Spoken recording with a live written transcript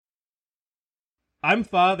I'm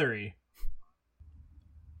Fathery.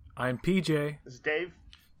 I'm PJ. This is Dave.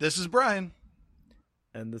 This is Brian.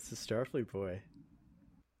 And this is Starfleet Boy.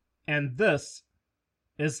 And this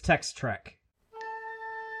is Text Trek.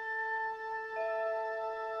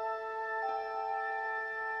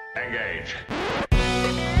 Engage.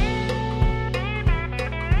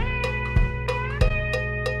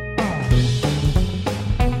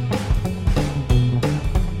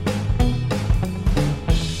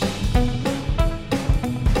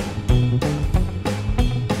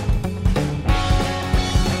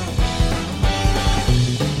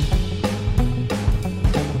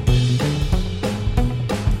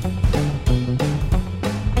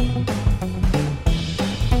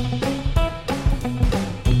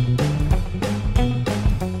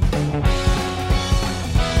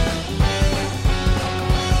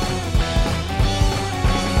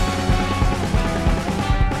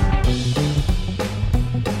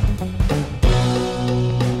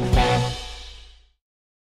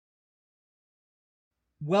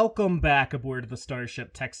 Welcome back aboard the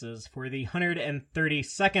Starship Texas for the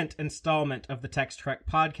 132nd installment of the Text Trek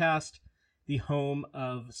podcast, the home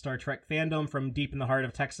of Star Trek fandom from deep in the heart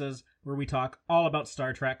of Texas, where we talk all about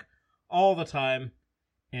Star Trek all the time.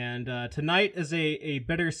 And tonight is a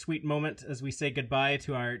bittersweet moment as we say goodbye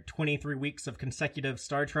to our 23 weeks of consecutive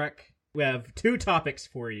Star Trek. We have two topics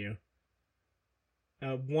for you.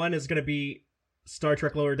 One is going to be Star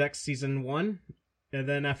Trek Lower Decks Season 1. And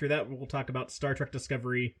then after that, we'll talk about Star Trek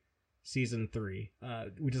Discovery Season 3.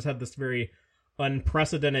 We just had this very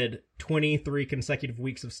unprecedented 23 consecutive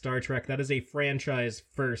weeks of Star Trek. That is a franchise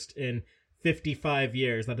first in 55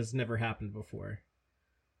 years. That has never happened before.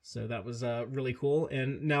 So that was really cool.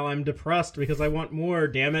 And now I'm depressed because I want more,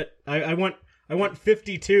 damn it. I want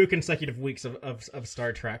 52 consecutive weeks of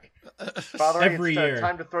Star Trek. Father, every year.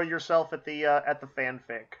 Time to throw yourself at the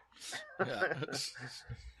fanfic.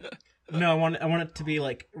 No, I want it to be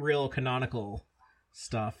like real canonical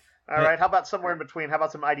stuff. All right, how about somewhere in between? How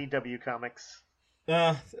about some IDW comics?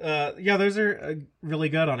 Yeah, those are really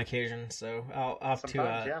good on occasion. So I'll have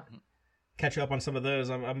to catch up on some of those.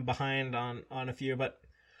 I'm behind on a few, but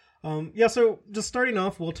so just starting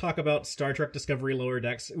off, we'll talk about Star Trek Discovery Lower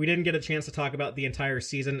Decks. We didn't get a chance to talk about the entire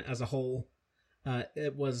season as a whole.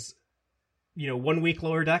 It was, 1 week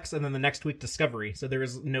Lower Decks and then the next week Discovery, so there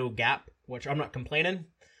was no gap, which I'm not complaining.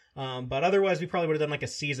 But otherwise, we probably would have done like a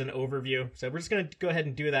season overview. So we're just going to go ahead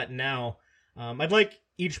and do that now. I'd like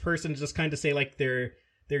each person to just kind of say like their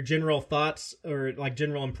general thoughts or like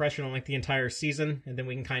general impression on like the entire season. And then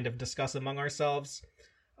we can kind of discuss among ourselves.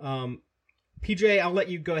 PJ, I'll let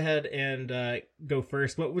you go ahead and go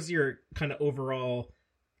first. What was your kind of overall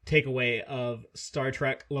takeaway of Star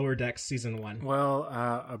Trek Lower Decks Season 1? Well,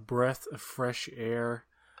 a breath of fresh air,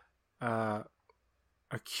 a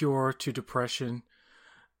cure to depression.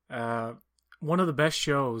 One of the best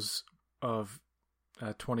shows of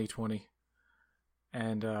 2020,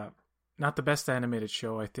 and not the best animated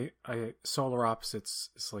show. I think Solar Opposites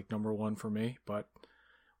is like number one for me, but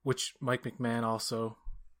which Mike McMahon also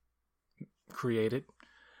created.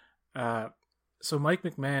 So Mike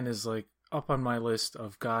McMahon is like up on my list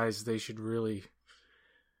of guys they should really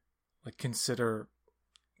like consider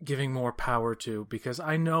giving more power to, because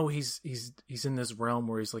I know he's in this realm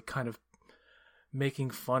where he's like kind of making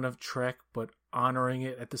fun of Trek, but honoring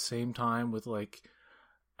it at the same time with like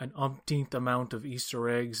an umpteenth amount of Easter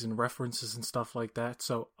eggs and references and stuff like that.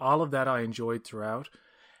 So all of that I enjoyed throughout.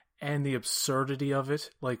 And the absurdity of it,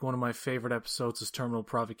 like one of my favorite episodes is Terminal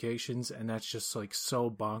Provocations, and that's just like so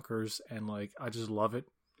bonkers, and like I just love it.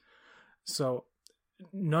 So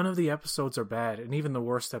none of the episodes are bad, and even the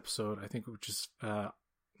worst episode, I think, which is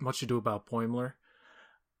Much Ado About Boimler,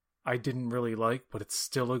 I didn't really like, but it's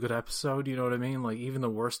still a good episode, you know what I mean? Like, even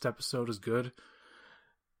the worst episode is good.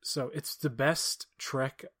 So, it's the best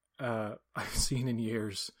Trek I've seen in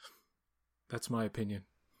years. That's my opinion.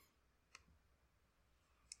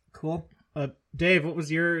 Cool. Dave, what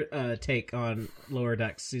was your take on Lower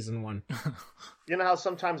Decks Season 1? You know how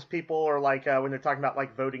sometimes people are like, when they're talking about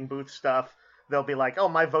like voting booth stuff, they'll be like, oh,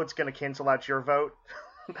 my vote's going to cancel out your vote.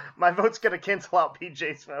 My vote's going to cancel out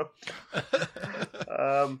PJ's vote.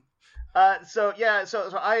 So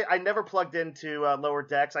I never plugged into Lower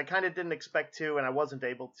Decks. I kind of didn't expect to, and I wasn't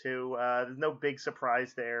able to. There's no big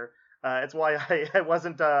surprise there. It's why I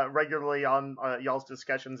wasn't regularly on y'all's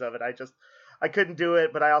discussions of it. I couldn't do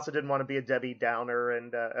it, but I also didn't want to be a Debbie Downer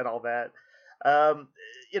and all that. I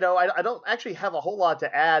don't actually have a whole lot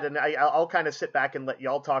to add, and I'll kind of sit back and let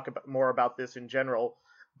y'all talk more about this in general.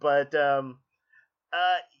 But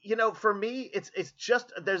For me, it's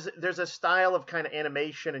just there's a style of kind of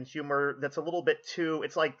animation and humor that's a little bit too.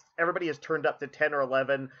 It's like everybody is turned up to 10 or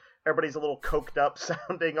 11. Everybody's a little coked up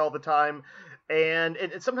sounding all the time, and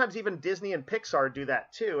sometimes even Disney and Pixar do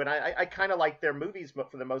that too. And I kind of like their movies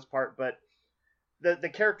for the most part, but the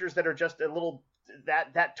characters that are just a little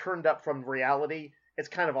that turned up from reality, it's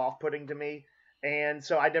kind of off-putting to me. And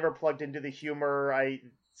so I never plugged into the humor. I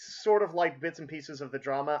sort of liked bits and pieces of the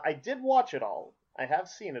drama. I did watch it all. I have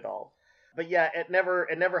seen it all, but yeah, it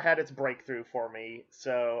never had its breakthrough for me.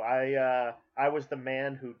 So I was the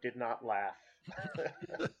man who did not laugh.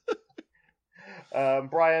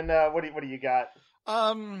 Brian, what do you got?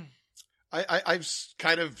 I'm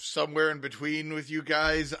kind of somewhere in between with you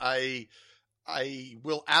guys. I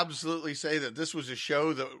will absolutely say that this was a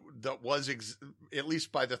show that was at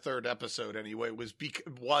least by the third episode anyway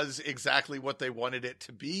was exactly what they wanted it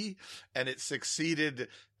to be, and it succeeded.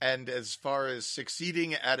 And as far as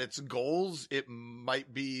succeeding at its goals, it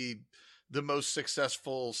might be the most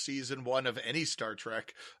successful season 1 of any Star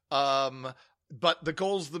Trek. But the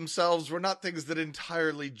goals themselves were not things that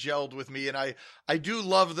entirely gelled with me. And I do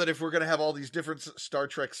love that if we're going to have all these different Star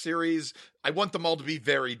Trek series, I want them all to be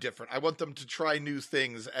very different. I want them to try new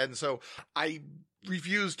things. And so I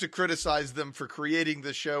refuse to criticize them for creating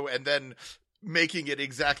the show and then making it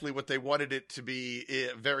exactly what they wanted it to be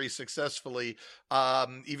very successfully.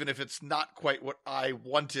 Even if it's not quite what I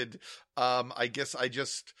wanted. I guess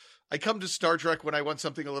I come to Star Trek when I want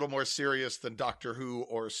something a little more serious than Doctor Who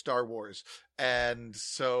or Star Wars. And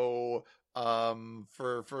so,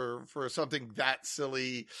 for something that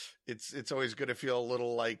silly, it's always going to feel a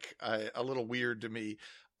little like, a little weird to me.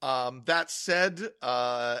 That said,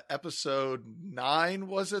 episode 9,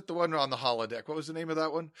 was it? The one on the holodeck. What was the name of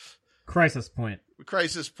that one? Crisis Point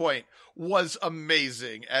was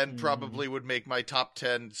amazing and probably would make my top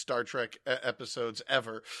 10 Star Trek episodes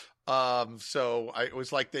ever. So it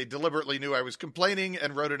was like they deliberately knew I was complaining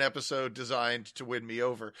and wrote an episode designed to win me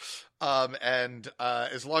over. And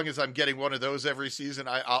as long as I'm getting one of those every season,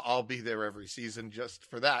 I'll be there every season just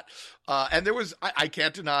for that. And there was, I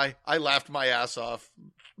can't deny, I laughed my ass off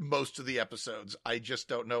most of the episodes. I just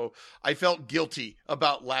don't know. I felt guilty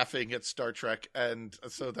about laughing at Star Trek. And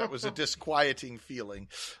so that was a disquieting feeling.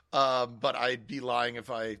 But I'd be lying if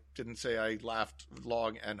I didn't say I laughed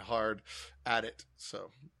long and hard at it. So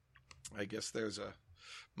I guess there's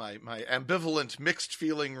my ambivalent mixed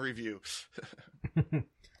feeling review.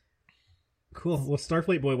 Cool. Well,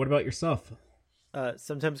 Starfleet Boy, what about yourself?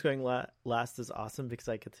 Sometimes going last is awesome because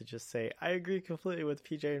I get to just say I agree completely with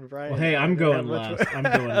PJ and Brian. Well, hey, I'm going last. I'm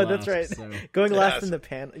going last. Oh, that's right. So. Going last in the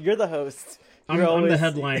panel. You're the host. I'm the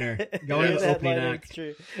headliner. Going to opening act.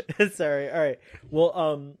 True. Sorry. All right.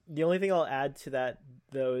 Well, the only thing I'll add to that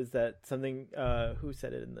though is that something. Who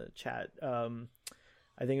said it in the chat?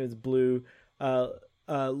 I think it was Blue.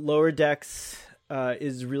 Lower Decks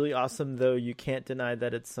is really awesome, though you can't deny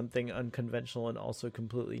that it's something unconventional and also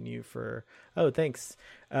completely new for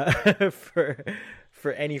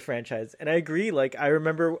any franchise. And I agree. Like, I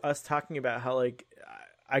remember us talking about how, like,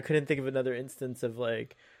 I couldn't think of another instance of,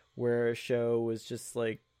 like, where a show was just,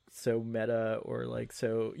 like, so meta or, like,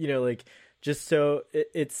 so, like, just so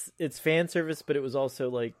it's fan service, but it was also,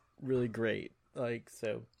 like, really great. Like,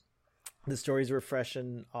 so the stories were fresh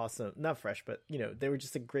and awesome. Not fresh, but, they were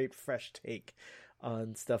just a great fresh take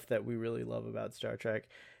on stuff that we really love about Star Trek.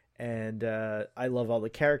 And I love all the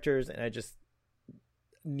characters, and I just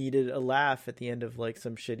needed a laugh at the end of, like,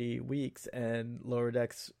 some shitty weeks. And Lower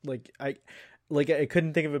Decks, I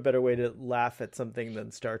couldn't think of a better way to laugh at something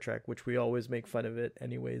than Star Trek, which we always make fun of it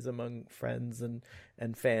anyways among friends and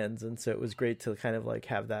fans. And so it was great to kind of, like,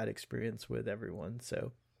 have that experience with everyone.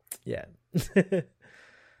 So yeah.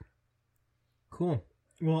 Cool.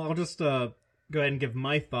 Well, I'll just go ahead and give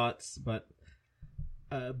my thoughts, but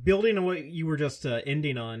building on what you were just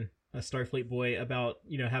ending on, Starfleet Boy, about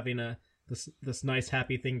having this nice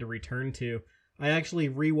happy thing to return to. I actually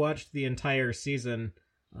rewatched the entire season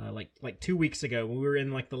like 2 weeks ago when we were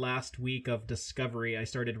in, like, the last week of Discovery. I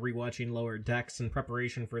started rewatching Lower Decks in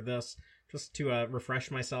preparation for this, just to refresh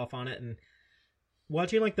myself on it. And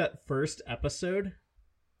watching, like, that first episode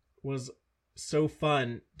was so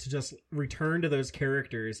fun to just return to those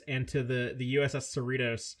characters and to the USS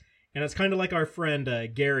Cerritos. And it's kind of like our friend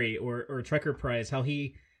Gary or Trekker Prize, how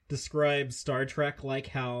he describes Star Trek like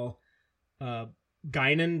how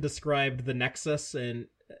Guinan described the Nexus in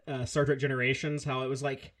Star Trek Generations, how it was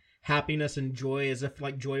like happiness and joy, as if,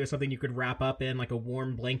 like, joy was something you could wrap up in, like, a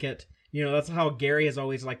warm blanket. That's how Gary has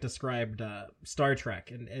always, like, described Star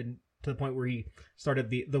Trek, and to the point where he started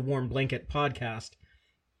the Warm Blanket podcast.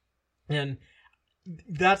 And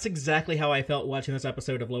That's exactly how I felt watching this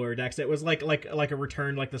episode of Lower Decks. It was like a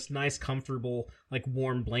return, like this nice, comfortable, like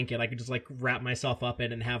warm blanket I could just like wrap myself up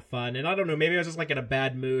in and have fun. And I don't know, maybe I was just like in a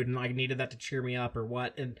bad mood and I needed that to cheer me up or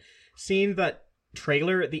what. And seeing that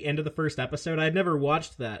trailer at the end of the first episode, I had never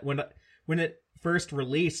watched that when it first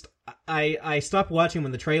released. I stopped watching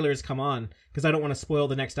when the trailers come on because I don't want to spoil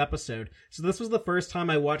the next episode. So this was the first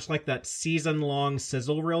time I watched like that season-long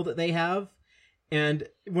sizzle reel that they have. And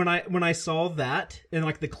when I saw that and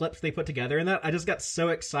like the clips they put together in that, I just got so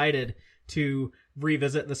excited to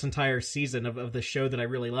revisit this entire season of the show that I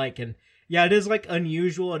really like. And yeah, it is like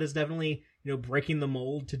unusual. It is definitely, breaking the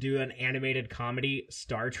mold to do an animated comedy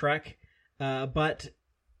Star Trek. But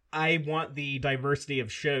I want the diversity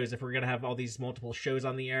of shows. If we're going to have all these multiple shows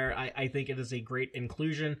on the air, I think it is a great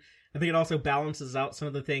inclusion. I think it also balances out some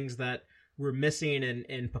of the things that we're missing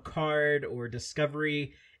in Picard or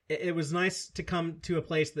Discovery. It was nice to come to a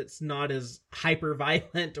place that's not as hyper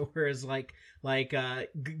violent or as like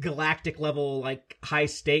galactic level, like high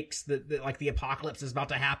stakes that like the apocalypse is about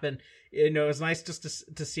to happen. It was nice just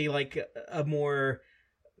to see like a more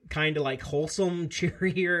kind of like wholesome,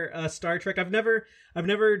 cheerier Star Trek. I've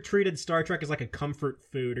never treated Star Trek as like a comfort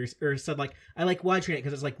food or said like I like watching it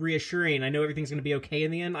because it's like reassuring. I know everything's going to be okay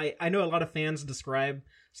in the end. I know a lot of fans describe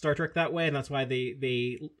Star Trek that way, and that's why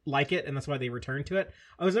they like it, and that's why they return to it.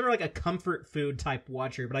 I was never like a comfort food type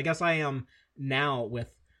watcher, but I guess I am now with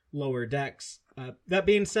Lower Decks. That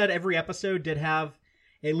being said, every episode did have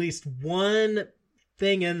at least one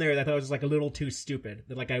thing in there that I thought was like a little too stupid.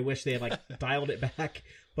 That like I wish they had like dialed it back.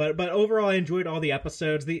 But overall, I enjoyed all the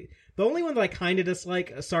episodes. The only one that I kind of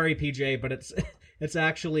dislike, sorry PJ, but it's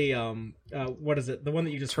actually what is it? The one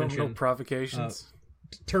that you just Terminal mentioned. Provocations.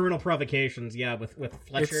 Terminal Provocations, yeah, with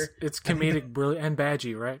Fletcher. It's comedic, brilliant, and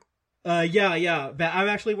Badgie, right? Yeah. I'm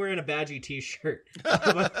actually wearing a Badgie T-shirt.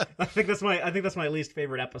 I think that's my least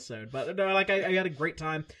favorite episode. But no, like I had a great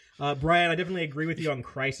time. Brian, I definitely agree with you on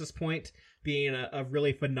Crisis Point being a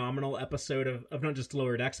really phenomenal episode of not just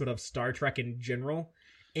Lower Decks, but of Star Trek in general.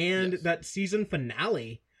 And yes, that season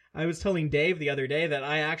finale. I was telling Dave the other day that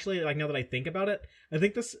I actually, like, now that I think about it, I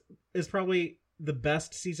think this is probably the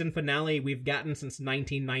best season finale we've gotten since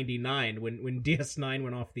 1999 when DS9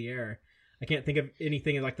 went off the air. I can't think of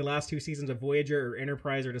anything in like the last two seasons of Voyager or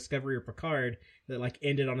Enterprise or Discovery or Picard that like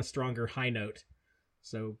ended on a stronger high note.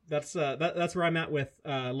 So that's where I'm at with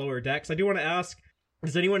Lower Decks. I do want to ask,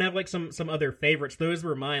 does anyone have like some other favorites? Those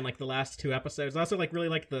were mine, like the last two episodes. I also like really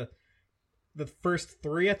like the first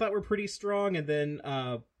three I thought were pretty strong, and then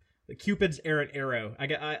Cupid's Errant Arrow. I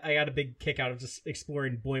got a big kick out of just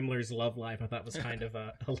exploring Boimler's love life. I thought was kind of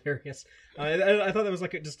hilarious. I thought that was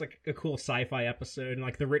like just like a cool sci-fi episode, and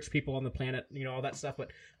like the rich people on the planet, all that stuff. But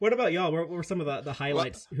what about y'all? What were some of the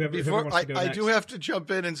highlights? Well, whoever wants to go next. I do have to jump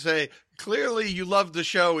in and say, clearly you love the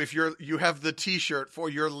show if you have the T-shirt for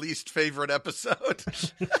your least favorite episode.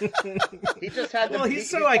 He just had he's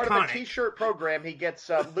so iconic. Part of a T-shirt program. He gets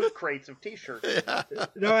loot crates of T-shirts. Yeah.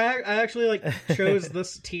 No, I actually like chose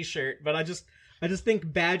this T-shirt. But I just think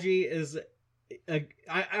Badgie is I'm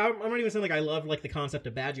not even saying like I love like the concept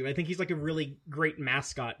of Badgie. I think he's like a really great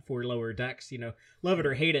mascot for Lower Decks. Love it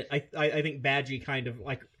or hate it, I think Badgie kind of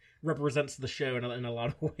like represents the show in a lot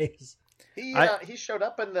of ways. He showed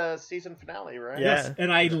up in the season finale, right? Yeah. Yes,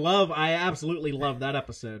 and I absolutely love that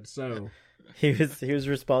episode. So he was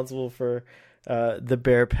responsible for the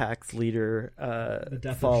Bear Pack's leader the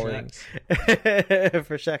death falling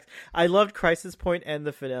for Shax. I loved Crisis Point and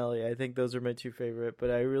the finale. I think those are my two favorite,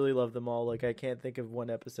 but I really love them all. Like I can't think of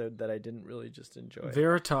one episode that I didn't really just enjoy.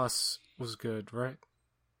 Veritas was good, right?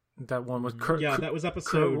 That one with Kurt. Yeah, that was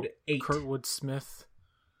episode 8. Kurtwood Smith.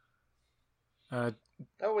 Was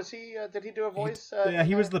he? Did he do a voice? Yeah,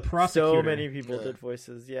 he was the prosecutor. So many people did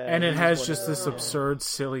voices. Yeah, and it has just this absurd,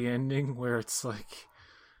 silly ending where it's like.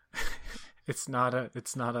 It's not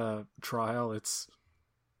a trial. It's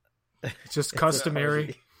just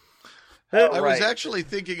customary. I was actually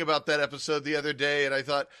thinking about that episode the other day, and I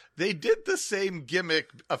thought they did the same gimmick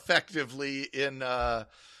effectively in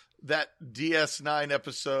that DS9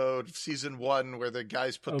 episode, season 1, where the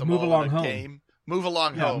guys put them all in a game. Move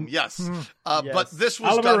Along Home, yes. Yes. But this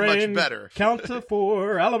was done much better. Count to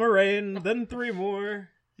 4, Alamarain, then 3 more.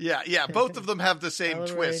 Yeah. Both of them have the same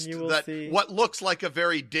twist. That see. What looks like a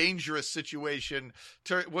very dangerous situation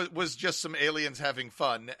was just some aliens having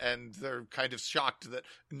fun, and they're kind of shocked that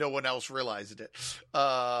no one else realized it.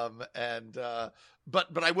 But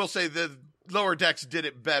I will say the Lower Decks did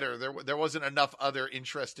it better. There wasn't enough other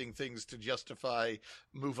interesting things to justify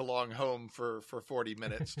Move Along Home for 40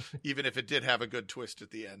 minutes, even if it did have a good twist at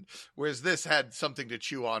the end. Whereas this had something to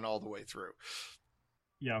chew on all the way through.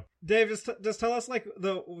 Yeah, Dave, just tell us like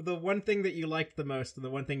the one thing that you liked the most and the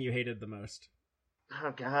one thing you hated the most.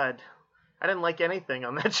 Oh God, I didn't like anything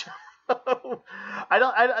on that show.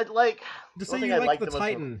 I like. Just one say thing you I liked the most-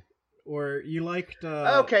 Titan, or you liked.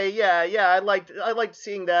 Okay, yeah, I liked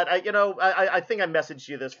seeing that. I think I messaged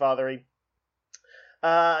you this, Fathery.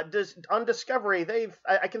 On Discovery,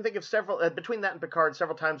 I can think of several between that and Picard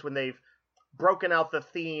several times when they've broken out the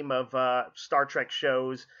theme of Star Trek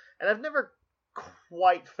shows, and I've never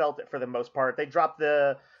quite felt it for the most part. They dropped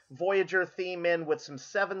the Voyager theme in with some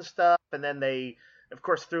Seven stuff, and then they, of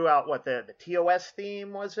course, threw out the TOS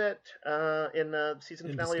theme was it in the season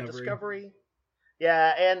finale of Discovery.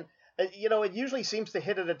 Yeah, and it usually seems to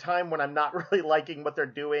hit at a time when I'm not really liking what they're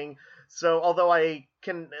doing. So although I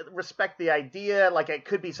can respect the idea, like it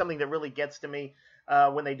could be something that really gets to me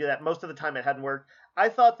when they do that, most of the time it hadn't worked. I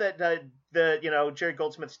thought that the Jerry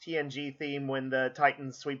Goldsmith's TNG theme when the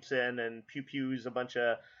Titan sweeps in and pew-pews a bunch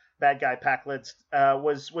of bad guy Pakleds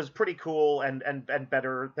was pretty cool and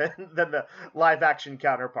better than the live action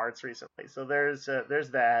counterparts recently. So there's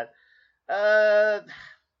that. God,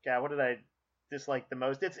 what did I dislike the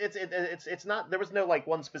most? It's not, there was no like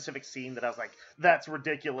one specific scene that I was like, that's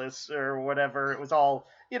ridiculous or whatever. It was all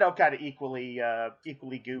kind of equally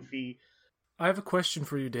goofy. I have a question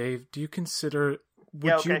for you, Dave. Do you consider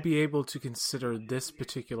would you be able to consider this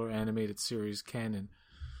particular animated series canon?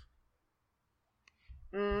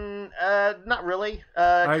 Not really.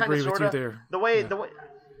 I agree with you there. The way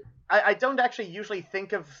I don't actually usually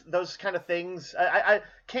think of those kind of things.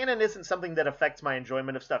 Canon isn't something that affects my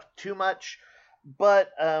enjoyment of stuff too much,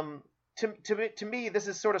 but to me, this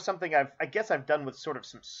is sort of something I guess I've done with sort of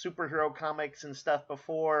some superhero comics and stuff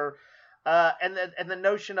before, and the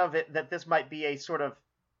notion of it that this might be a sort of,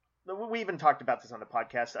 we even talked about this on the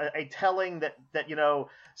podcast, a telling that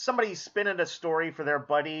somebody's spinning a story for their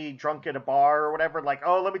buddy drunk at a bar or whatever, like,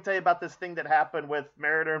 oh, let me tell you about this thing that happened with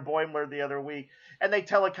Mariner and Boimler the other week, and they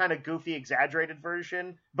tell a kind of goofy, exaggerated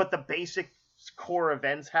version, but the basic core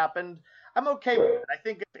events happened. I'm okay with it. I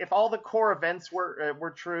think if all the core events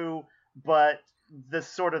were true, but the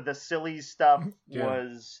sort of the silly stuff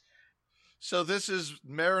was... So this is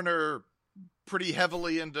Mariner pretty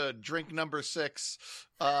heavily into drink number 6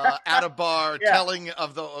 at a bar, telling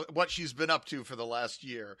of what she's been up to for the last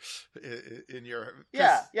year. In your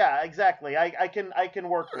yeah, exactly. I can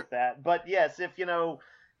work with that. But yes,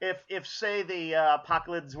 if say the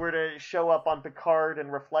Apocalypse were to show up on Picard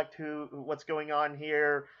and reflect what's going on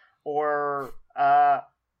here, or I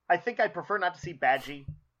think I'd prefer not to see Badgie.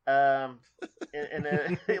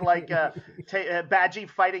 Badgie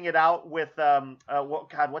fighting it out with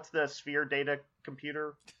what's the sphere data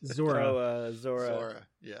computer? Zora. Zora.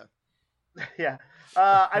 Yeah. Yeah.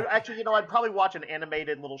 I'd probably watch an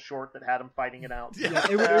animated little short that had him fighting it out. Yeah,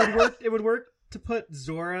 it would work to put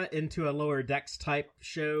Zora into a Lower Decks type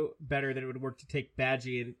show better than it would work to take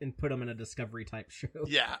Badgie and put him in a Discovery type show.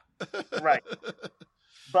 Yeah. Right.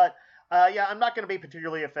 But I'm not going to be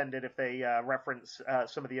particularly offended if they reference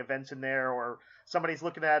some of the events in there, or somebody's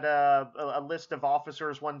looking at a list of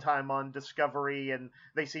officers one time on Discovery and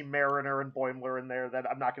they see Mariner and Boimler in there. That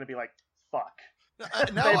I'm not going to be like, fuck.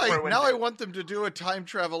 Now I want them to do a time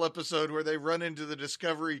travel episode where they run into the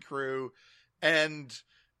Discovery crew, and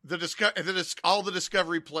all the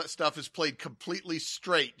Discovery stuff is played completely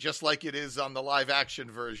straight, just like it is on the live action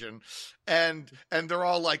version. And they're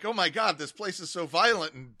all like, oh my God, this place is so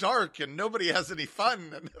violent and dark and nobody has any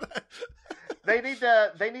fun. They need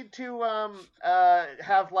to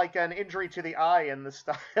have like an injury to the eye in the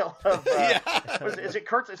style of is it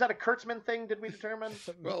Kurtz? Is that a Kurtzman thing? Did we determine?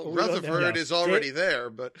 Well, Rutherford is already there,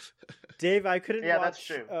 but Dave, I couldn't watch. That's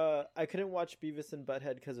true. I couldn't watch Beavis and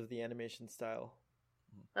Butthead because of the animation style.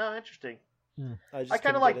 Oh, interesting. I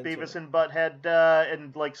kind of like Beavis and Butthead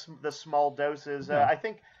in like the small doses. I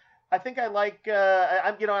think I like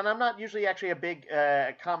I'm not usually actually a big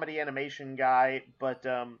comedy animation guy, but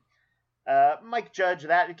Mike Judge,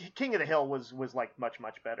 that King of the Hill was like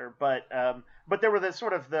much better, but there were the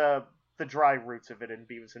sort of the dry roots of it in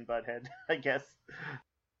Beavis and Butthead, I guess.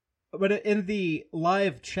 But in the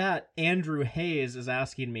live chat, Andrew Hayes is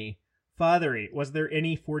asking me, Fathery, was there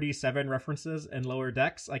any 47 references in Lower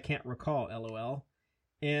Decks? I can't recall, LOL.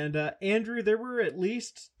 And Andrew, there were at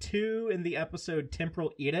least 2 in the episode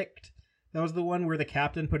Temporal Edict. That was the one where the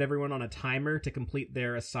captain put everyone on a timer to complete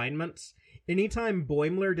their assignments. Anytime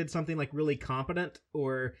Boimler did something like really competent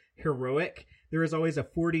or heroic, there was always a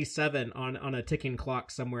 47 on a ticking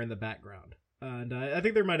clock somewhere in the background. And I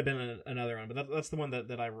think there might have been another one, but that's the one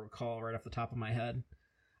that I recall right off the top of my head.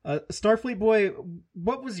 Starfleet Boy,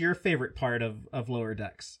 what was your favorite part of Lower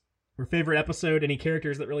Decks? Or favorite episode? Any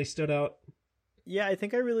characters that really stood out? Yeah, I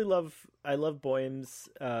think I love Boymes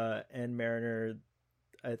and Mariner.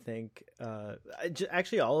 I think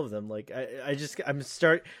actually all of them. Like I'm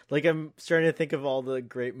starting to think of all the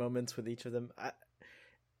great moments with each of them.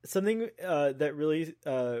 Something that really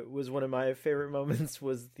was one of my favorite moments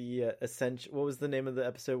was the Ascension. What was the name of the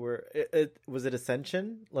episode where was it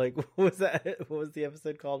Ascension? Like what was that? What was the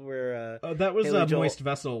episode called where that was Haley Joel... Moist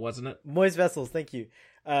Vessel, wasn't it? Moist Vessels, thank you.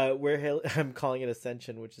 Where I'm calling it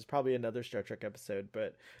Ascension, which is probably another Star Trek episode,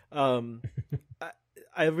 but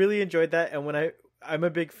I really enjoyed that. And I'm a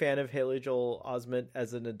big fan of Haley Joel Osment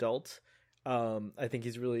as an adult. I think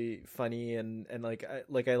he's really funny and I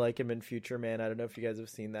like him in Future Man. I don't know if you guys have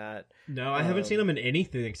seen that. No, I haven't seen him in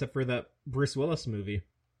anything except for that Bruce Willis movie.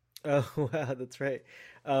 Oh wow, that's right.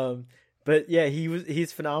 But yeah,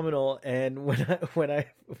 he's phenomenal. And when I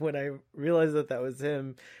realized that was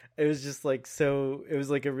him, it was just like it was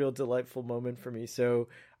like a real delightful moment for me. So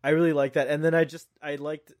I really liked that. And then I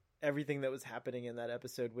liked everything that was happening in that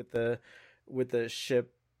episode with the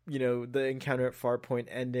ship. You know, the encounter at Farpoint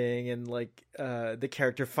ending, and like the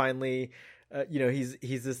character finally, he's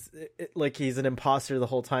he's an imposter the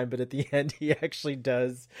whole time, but at the end he actually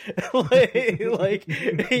does hey,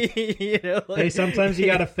 sometimes you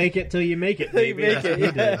gotta fake it till you make it, baby.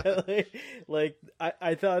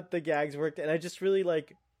 I thought the gags worked, and I just really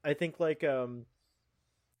I think Tendi,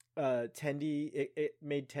 it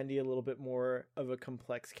made Tendi a little bit more of a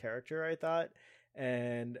complex character, I thought.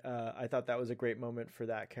 And I thought that was a great moment for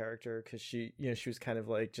that character because she was kind of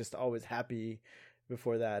like just always happy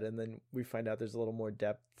before that, and then we find out there's a little more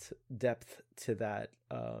depth to that,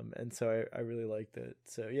 and so I really liked it.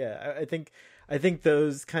 So yeah, I think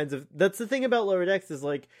those kinds of, that's the thing about Lower Decks is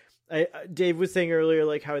like Dave was saying earlier,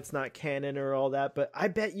 like how it's not canon or all that, but I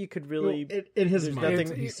bet you could really in his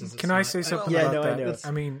mind. Can I say something yeah, about no, that? I know.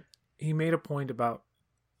 I mean, he made a point about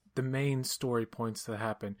the main story points that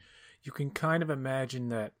happen. You can kind of imagine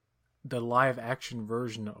that the live action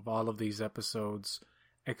version of all of these episodes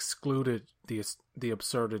excluded the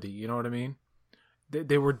absurdity. You know what I mean?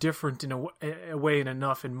 They were different in a way and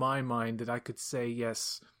enough in my mind that I could say,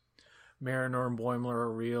 yes, Mariner and Boimler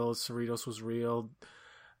are real, Cerritos was real.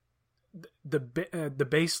 The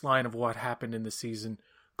baseline of what happened in the season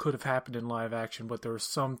could have happened in live action, but there were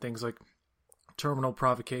some things like Terminal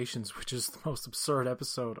Provocations, which is the most absurd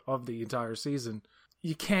episode of the entire season.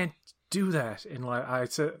 You can't do that in live.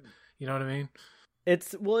 You know what I mean? It's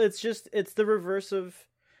the reverse of,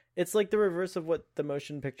 it's like the reverse of what the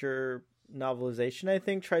motion picture novelization, I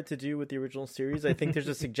think, tried to do with the original series. I think there's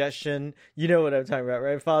a suggestion, you know what I'm talking about,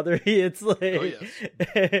 right, Father? It's like, oh,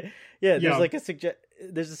 yes.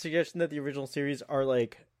 There's a suggestion that the original series are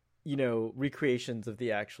like, recreations of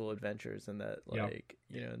the actual adventures, and that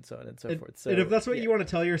and so on and so forth. So, and if that's what you want to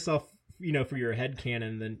tell yourself, for your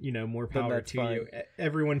headcanon, then, more power to fine. you.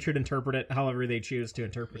 Everyone should interpret it however they choose to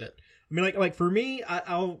interpret it. I mean, like for me,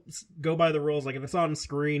 I'll go by the rules. Like if it's on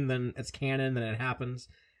screen, then it's canon, then it happens.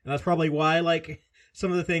 And that's probably why, like,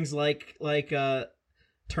 some of the things like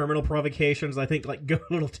Terminal Provocations, I think, like, go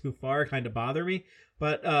a little too far, kind of bother me.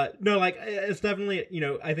 But, no, like, it's definitely,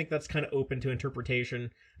 I think that's kind of open to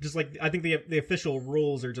interpretation. Just like, I think the official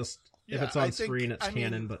rules are just, if it's on screen, it's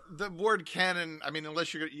canon. But the word canon, I mean,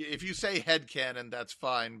 if you say head canon, that's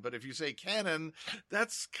fine. But if you say canon,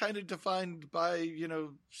 that's kind of defined by,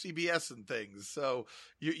 CBS and things. So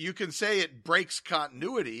you can say it breaks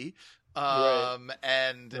continuity, and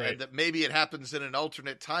that maybe it happens in an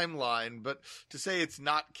alternate timeline, but to say it's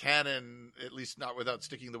not canon, at least not without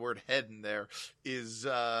sticking the word head in there,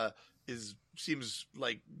 seems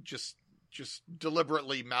like just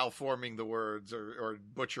deliberately malforming the words or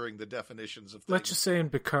butchering the definitions of things. Let's just say in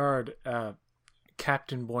Picard,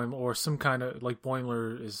 Captain Boimler, or some kind of, like,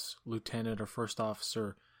 Boimler is lieutenant or first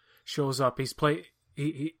officer, shows up.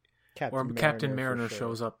 Captain Mariner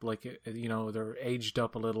shows up, like, they're aged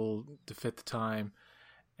up a little to fit the time,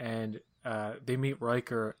 and they meet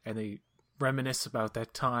Riker, and they reminisce about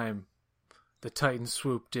that time the Titans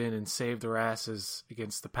swooped in and saved their asses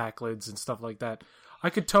against the Packlids and stuff like that. I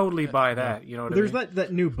could totally buy that. You know what I mean? There's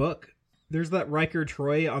that new book. There's that Riker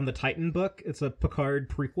Troy on the Titan book. It's a Picard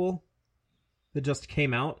prequel that just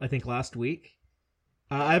came out, I think, last week.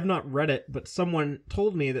 I have not read it, but someone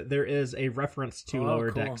told me that there is a reference to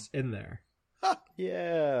Lower Decks in there.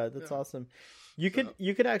 Yeah, that's awesome. You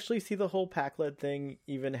could actually see the whole Packlet thing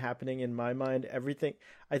even happening in my mind.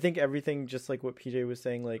 I think everything, just like what PJ was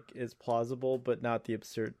saying, like, is plausible, but not the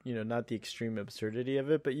absurd, not the extreme absurdity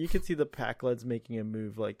of it. But you could see the Packlets making a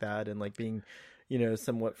move like that and, like, being,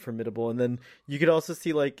 somewhat formidable. And then you could also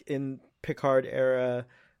see, like, in Picard era,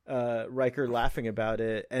 Riker laughing about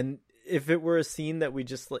it. And if it were a scene that we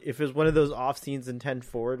just, if it was one of those off scenes in 10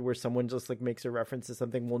 Forward where someone just like makes a reference to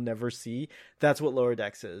something we'll never see, that's what Lower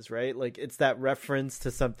Decks is, right? Like it's that reference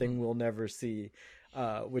to something we'll never see,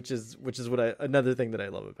 which is another thing that I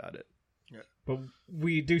love about it. But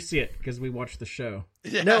we do see it because we watch the show.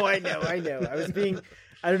 Yeah. No, I know.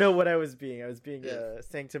 I don't know what I was being. I was being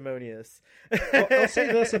sanctimonious. Well, I'll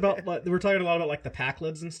say this about, like, we're talking a lot about like the pack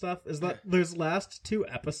lids and stuff, is that those last 2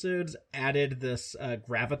 episodes added this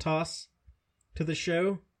gravitas to the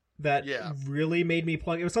show that really made me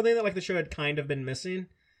plug. It was something that like the show had kind of been missing.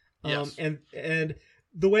 Yes. And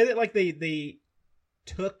the way that like they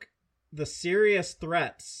took the serious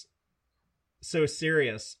threats so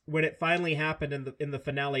serious when it finally happened in the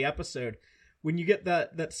finale episode, when you get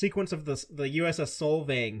that sequence of the USS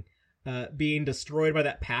Solvang being destroyed by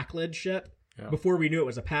that Pakled ship, before we knew it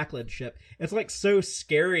was a Pakled ship, it's like so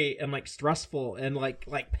scary and like stressful and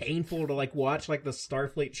like painful to like watch like the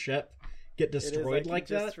Starfleet ship get destroyed like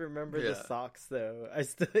that. Just remember the socks though.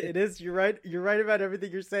 It is. You're right about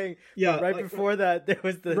everything you're saying. Yeah, right like, before that there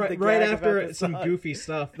was the right after some socks. goofy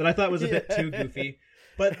stuff that I thought was a bit too goofy.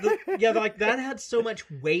 But like that had so much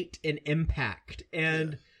weight and impact,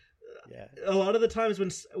 and a lot of the times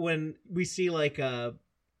when we see like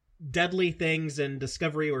deadly things in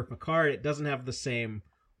Discovery or Picard, it doesn't have the same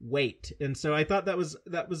weight, and so I thought that was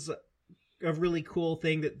a really cool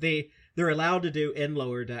thing that they're allowed to do in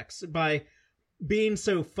Lower Decks by being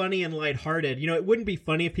so funny and lighthearted. You know, it wouldn't be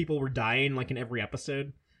funny if people were dying like in every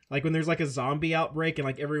episode, like when there's like a zombie outbreak and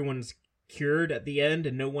like everyone's cured at the end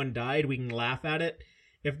and no one died, we can laugh at it.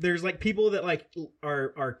 If there's like people that like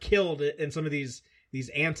are killed in some of these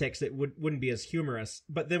antics, it wouldn't be as humorous.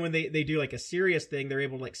 But then when they do like a serious thing, they're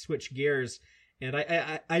able to like switch gears. And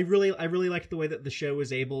I really liked the way that the show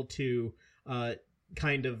was able to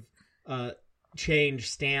kind of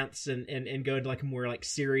change stance and go into like a more like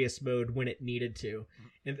serious mode when it needed to.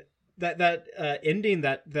 And that ending,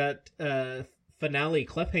 that finale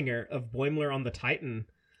cliffhanger of Boimler on the Titan,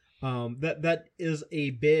 that is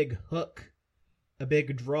a big hook. A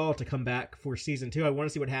big draw to come back for season 2. I want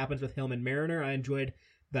to see what happens with him and Mariner. I enjoyed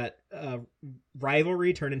that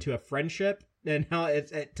rivalry turn into a friendship, and how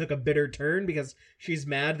it took a bitter turn because she's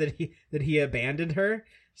mad that he abandoned her.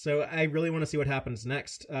 So I really want to see what happens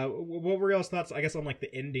next. What were y'all's thoughts, I guess, on like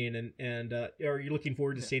the ending, and are you looking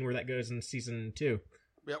forward to seeing where that goes in season 2?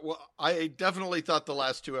 Yeah, well, I definitely thought the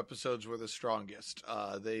last 2 episodes were the strongest.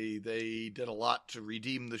 They did a lot to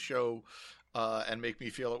redeem the show. And make me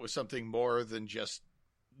feel it was something more than just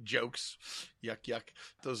jokes. Yuck.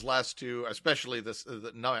 Those last 2, especially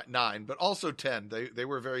the 9, but also 10, they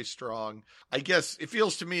were very strong. I guess it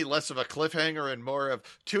feels to me less of a cliffhanger and more of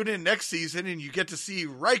tune in next season and you get to see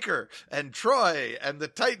Riker and Troy and the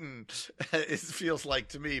Titan. It feels like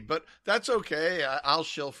to me, but that's okay. I'll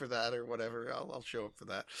shill for that or whatever. I'll show up for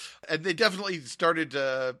that. And they definitely started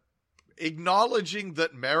acknowledging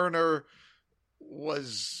that Mariner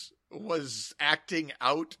was acting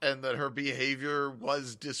out and that her behavior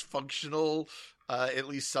was dysfunctional, at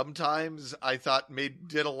least sometimes. I thought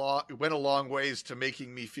went a long ways to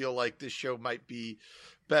making me feel like this show might be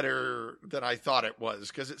better than I thought it was,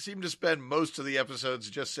 because it seemed to spend most of the episodes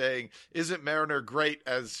just saying, isn't Mariner great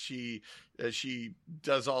as she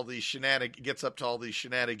does all these gets up to all these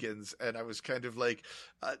shenanigans, and I was kind of like,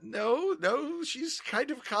 no, she's kind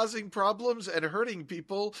of causing problems and hurting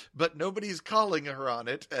people, but nobody's calling her on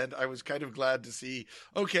it, and I was kind of glad to see,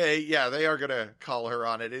 okay, yeah, they are going to call her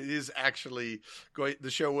on it. It is actually the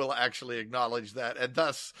show will actually acknowledge that, and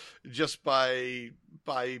thus, just by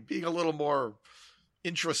being a little more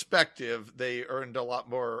introspective, they earned a lot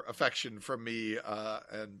more affection from me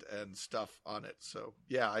and stuff on it. So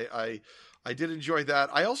yeah, I did enjoy that.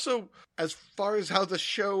 I also, as far as how the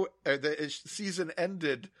show the season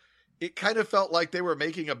ended, it kind of felt like they were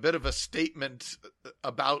making a bit of a statement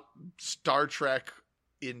about Star Trek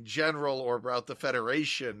in general, or about the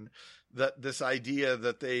Federation, that this idea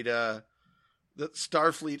that that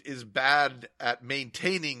Starfleet is bad at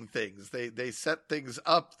maintaining things. They set things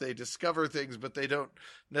up, they discover things, but they don't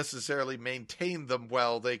necessarily maintain them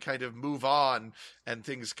well. They kind of move on, and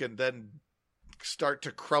things can then start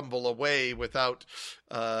to crumble away without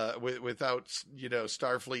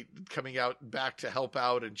Starfleet coming out back to help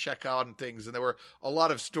out and check on things. And there were a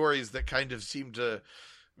lot of stories that kind of seemed to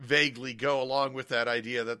vaguely go along with that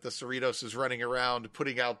idea that the Cerritos is running around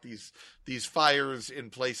putting out these fires in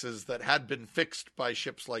places that had been fixed by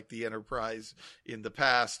ships like the Enterprise in the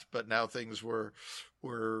past, but now things were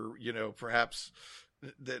perhaps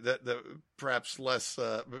the perhaps less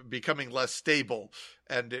becoming less stable,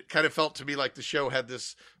 and it kind of felt to me like the show had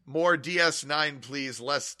this more DS9 please,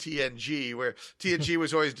 less TNG, where TNG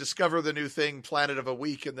was always discover the new thing, planet of a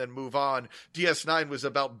week, and then move on. DS9 was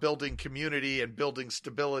about building community and building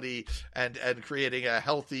stability and creating a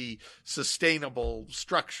healthy, sustainable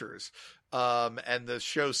structures. And the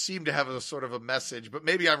show seemed to have a sort of a message, but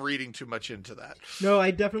maybe I'm reading too much into that. No,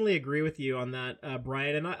 I definitely agree with you on that,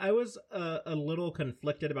 Brian. And I was a little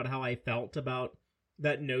conflicted about how I felt about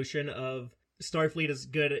that notion of Starfleet is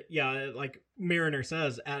good at, like Mariner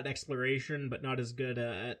says, at exploration, but not as good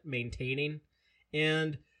at maintaining.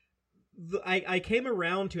 And I came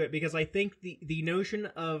around to it because I think the notion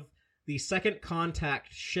of the second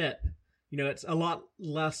contact ship, it's a lot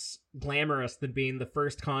less glamorous than being the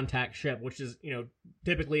first contact ship, which is,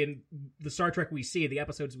 typically in the Star Trek we see, the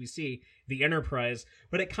episodes we see, the Enterprise.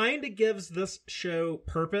 But it kind of gives this show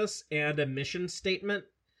purpose and a mission statement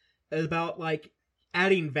about, like,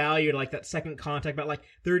 adding value to, like, that second contact. But, like,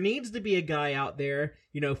 there needs to be a guy out there,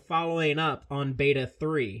 following up on Beta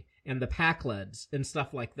 3 and the Pakleds and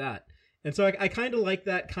stuff like that. And so I kind of like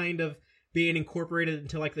that kind of being incorporated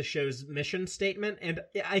into, like, the show's mission statement, and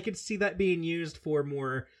I could see that being used for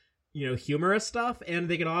more, humorous stuff, and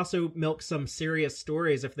they could also milk some serious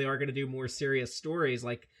stories if they are going to do more serious stories,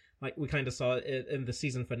 like we kind of saw in the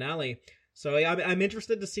season finale. So I'm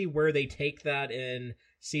interested to see where they take that in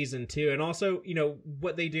season 2, and also,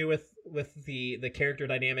 what they do with the character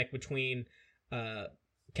dynamic between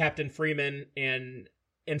Captain Freeman and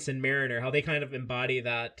Ensign Mariner, how they kind of embody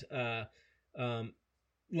that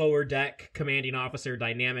lower deck commanding officer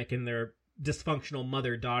dynamic in their dysfunctional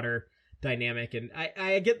mother-daughter dynamic. And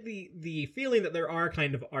I get the feeling that there are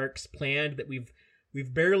kind of arcs planned that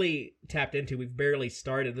we've barely tapped into, we've barely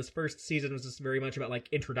started. This first season was just very much about, like,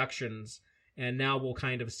 introductions, and now we'll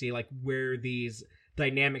kind of see, like, where these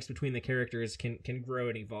dynamics between the characters can grow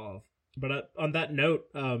and evolve. But on that note,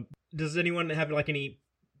 does anyone have, like, any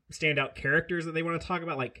standout characters that they want to talk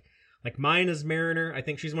about? Like mine is Mariner. I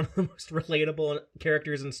think she's one of the most relatable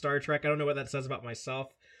characters in Star Trek. I don't know what that says about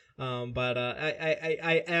myself. But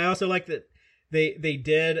I also like that they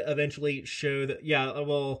did eventually show that,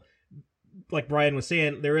 well, like Brian was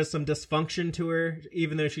saying, there is some dysfunction to her,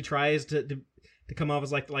 even though she tries to come off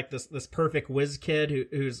as like this perfect whiz kid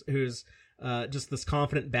who's just this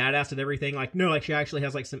confident badass at everything. Like, no, like she actually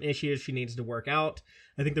has, like, some issues she needs to work out.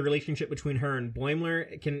 I think the relationship between her and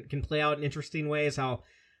Boimler can play out in interesting ways. How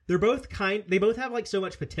they both have, like, so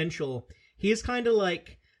much potential. He's kind of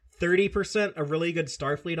like 30% a really good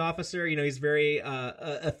Starfleet officer. He's very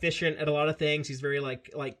efficient at a lot of things. He's very like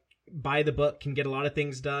by the book, can get a lot of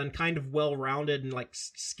things done, kind of well-rounded and, like,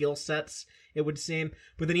 skill sets, it would seem.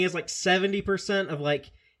 But then he has, like, 70% of,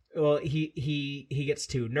 like, well, he gets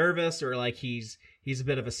too nervous, or, like, he's a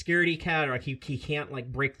bit of a scaredy cat, or, like, he can't,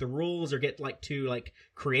 like, break the rules or get, like, too, like,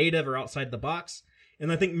 creative or outside the box.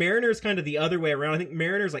 And I think Mariner's kind of the other way around. I think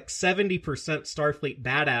Mariner's, like, 70% Starfleet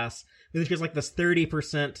badass, but then she has, like, this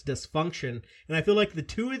 30% dysfunction. And I feel like the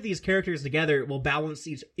two of these characters together will balance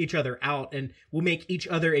each other out and will make each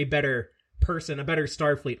other a better person, a better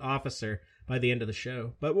Starfleet officer by the end of the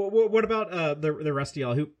show. But what about the rest of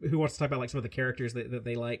y'all? Who wants to talk about, like, some of the characters that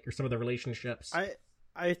they like, or some of the relationships?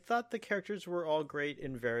 I thought the characters were all great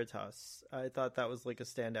in Veritas. I thought that was, like, a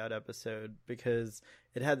standout episode because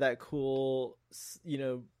it had that cool,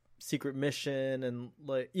 secret mission, and,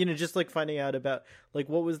 like, just, like, finding out about, like,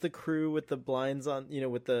 what was the crew with the blinds on,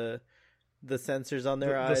 with the sensors on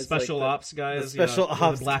their eyes, the special like ops guys, the special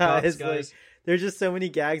ops the black guys, ops guys. Like, there's just so many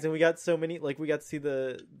gags, and we got so many, like, we got to see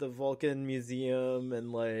the Vulcan Museum,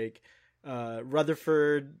 and, like,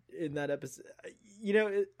 Rutherford in that episode.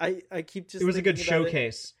 I keep just, it was a good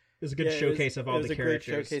showcase. It was a good showcase of all the characters.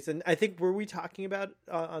 Great showcase. And I think, were we talking about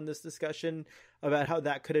on this discussion about how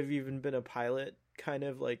that could have even been a pilot, kind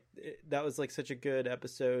of, like, that was, like, such a good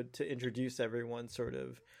episode to introduce everyone, sort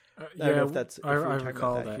of. I don't know if that's, if we were talking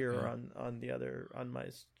about that here, or on my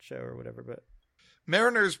show or whatever, but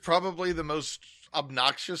Mariner's probably the most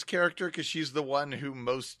obnoxious character because she's the one who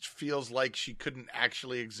most feels like she couldn't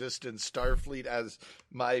actually exist in Starfleet as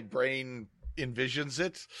my brain envisions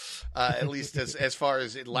it, at least as far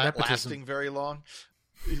as it lasting very long.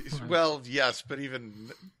 Well, yes, but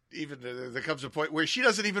even there comes a point where she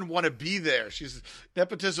doesn't even want to be there.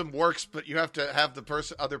 Nepotism works, but you have to have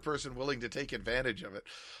the other person willing to take advantage of it.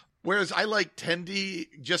 Whereas I like Tendi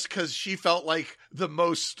just because she felt like the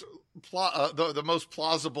most the most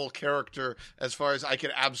plausible character as far as I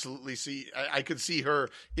could absolutely see. I could see her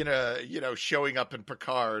in a, showing up in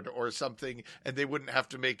Picard or something, and they wouldn't have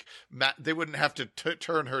to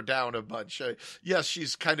turn her down a bunch. Yes,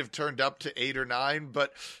 she's kind of turned up to 8 or 9,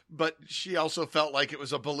 but she also felt like it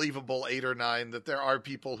was a believable 8 or 9, that there are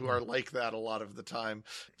people who are like that a lot of the time.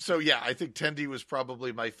 So yeah, I think Tendi was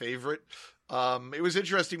probably my favorite. It was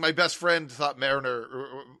interesting. My best friend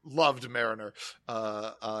loved Mariner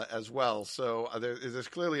as well. So there's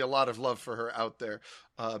clearly a lot of love for her out there,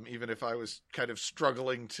 even if I was kind of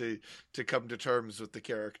struggling to come to terms with the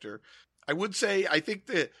character. I would say I think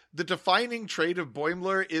the defining trait of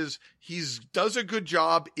Boimler is he does a good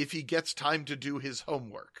job if he gets time to do his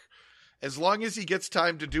homework. As long as he gets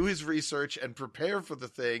time to do his research and prepare for the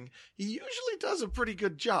thing, he usually does a pretty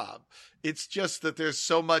good job. It's just that there's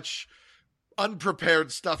so much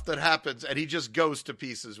unprepared stuff that happens, and he just goes to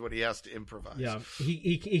pieces when he has to improvise. Yeah,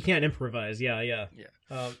 he can't improvise. Yeah.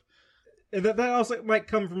 That also might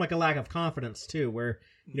come from like a lack of confidence too, where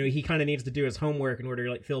he kind of needs to do his homework in order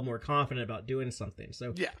to like feel more confident about doing something.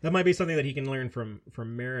 So yeah, that might be something that he can learn from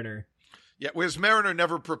Mariner. Yeah, whereas Mariner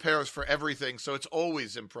never prepares for everything, so it's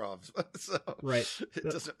always improv. So right, it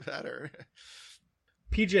doesn't matter.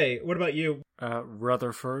 PJ, what about you?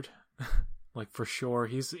 Rutherford. Like, for sure,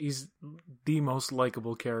 he's the most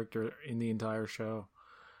likable character in the entire show.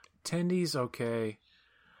 Tendy's okay.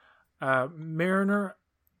 Mariner,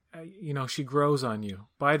 she grows on you.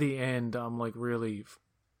 By the end, I'm like really...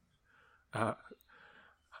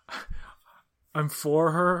 I'm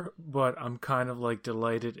for her, but I'm kind of like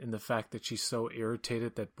delighted in the fact that she's so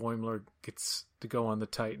irritated that Boimler gets to go on the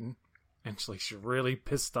Titan. And she's really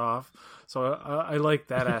pissed off. So I like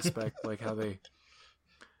that aspect, like how they...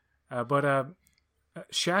 But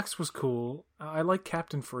Shax was cool. I like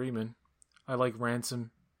Captain Freeman. I like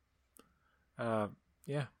Ransom.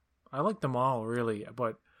 Yeah, I like them all, really.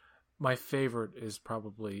 But my favorite is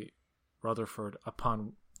probably Rutherford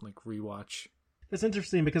upon like rewatch. That's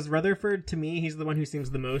interesting because Rutherford, to me, he's the one who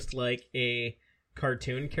seems the most like a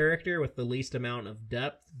cartoon character with the least amount of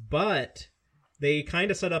depth. But they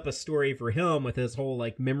kind of set up a story for him with his whole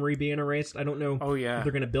like memory being erased. I don't know if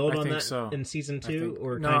they're going to build on that in season 2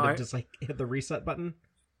 or just like hit the reset button.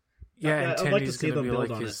 Yeah, and I'd like to see them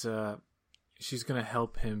build on it. She's going to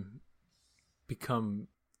help him become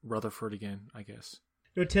Rutherford again, I guess.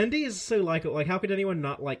 No, Tendi is so like how could anyone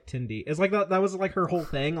not like Tendi? It's like that was like her whole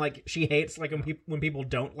thing. Like she hates like when people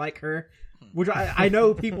don't like her, which I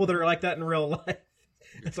know people that are like that in real life.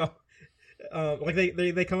 So like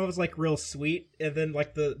they come up as like real sweet, and then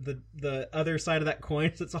like the other side of that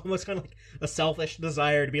coin, it's almost kind of like a selfish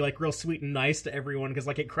desire to be like real sweet and nice to everyone because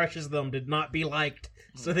like it crushes them to not be liked.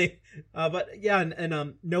 So they but yeah,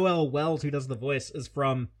 and Noelle Wells, who does the voice, is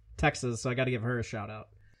from Texas, so I got to give her a shout out.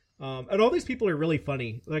 And all these people are really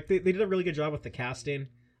funny. Like they did a really good job with the casting.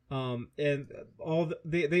 And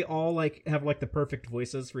they all like have like the perfect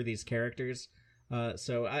voices for these characters.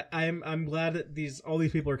 So I'm glad that all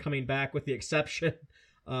these people are coming back, with the exception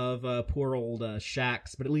of poor old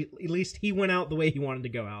Shax. But at least he went out the way he wanted to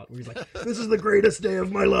go out. Where he's like, "This is the greatest day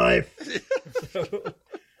of my life."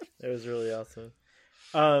 It was really awesome.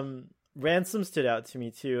 Ransom stood out to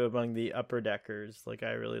me too among the upper deckers. Like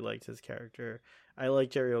I really liked his character. I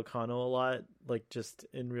like Jerry O'Connell a lot, like just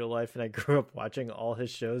in real life, and I grew up watching all his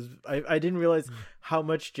shows. I didn't realize how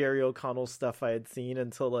much Jerry O'Connell stuff I had seen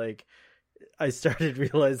until like I started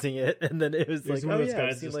realizing it, and then it was He's like, one oh of those yeah,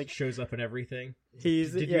 guys just like shows up in everything.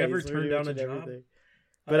 Did you ever turn down a job? Everything.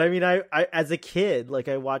 But I mean, I as a kid, like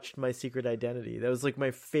I watched My Secret Identity. That was like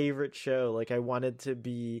my favorite show. Like I wanted to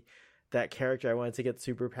be that character. I wanted to get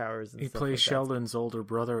superpowers. And he plays like Sheldon's older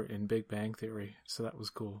brother in Big Bang Theory, so that was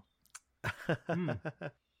cool. Well,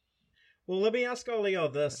 let me ask Leo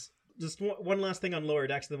this. Just one last thing on Lower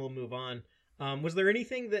Decks, then we'll move on. Was there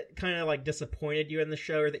anything that kind of like disappointed you in the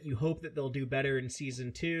show, or that you hope that they'll do better in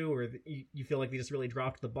season 2, or that you feel like they just really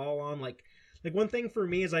dropped the ball on? Like one thing for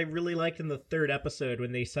me is I really liked in the 3rd episode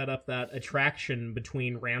when they set up that attraction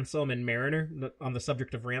between Ransom and Mariner on the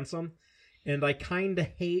subject of Ransom. And I kind of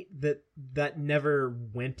hate that never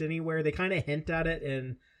went anywhere. They kind of hint at it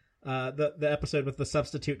in the episode with the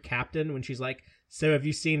substitute captain when she's like, "So have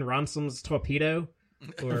you seen Ransom's torpedo?"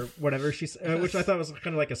 or whatever she's, which I thought was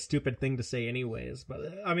kind of like a stupid thing to say anyways. But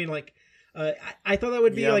I mean, like, I thought that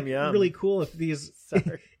would be really cool if these,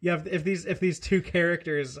 if these two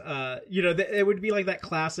characters, it would be like that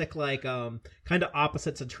classic like kind of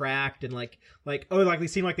opposites attract, and like they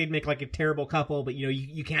seem like they'd make like a terrible couple, but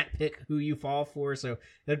you can't pick who you fall for. So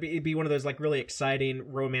it'd be one of those like really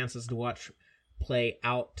exciting romances to watch play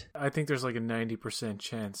out. I think there's like a 90%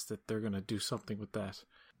 chance that they're gonna do something with that.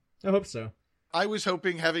 I hope so. I was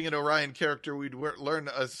hoping having an Orion character, we'd learn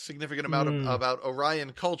a significant amount about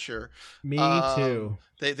Orion culture. Me too.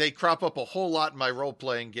 They crop up a whole lot in my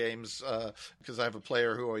role-playing games because I have a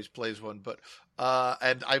player who always plays one. But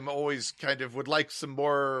and I'm always would like some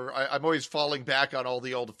more. I'm always falling back on all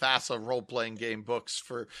the old FASA role-playing game books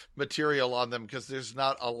for material on them because there's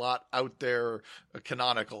not a lot out there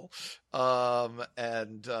canonical.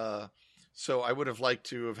 So I would have liked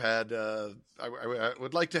to have had. I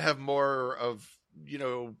would like to have more of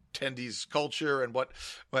Tendi's culture and what,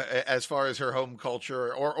 as far as her home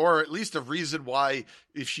culture, or at least a reason why,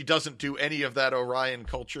 if she doesn't do any of that Orion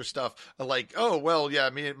culture stuff, like, oh well, yeah, I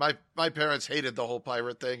mean, my parents hated the whole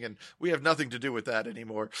pirate thing, and we have nothing to do with that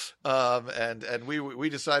anymore. And we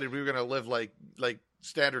decided we were going to live like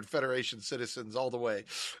standard Federation citizens all the way,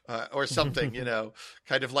 or something,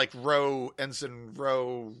 kind of like Ensign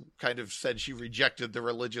Rowe kind of said she rejected the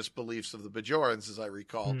religious beliefs of the Bajorans, as I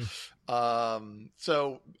recall.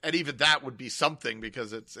 So, and even that would be something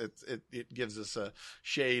because it gives us a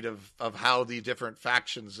shade of how the different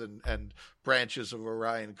factions and branches of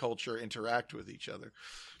Orion culture interact with each other.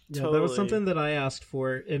 Yeah, that was something that I asked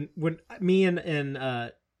for. And when me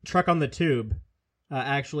and Truck on the Tube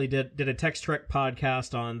actually did a Text Trek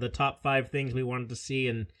podcast on the top 5 things we wanted to see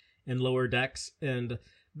in Lower Decks, and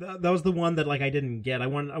that was the one that I didn't get. I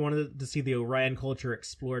wanted to see the Orion culture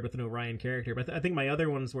explored with an Orion character, but I think my other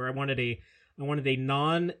ones were I wanted a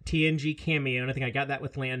non TNG cameo, and I think I got that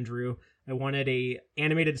with Landru. I wanted a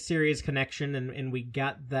animated series connection, and we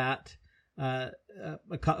got that a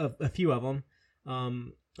few of them.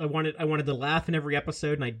 I wanted to laugh in every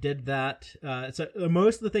episode, and I did that. So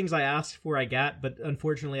most of the things I asked for, I got, but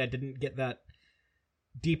unfortunately, I didn't get that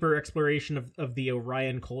deeper exploration of the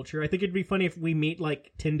Orion culture. I think it'd be funny if we meet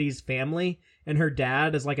Tendi's family, and her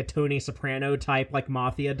dad is a Tony Soprano type,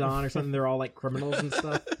 Mafia Don or something. They're all criminals and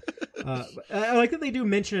stuff. I like that they do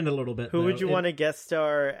mention it a little bit. Who would you want to guest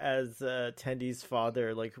star as Tendi's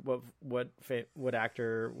father? What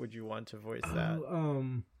actor would you want to voice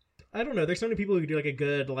that? I don't know. There's so many people who do a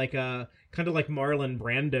good kind of like Marlon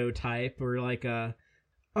Brando type, or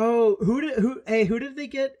who did they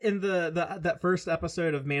get in that first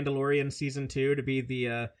episode of Mandalorian season 2 to be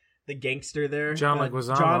the gangster there? John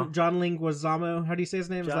Leguizamo. John Leguizamo. How do you say his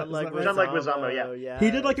name? John Leguizamo. Yeah. He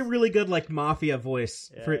did a really good mafia voice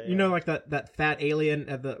for that fat alien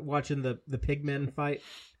at watching the pigmen fight.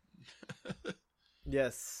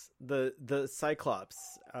 Yes. The Cyclops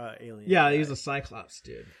alien. Yeah, he's a Cyclops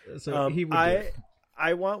dude. So he would.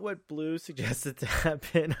 I want what Blue suggested to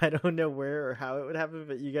happen. I don't know where or how it would happen,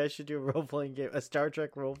 but you guys should do a role-playing game, a Star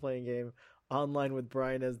Trek role-playing game online with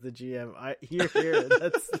Brian as the GM. Here.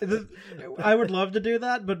 That's. I would love to do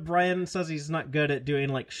that, but Brian says he's not good at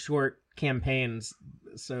doing short campaigns.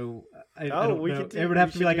 So I don't know. It would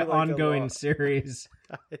have to be an ongoing series.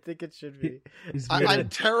 I think it should be. I'm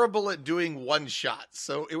terrible at doing one shots,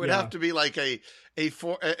 so it would have to be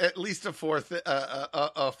at least a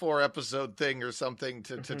 4 episode thing or something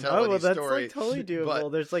to tell any story. That's totally doable. But,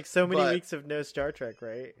 there's so many weeks of no Star Trek,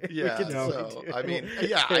 right? Yeah.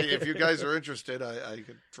 If you guys are interested, I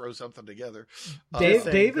could throw something together.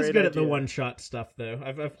 Dave is good at the one shot stuff, though.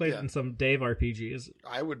 I've played in some Dave RPGs.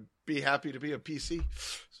 I would be happy to be a PC.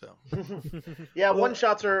 So one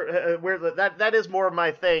shots are where that is more of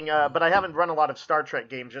my thing. But I haven't run a lot of Star Trek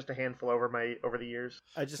games, just a handful over the years.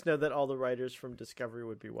 I just know that all the writers from Discovery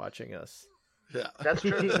would be watching us. Yeah, that's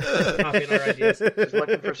true. Copying our ideas, just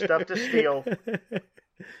looking for stuff to steal.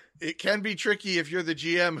 It can be tricky if you're the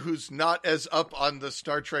GM who's not as up on the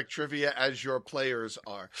Star Trek trivia as your players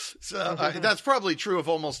are. So that's probably true of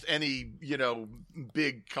almost any,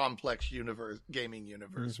 big complex gaming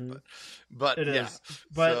universe. Mm-hmm. But it yeah. is.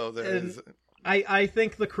 But so there is. I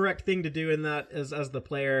think the correct thing to do in that is, as the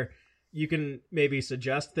player, you can maybe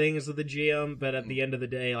suggest things to the GM, but at the end of the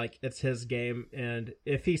day, it's his game, and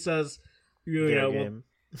if he says,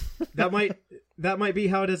 that might be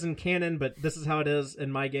how it is in canon, but this is how it is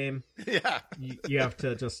in my game. Yeah, you have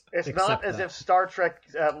to just. It's not as if Star Trek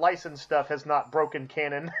licensed stuff has not broken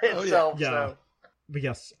canon itself. Yeah. So. But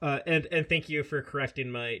yes, and thank you for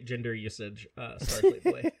correcting my gender usage, Starfleet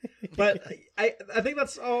Boy. But I think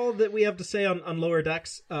that's all that we have to say on Lower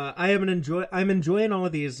Decks. I'm enjoying all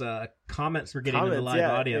of these comments we're getting in the live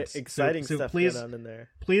audience. Exciting so stuff please, going on in there.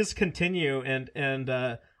 Please continue and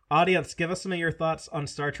audience, give us some of your thoughts on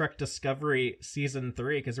Star Trek Discovery Season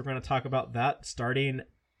 3, because we're going to talk about that starting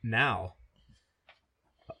now.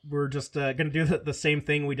 We're just going to do the same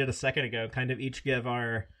thing we did a second ago, kind of each give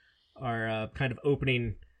our kind of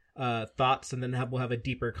opening thoughts, and then we'll have a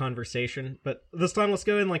deeper conversation. But this time, let's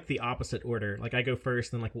go in the opposite order. I go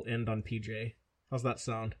first, then we'll end on PJ. How's that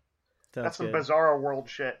sound? That's some good. Bizarro World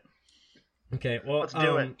shit. Okay, well, Let's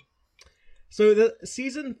do it. So the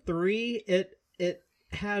season 3, it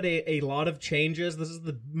had a lot of changes. This is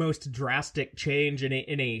the most drastic change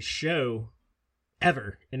in a show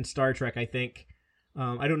ever in Star Trek, I think.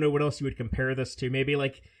 I don't know what else you would compare this to. Maybe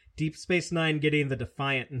like Deep Space Nine getting the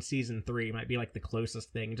Defiant in season 3 might be like the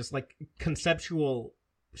closest thing. Just like conceptual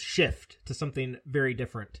shift to something very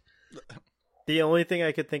different. The only thing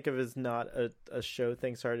I could think of is not a show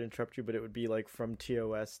thing. Sorry to interrupt you, but it would be like from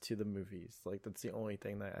TOS to the movies. Like that's the only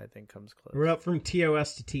thing that I think comes close. We're up from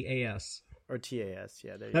TOS to TAS. Or TAS,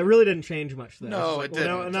 yeah. That really didn't change much, though. No, It's it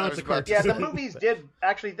didn't. Well, now I it's a was about to cartoon. Yeah, the movies did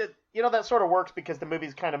actually. That sort of works because the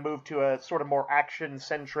movies kind of moved to a sort of more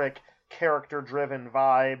action-centric, character-driven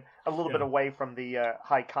vibe, a little bit away from the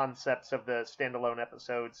high concepts of the standalone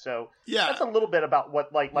episodes. So Yeah. that's a little bit about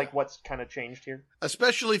what what's kind of changed here.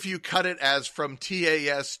 Especially if you cut it as from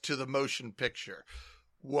TAS to the motion picture.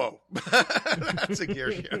 Whoa. That's a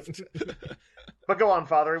gear shift. But go on,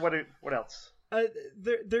 Father. What else?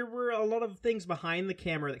 There were a lot of things behind the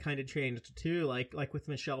camera that kind of changed too, like with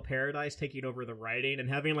Michelle Paradise taking over the writing and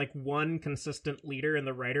having like one consistent leader in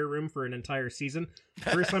the writer room for an entire season.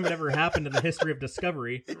 First time it ever happened in the history of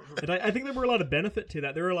Discovery. And I think there were a lot of benefit to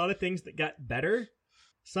that. There were a lot of things that got better.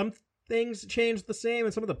 Some things changed the same,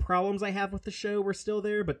 and some of the problems I have with the show were still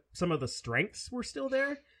there, but some of the strengths were still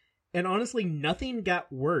there. And honestly, nothing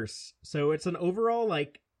got worse. So it's an overall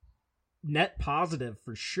like net positive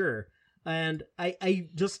for sure. And I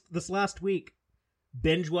just this last week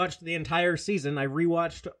binge watched the entire season. I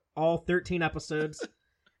rewatched all 13 episodes,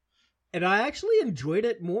 and I actually enjoyed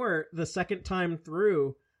it more the second time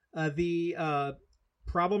through. The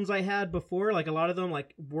problems I had before, like a lot of them,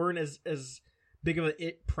 like weren't as big of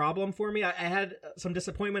a problem for me. I had some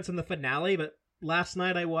disappointments in the finale, but last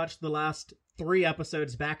night I watched the last 3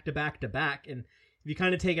 episodes back to back to back, and if you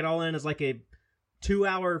kind of take it all in as like a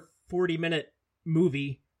 2-hour 40-minute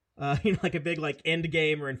movie. Like a big like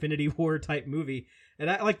Endgame or Infinity War type movie,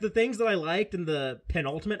 and I like the things that I liked in the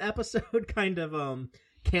penultimate episode kind of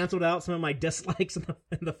canceled out some of my dislikes in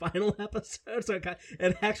the final episode. So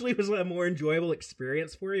it actually was a more enjoyable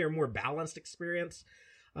experience for you, or more balanced experience.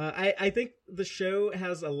 I think the show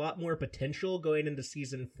has a lot more potential going into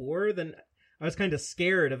season 4 than I was kind of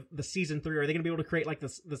scared of the season 3. Are they going to be able to create like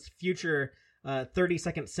this future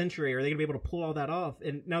 32nd century? Are they going to be able to pull all that off?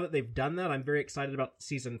 And now that they've done that, I'm very excited about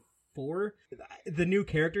season 4. The new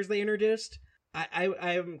characters they introduced,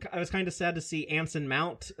 I was kind of sad to see Anson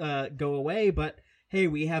Mount go away, but hey,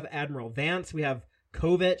 we have Admiral Vance, we have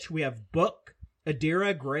Kovich, we have Book,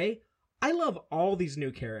 Adira, Gray. I love all these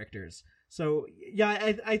new characters. So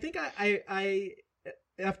yeah, I think I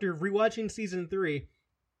after rewatching season 3,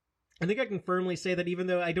 I think I can firmly say that even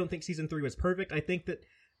though I don't think season 3 was perfect, I think that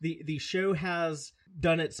the show has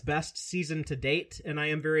done its best season to date, and I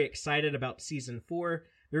am very excited about season 4.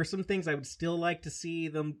 There are some things I would still like to see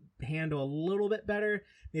them handle a little bit better.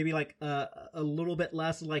 Maybe like a little bit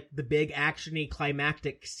less like the big actiony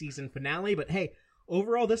climactic season finale. But hey,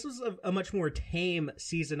 overall, this was a much more tame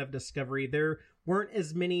season of Discovery. There weren't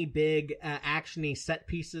as many big actiony set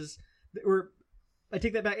pieces. I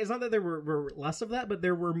take that back. It's not that there were less of that, but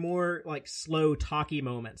there were more like slow talky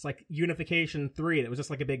moments, like Unification 3 that was just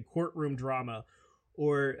like a big courtroom drama,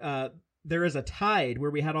 or There Is a Tide,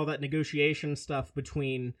 where we had all that negotiation stuff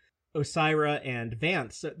between Osira and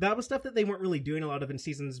Vance. So that was stuff that they weren't really doing a lot of in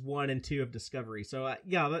seasons 1 and 2 of Discovery. So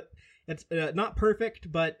it's not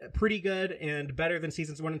perfect, but pretty good and better than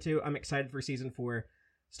seasons 1 and 2. I'm excited for season 4.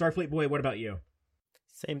 Starfleet Boy, what about you?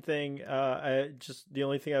 Same thing. The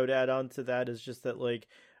only thing I would add on to that is just that like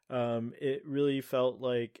it really felt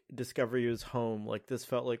like Discovery was home. Like this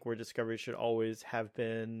felt like where Discovery should always have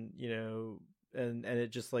been, and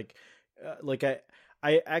it just like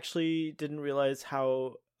I actually didn't realize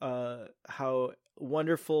how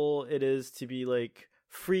wonderful it is to be like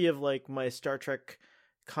free of like my Star Trek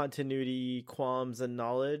continuity qualms and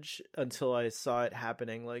knowledge until I saw it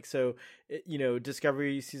happening. Like, so,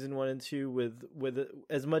 Discovery season 1 and 2 with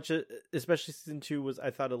as much, especially season 2 was,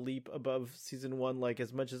 I thought, a leap above season 1. Like,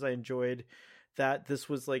 as much as I enjoyed that, this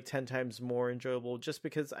was like 10 times more enjoyable just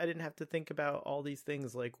because I didn't have to think about all these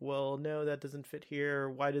things like, well, no, that doesn't fit here.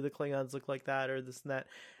 Why do the Klingons look like that, or this and that?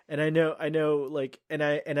 And I know like, and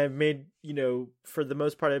I've made, for the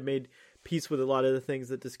most part, I've made piece with a lot of the things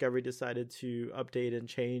that Discovery decided to update and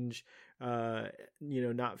change,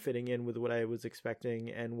 not fitting in with what I was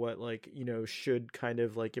expecting and what should kind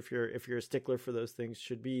of if you're a stickler for those things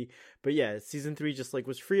should be. But yeah, season 3 just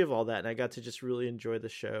was free of all that, and I got to just really enjoy the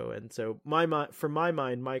show. And so my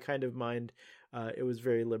kind of mind, it was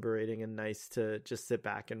very liberating and nice to just sit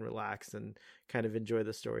back and relax and kind of enjoy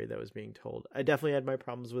the story that was being told. I definitely had my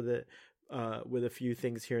problems with it, with a few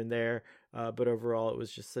things here and there, but overall it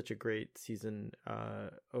was just such a great season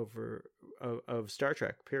of Star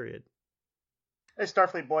Trek, period. Hey,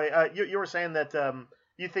 Starfleet boy, you were saying that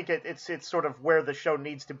you think it's sort of where the show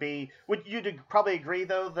needs to be. Would you probably agree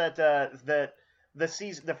though that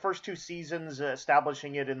the first 2 seasons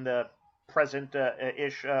establishing it in the present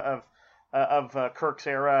ish of Kirk's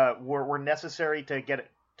era were necessary to get it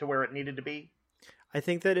to where it needed to be? I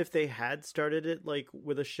think that if they had started it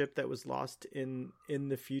with a ship that was lost in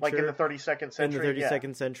the future, like in the 32nd century, in the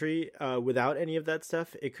 32nd century, without any of that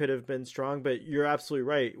stuff, it could have been strong. But you're absolutely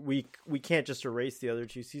right. We can't just erase the other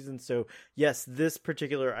 2 seasons. So yes, this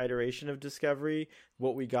particular iteration of Discovery,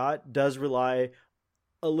 what we got, does rely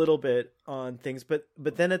a little bit on things. But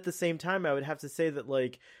then at the same time, I would have to say that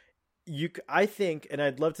I think, and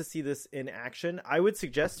I'd love to see this in action, I would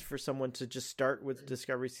suggest for someone to just start with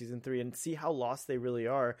Discovery Season 3 and see how lost they really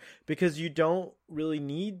are, because you don't really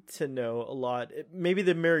need to know a lot. Maybe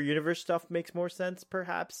the Mirror Universe stuff makes more sense,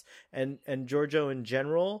 perhaps, and Georgiou in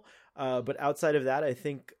general, but outside of that, I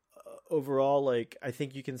think overall, I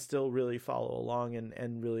think you can still really follow along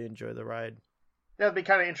and really enjoy the ride. That'd be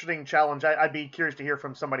kind of an interesting challenge. I'd be curious to hear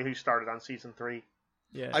from somebody who started on Season 3.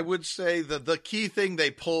 Yeah. I would say that the key thing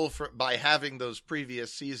they pull by having those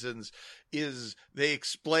previous seasons is they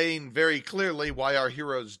explain very clearly why our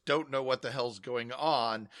heroes don't know what the hell's going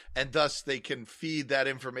on, and thus they can feed that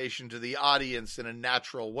information to the audience in a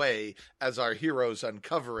natural way as our heroes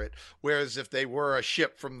uncover it. Whereas if they were a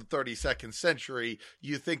ship from the 32nd century,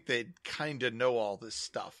 you think they'd kind of know all this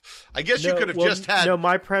stuff. I guess you could have just had... No,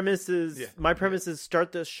 my premise is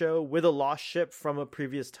start the show with a lost ship from a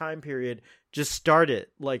previous time period. Just start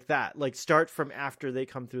it like that. Start from after they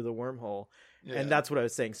come through the wormhole. Yeah. And that's what I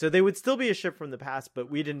was saying. So they would still be a ship from the past,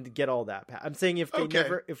 but we didn't get all that. I'm saying if they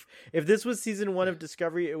if this was season 1 of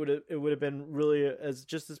Discovery, it would have been really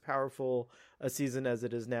just as powerful a season as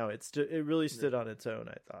it is now. It really stood on its own,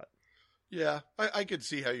 I thought. Yeah, I could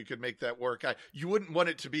see how you could make that work. You wouldn't want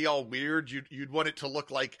it to be all weird. You'd want it to look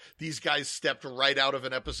like these guys stepped right out of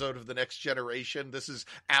an episode of The Next Generation. This is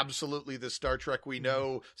absolutely the Star Trek we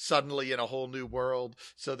know, suddenly in a whole new world,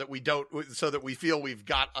 so that we feel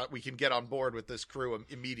we can get on board with this crew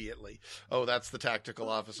immediately. Oh, that's the tactical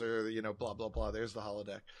officer, blah blah blah. There's the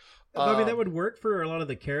holodeck. I mean, that would work for a lot of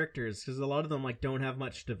the characters, because a lot of them don't have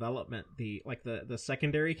much development. The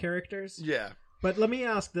secondary characters. Yeah. But let me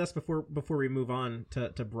ask this before we move on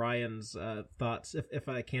to Brian's thoughts, if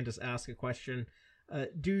I can just ask a question.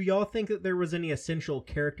 Do y'all think that there was any essential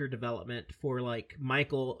character development for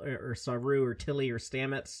Michael or Saru or Tilly or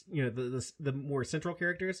Stamets, the more central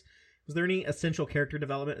characters? Was there any essential character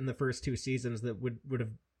development in the first 2 seasons that would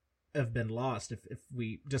have been lost if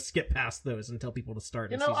we just skip past those and tell people to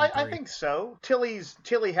start? I think so.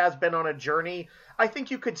 Tilly has been on a journey. I think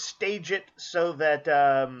you could stage it so that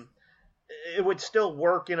it would still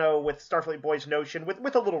work, with Starfleet Boy's notion,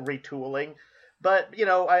 with a little retooling. But,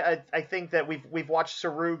 I think that we've watched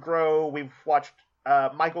Saru grow, we've watched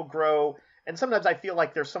Michael grow, and sometimes I feel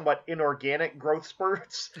like there's somewhat inorganic growth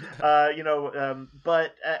spurts,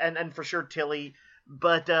 but for sure Tilly,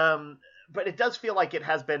 but it does feel like it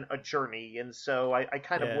has been a journey, and so I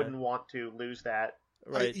kind of wouldn't want to lose that.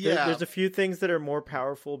 Right. There's a few things that are more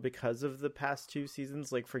powerful because of the past 2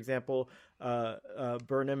 seasons. Like, for example,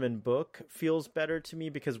 Burnham and Book feels better to me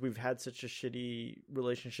because we've had such a shitty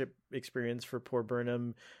relationship experience for poor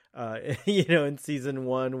Burnham, in season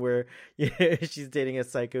 1 where she's dating a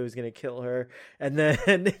psycho who's going to kill her. And then,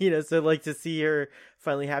 so to see her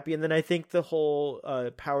finally happy. And then I think the whole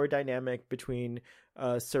power dynamic between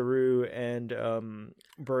Saru and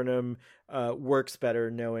Burnham works better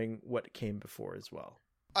knowing what came before as well.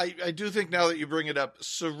 I do think, now that you bring it up,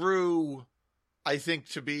 Saru, I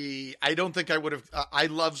don't think I would have, I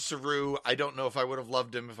love Saru. I don't know if I would have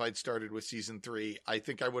loved him if I'd started with season 3. I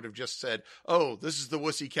think I would have just said, oh, this is the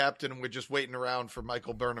wussy captain, and we're just waiting around for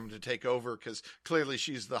Michael Burnham to take over because clearly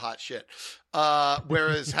she's the hot shit.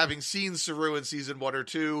 Whereas having seen Saru in season 1 or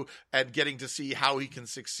 2 and getting to see how he can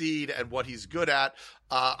succeed and what he's good at,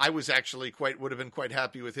 I was actually would have been quite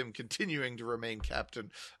happy with him continuing to remain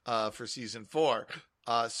captain for season 4.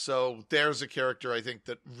 So there's a character I think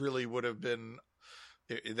that really would have been,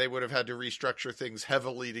 they would have had to restructure things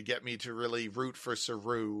heavily to get me to really root for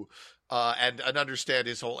Saru. and understand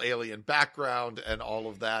his whole alien background and all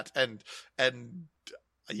of that. And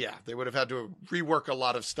yeah, they would have had to rework a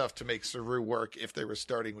lot of stuff to make Saru work if they were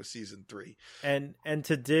starting with season 3. And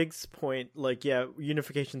to Dig's point, like, yeah,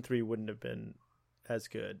 Unification 3 wouldn't have been as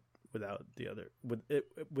good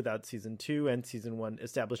without season 2 and season 1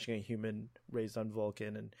 establishing a human raised on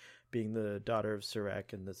Vulcan and being the daughter of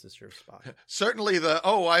Sarek and the sister of Spock. Certainly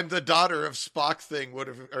I'm the daughter of Spock thing would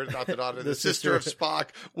have, or not the daughter, the sister of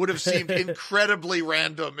Spock would have seemed incredibly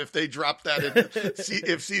random if they dropped that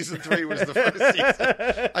if season 3 was the first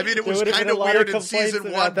season. I mean, it was kind of weird in season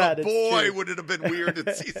 1, but boy, would it have been weird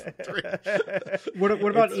in season 3. What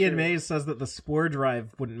about Ian Mays says that the spore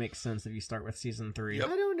drive wouldn't make sense if you start with season 3? Yep.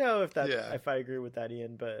 I don't know if I agree with that,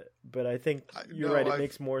 Ian, but I think you're right. It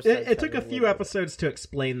makes more sense. It took a few episodes to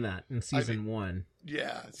explain that in season 1.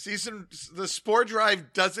 Yeah, the spore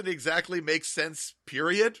drive doesn't exactly make sense,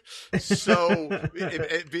 period. So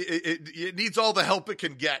it needs all the help it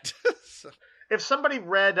can get. So. If somebody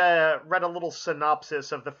read a little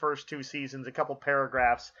synopsis of the first 2 seasons, a couple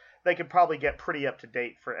paragraphs, they could probably get pretty up to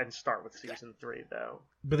date and start with season 3, though.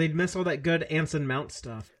 But they'd miss all that good Anson Mount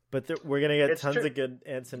stuff. But we're going to get tons of good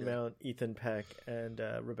Anson Mount, Ethan Peck, and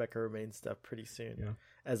Rebecca Romaine stuff pretty soon. Yeah.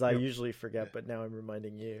 As I usually forget, but now I'm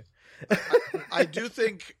reminding you. I do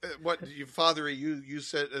think what you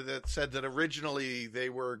said that originally they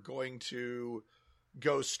were going to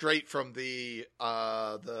go straight from the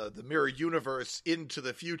mirror universe into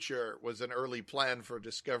the future was an early plan for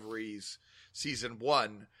Discovery's season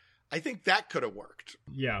 1. I think that could have worked.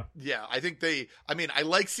 Yeah. Yeah, I think I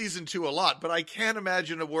like season 2 a lot, but I can't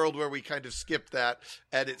imagine a world where we kind of skipped that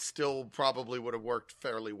and it still probably would have worked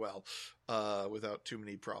fairly well without too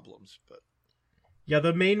many problems. But yeah,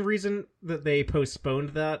 the main reason that they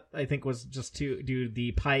postponed that, I think, was just to do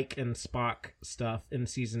the Pike and Spock stuff in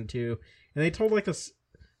season 2. And they told like a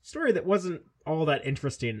story that wasn't all that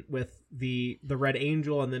interesting with the Red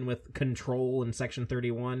Angel and then with Control in Section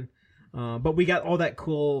 31. But we got all that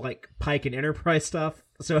cool like Pike and Enterprise stuff,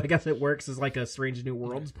 so I guess it works as like a Strange New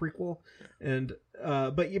Worlds prequel. And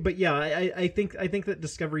but yeah, I think that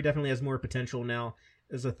Discovery definitely has more potential now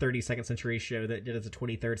as a 32nd century show that it did as a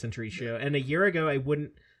 23rd century show. And a year ago, I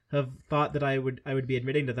wouldn't have thought that I would be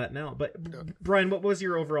admitting to that now. But Brian, what was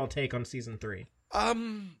your overall take on season 3?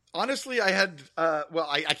 Honestly, I had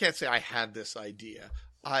I can't say I had this idea.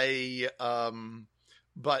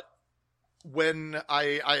 But when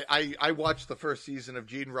I watched the first season of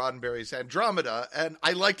Gene Roddenberry's Andromeda, and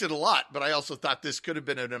I liked it a lot, but I also thought this could have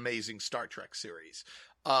been an amazing Star Trek series.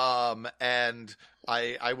 And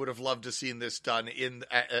I would have loved to seen this done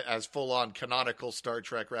as full-on canonical Star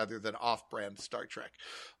Trek rather than off-brand Star Trek.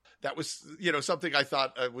 That was, something I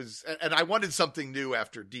thought was, and I wanted something new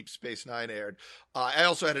after Deep Space Nine aired. I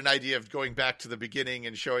also had an idea of going back to the beginning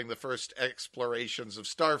and showing the first explorations of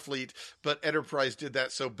Starfleet, but Enterprise did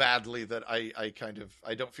that so badly that I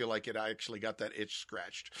don't feel like I actually got that itch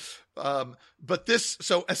scratched. But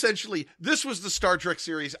so essentially, this was the Star Trek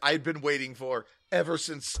series I'd been waiting for ever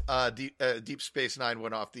since Deep Space Nine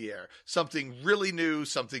went off the air. Something really new,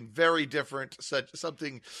 something very different,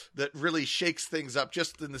 something that really shakes things up,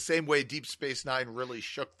 just in the same way Deep Space Nine really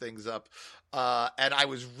shook things up. And I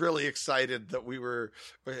was really excited that we were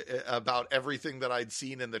about everything that I'd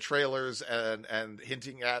seen in the trailers and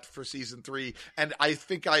hinting at for season 3. And I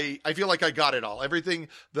think I feel like I got it all. Everything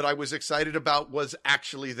that I was excited about was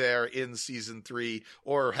actually there in season 3,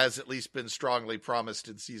 or has at least been strongly promised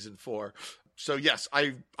in season 4. So yes,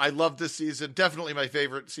 I love this season. Definitely my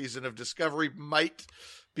favorite season of Discovery. Might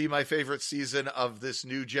be my favorite season of this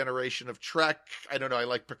new generation of Trek. I don't know. I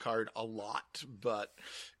like Picard a lot, but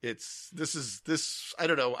this. I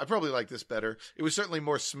don't know. I probably like this better. It was certainly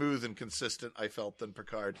more smooth and consistent, I felt, than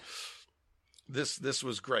Picard. This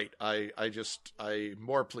was great. I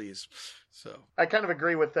more pleased. So I kind of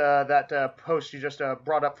agree with that post you just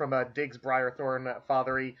brought up from Diggs Briarthorne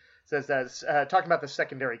Fathery. Says that talking about the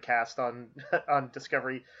secondary cast on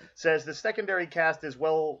Discovery, says the secondary cast is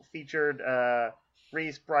well featured.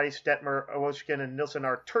 Reese, Bryce, Detmer, Owoshkin, and Nilsson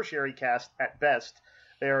are tertiary cast at best.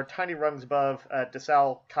 They are tiny rungs above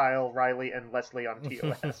DeSalle, Kyle, Riley, and Leslie on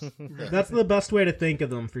TOS. That's the best way to think of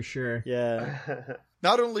them, for sure. Yeah.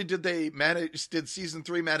 Not only did season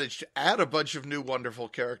 3 manage to add a bunch of new wonderful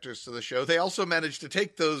characters to the show, they also managed to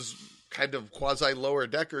take those kind of quasi lower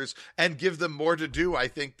deckers and give them more to do, I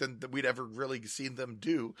think, than we'd ever really seen them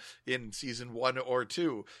do in season 1 or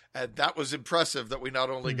 2. And that was impressive, that we not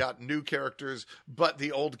only got new characters, but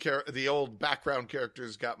the old background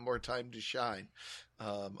characters got more time to shine.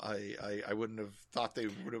 I wouldn't have thought they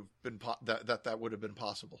would have been that would have been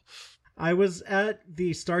possible. I was at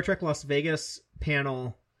the Star Trek Las Vegas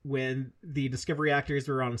panel when the Discovery actors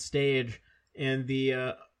were on stage, and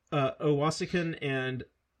the Owassican and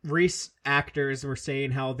Reese actors were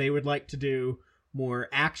saying how they would like to do more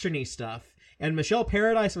action-y stuff. And Michelle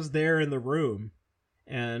Paradise was there in the room,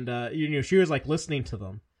 and she was like listening to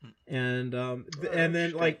them. And and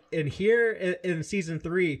then like in here in season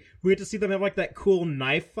 3, we had to see them have like that cool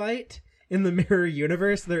knife fight in the Mirror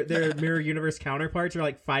Universe. Their Mirror Universe counterparts are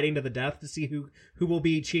like fighting to the death to see who will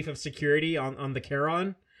be chief of security on the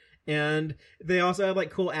Charon. And they also had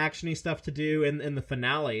like cool actiony stuff to do in the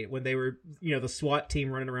finale when they were, the SWAT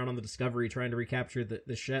team running around on the Discovery trying to recapture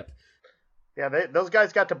the ship. Yeah, those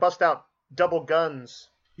guys got to bust out double guns.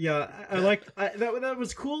 Yeah, I liked that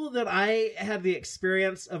was cool that I had the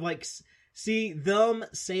experience of like see them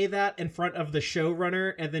say that in front of the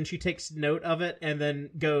showrunner, and then she takes note of it and then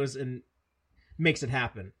goes and makes it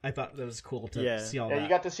happen. I thought that was cool to see all that. You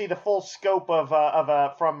got to see the full scope of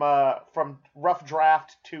from rough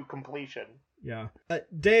draft to completion. Yeah,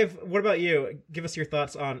 Dave, what about you? Give us your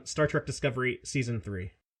thoughts on Star Trek Discovery Season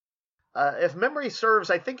 3. If memory serves,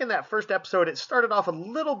 I think in that first episode it started off a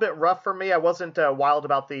little bit rough for me. I wasn't wild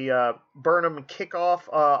about the Burnham kickoff,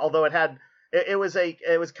 although it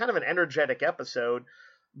was kind of an energetic episode.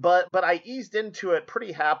 But I eased into it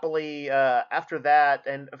pretty happily after that,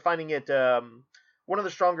 and finding it one of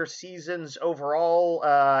the stronger seasons overall,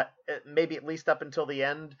 maybe at least up until the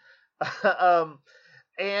end.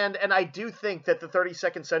 And I do think that the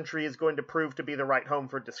 32nd century is going to prove to be the right home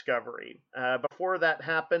for Discovery. Before that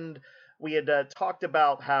happened, we had talked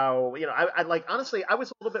about how, I like, honestly, I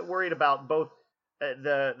was a little bit worried about both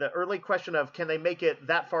the early question of can they make it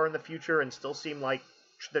that far in the future and still seem like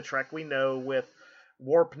the Trek we know with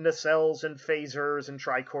warp nacelles and phasers and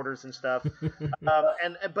tricorders and stuff.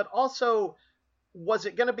 But also, was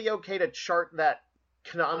it going to be okay to chart that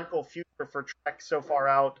canonical future for Trek so far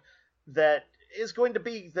out that is going to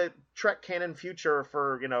be the Trek canon future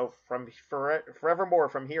for, from forevermore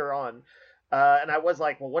from here on. And I was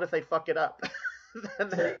like, well, what if they fuck it up?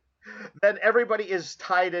 then everybody is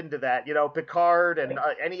tied into that. Picard and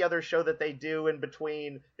any other show that they do in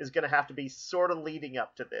between is going to have to be sort of leading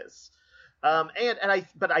up to this.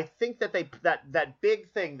 But I think that that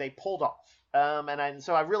big thing they pulled off.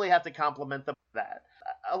 So I really have to compliment them for that.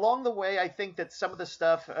 Along the way, I think that some of the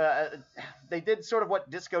stuff they did sort of what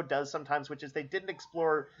Disco does sometimes, which is they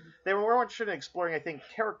weren't exploring, I think,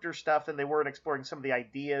 character stuff, and they weren't exploring some of the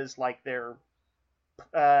ideas like their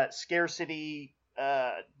scarcity,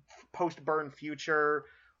 post-burn future,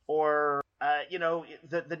 or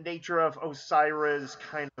the nature of Osira's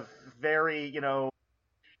kind of very,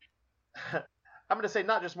 I'm going to say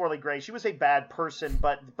not just morally gray. She was a bad person,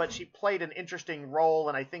 but she played an interesting role,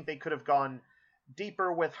 and I think they could have gone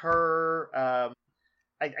deeper with her.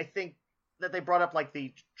 I think that they brought up like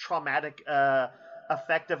the traumatic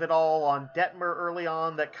effect of it all on Detmer early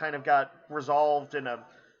on that kind of got resolved in a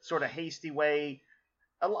sort of hasty way.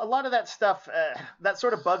 A lot of that stuff that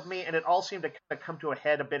sort of bugged me, and it all seemed to kind of come to a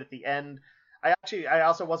head a bit at the end. I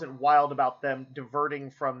also wasn't wild about them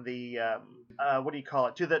diverting from the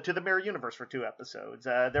to the Mirror Universe for 2 episodes.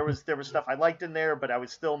 There was stuff I liked in there, but I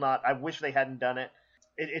was still not. I wish they hadn't done it.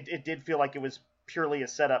 It did feel like it was purely a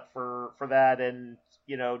setup for that, and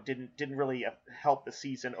didn't really help the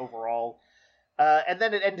season overall. And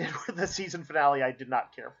then it ended with the season finale I did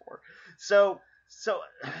not care for. So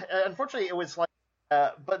unfortunately it was like,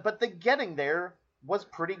 but the getting there was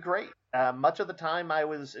pretty great. Much of the time I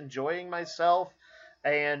was enjoying myself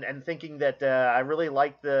and thinking that I really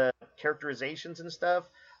liked the characterizations and stuff.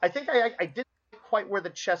 I think I didn't quite where the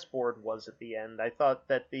chessboard was at the end. I thought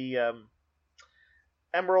that the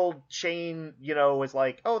Emerald chain, was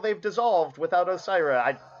like, oh, they've dissolved without Osira.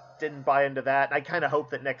 I didn't buy into that. I kind of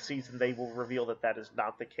hope that next season they will reveal that is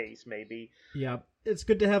not the case, maybe. Yeah, it's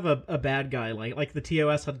good to have a bad guy like the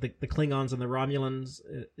TOS had the Klingons and the Romulans.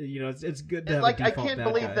 It's good to have a default I can't bad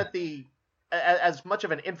believe guy. that as much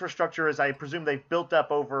of an infrastructure as I presume they've built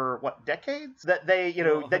up over decades, that they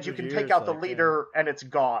that you can take out the leader and it's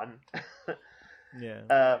gone.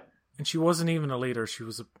 Yeah. And she wasn't even a leader. She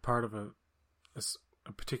was a part of a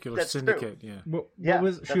particular syndicate. True. Yeah.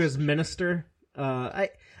 She was minister. I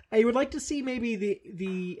would like to see maybe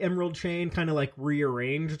the Emerald Chain kind of like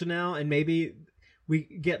rearranged now, and maybe we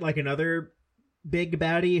get like another big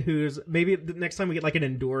baddie who's maybe the next time we get like an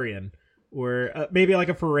Endorian or maybe like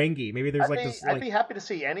a Ferengi. Maybe there's I'd be happy to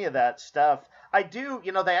see any of that stuff. I do,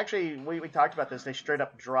 they actually we talked about this. They straight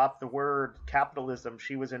up dropped the word capitalism.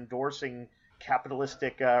 She was endorsing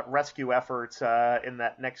capitalistic rescue efforts in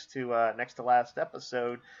that next to last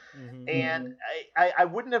episode. Mm-hmm. And I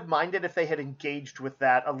wouldn't have minded if they had engaged with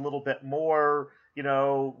that a little bit more,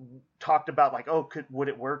 talked about like, oh, would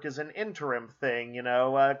it work as an interim thing?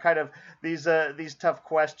 Kind of these tough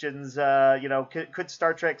questions. Could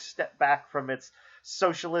Star Trek step back from its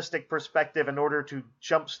socialistic perspective in order to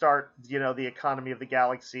jumpstart, the economy of the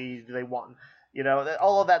galaxy? Do they want,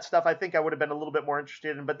 all of that stuff? I think I would have been a little bit more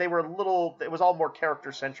interested in, but they were it was all more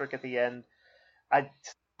character centric at the end. I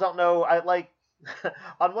don't know. I like,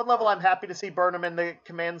 on one level, I'm happy to see Burnham in the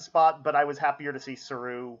command spot, but I was happier to see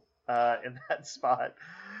Saru in that spot.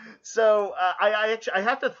 So I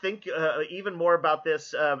have to think even more about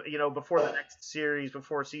this, before the next series,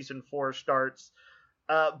 before season 4 starts.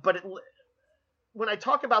 But when I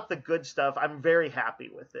talk about the good stuff, I'm very happy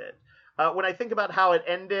with it. When I think about how it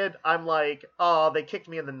ended, I'm like, oh, they kicked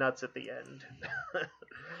me in the nuts at the end.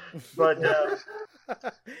 But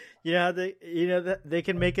they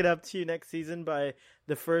can make it up to you next season by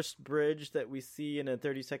the first bridge that we see in a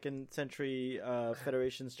 32nd century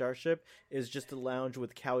Federation starship is just a lounge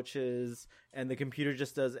with couches, and the computer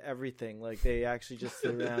just does everything. Like, they actually just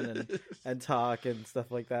sit around and talk and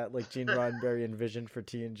stuff like that, like Gene Roddenberry envisioned for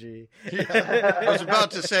TNG. Yeah, I was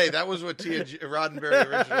about to say that was what Roddenberry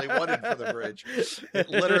originally wanted for the bridge. It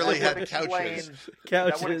literally had couches.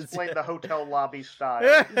 That would explain the hotel lobby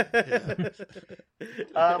style.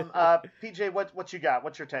 PJ, what you got?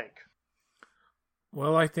 What's your take?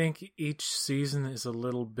 Well, I think each season is a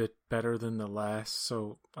little bit better than the last,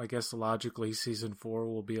 so I guess logically season 4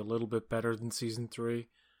 will be a little bit better than season 3.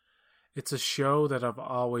 It's a show that I've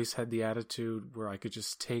always had the attitude where I could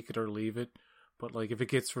just take it or leave it, but like if it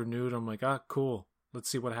gets renewed, I'm like, cool, let's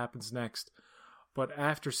see what happens next. But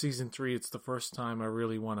after season 3, it's the first time I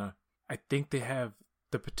really I think they have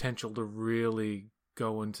the potential to really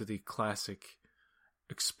go into the classic,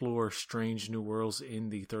 explore strange new worlds in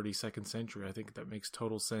the 32nd century. I think that makes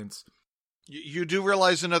total sense. You do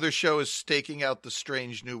realize another show is staking out the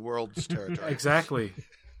strange new worlds territory. Exactly.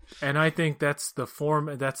 And I think that's the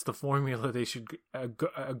formula they should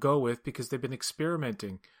go with, because they've been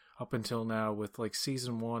experimenting up until now with like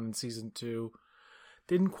season 1 and season 2.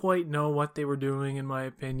 Didn't quite know what they were doing, in my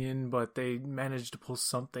opinion, but they managed to pull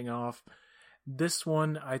something off. This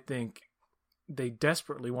one, I think they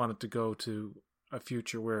desperately wanted to go to a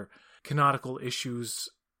future where canonical issues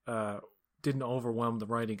didn't overwhelm the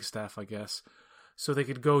writing staff, I guess. So they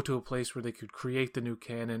could go to a place where they could create the new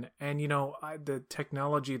canon. And, the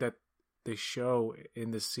technology that they show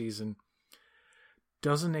in this season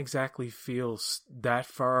doesn't exactly feel that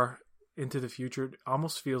far into the future. It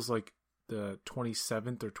almost feels like the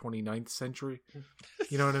 27th or 29th century.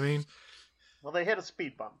 You know what I mean? Well, they hit a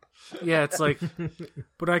speed bump. Yeah, it's like,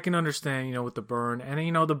 but I can understand, with the burn.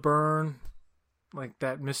 And, the burn, like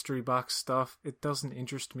that mystery box stuff, it doesn't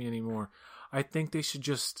interest me anymore. I think they should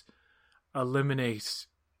just eliminate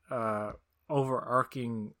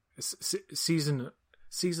overarching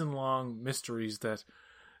season-long mysteries that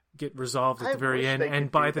get resolved at the very end.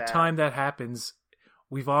 And by the time that happens,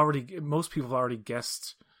 most people have already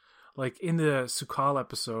guessed. Like in the Su'Kal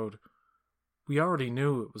episode, we already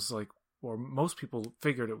knew it was like, or most people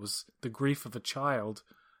figured it was the grief of a child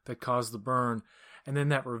that caused the burn. And then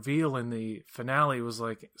that reveal in the finale was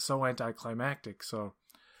like so anticlimactic. So,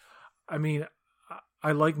 I mean,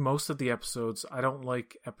 I like most of the episodes. I don't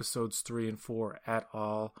like episodes 3 and 4 at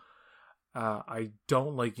all. I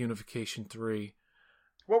don't like Unification 3.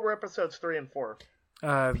 What were episodes 3 and 4?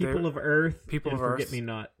 People of Earth, People of Earth, Forget Me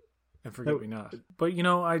Not. And Forget Me Not. But,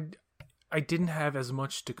 I didn't have as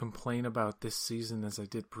much to complain about this season as I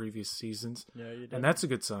did previous seasons. Yeah, you did. And that's a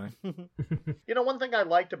good sign. One thing I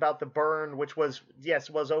liked about the burn, which was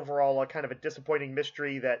overall a kind of a disappointing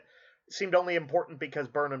mystery that seemed only important because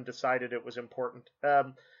Burnham decided it was important,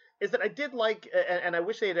 is that I did like, and I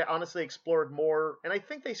wish they had honestly explored more, and I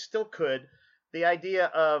think they still could, the idea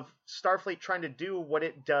of Starfleet trying to do what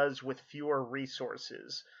it does with fewer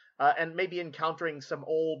resources, and maybe encountering some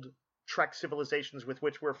old Trek civilizations with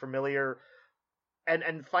which we're familiar,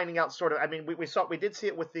 and finding out sort of, I mean, we did see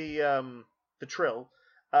it with the Trill,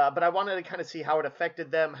 but I wanted to kind of see how it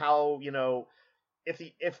affected them, how,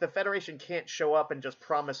 if the Federation can't show up and just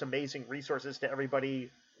promise amazing resources to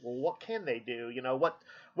everybody, well, what can they do?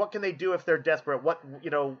 What can they do if they're desperate? What,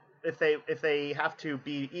 if they have to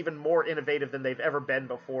be even more innovative than they've ever been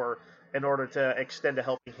before in order to extend a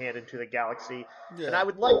helping hand into the galaxy. Yeah. And I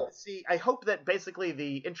would like to see, I hope that basically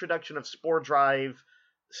the introduction of Spore Drive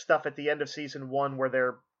stuff at the end of season 1, where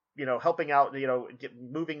they're, helping out,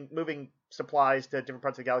 moving supplies to different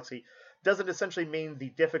parts of the galaxy, doesn't essentially mean the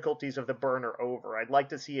difficulties of the burn are over. I'd like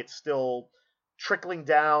to see it still trickling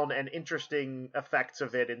down and interesting effects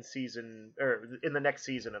of it in the next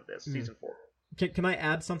season of this, season 4. Can I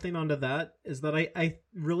add something onto that? Is that I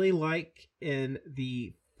really like in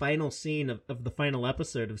the final scene of the final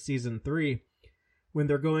episode of season 3 when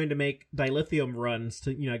they're going to make dilithium runs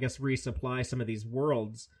to, I guess resupply some of these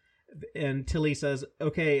worlds. And Tilly says,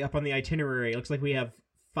 okay, up on the itinerary, it looks like we have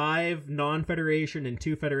 5 non-Federation and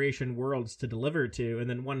 2 Federation worlds to deliver to, and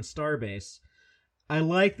then 1 starbase. I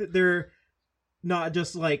like that they're not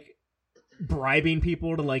just like bribing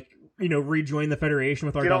people to like, rejoin the Federation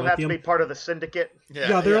with our dilithium. You don't have to be part of the syndicate.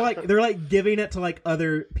 Yeah, they're like giving it to like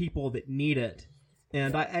other people that need it.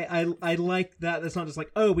 And I like that. It's not just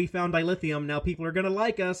like, oh, we found dilithium, now people are gonna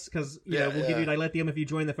like us because we'll give you dilithium if you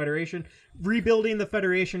join the Federation. Rebuilding the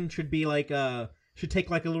Federation should be like should take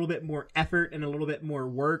like a little bit more effort and a little bit more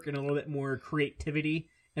work and a little bit more creativity.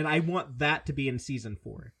 And I want that to be in season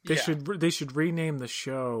 4. They should rename the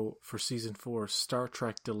show for season 4 Star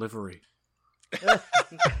Trek Delivery. Yeah,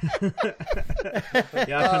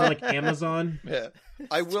 kind of like Amazon. Yeah,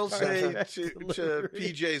 I will say to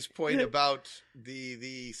PJ's point about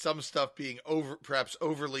the some stuff being perhaps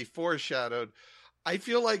overly foreshadowed. I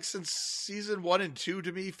feel like since season 1 and 2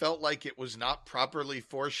 to me felt like it was not properly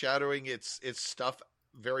foreshadowing its stuff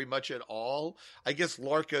very much at all. I guess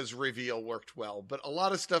Lorca's reveal worked well, but a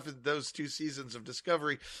lot of stuff in those 2 seasons of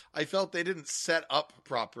Discovery, I felt they didn't set up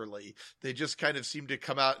properly. They just kind of seemed to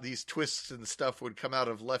come out, these twists and stuff would come out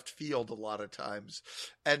of left field a lot of times.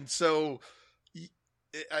 And so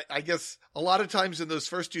I guess a lot of times in those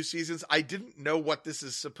first 2 seasons, I didn't know what this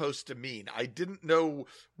is supposed to mean. I didn't know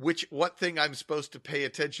what thing I'm supposed to pay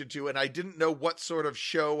attention to, and I didn't know what sort of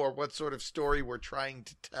show or what sort of story we're trying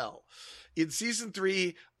to tell. In season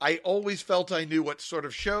 3, I always felt I knew what sort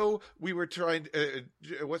of show we were trying,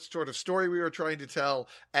 what sort of story we were trying to tell,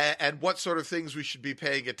 and what sort of things we should be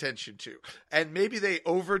paying attention to. And maybe they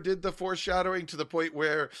overdid the foreshadowing to the point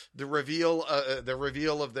where the reveal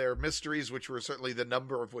of their mysteries, which were certainly the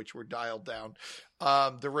number of which were dialed down,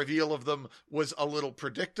 the reveal of them was a little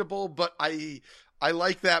predictable. But I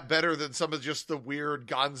like that better than some of just the weird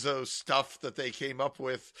gonzo stuff that they came up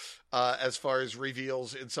with as far as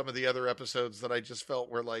reveals in some of the other episodes that I just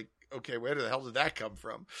felt were like, okay, where the hell did that come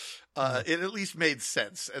from? It at least made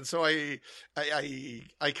sense. And so I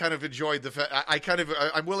kind of enjoyed the fact,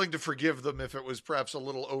 I'm willing to forgive them if it was perhaps a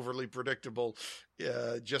little overly predictable,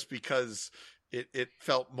 just because it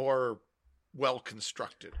felt more well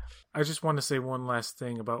constructed. I just want to say one last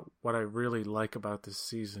thing about what I really like about this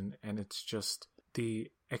season, and it's just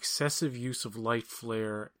the excessive use of light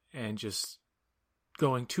flare and just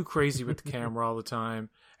going too crazy with the camera all the time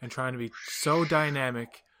and trying to be so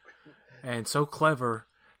dynamic and so clever.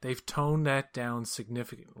 They've toned that down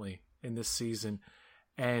significantly in this season,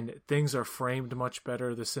 and things are framed much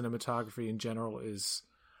better. The cinematography in general is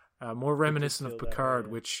more reminiscent of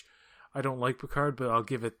Picard, which I don't like Picard, but I'll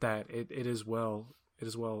give it that. It is well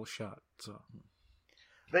shot. So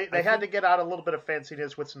They had to get out a little bit of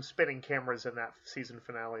fanciness with some spinning cameras in that season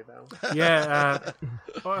finale, though. Yeah,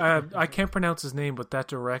 I can't pronounce his name, but that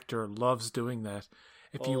director loves doing that.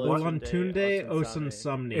 If you Olatunde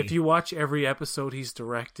Osunsomni. If you watch every episode he's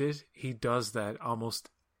directed, he does that almost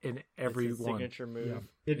in every it's his one. signature move.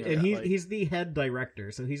 Yeah. And he's the head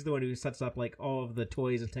director, so he's the one who sets up like all of the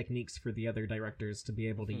toys and techniques for the other directors to be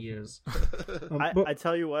able to use. I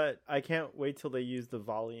tell you what, I can't wait till they use the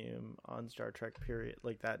volume on Star Trek. Period,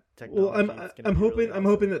 like that technology. Well, I'm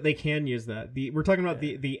hoping that they can use that. We're talking about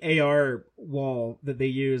the AR wall that they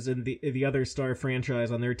use in the other Star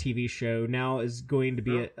franchise on their TV show now is going to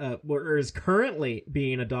be or is currently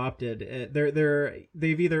being adopted.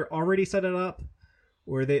 They've either already set it up,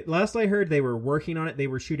 or last I heard they were working on it. They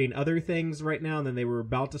were shooting other things right now, and then they were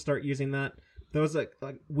about to start using that. That was like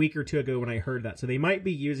a week or 2 ago when I heard that. So they might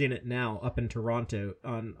be using it now up in Toronto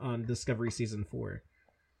on Discovery Season 4.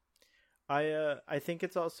 I think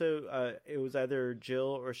it's also it was either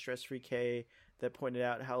Jill or Stress Free K that pointed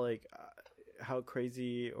out how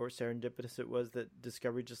crazy or serendipitous it was that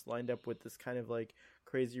Discovery just lined up with this kind of like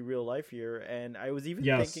crazy real life year. And I was even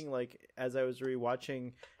thinking, like, as I was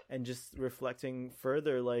rewatching and just reflecting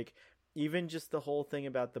further, like even just the whole thing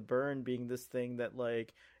about the burn being this thing that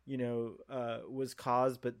like, was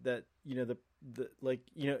caused, but that, the like,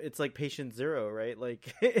 it's like patient zero, right?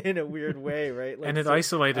 Like in a weird way, right? Like, and it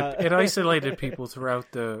isolated people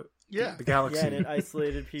throughout the galaxy. Yeah, and it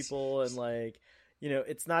isolated people, and like,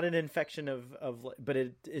 it's not an infection but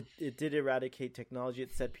it did eradicate technology.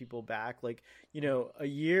 It set people back. Like, a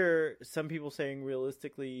year, some people saying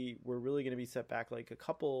realistically we're really going to be set back like a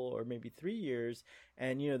couple or maybe 3 years.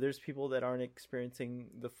 And, there's people that aren't experiencing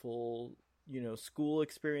the full, school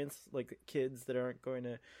experience, like kids that aren't going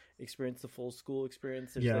to experience the full school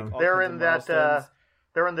experience. There's like all they're kinds in of that, milestones.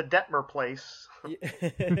 they're in the Detmer place.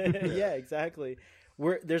 Yeah, exactly.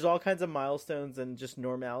 There's all kinds of milestones and just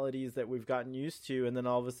normalities that we've gotten used to, and then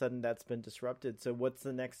all of a sudden that's been disrupted. So what's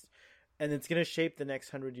the next? And it's going to shape the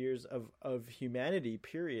next 100 years of humanity,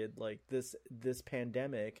 period. Like this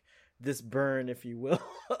pandemic, this burn, if you will,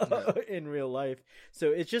 in real life. So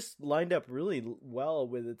it's just lined up really well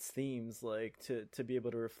with its themes, like to be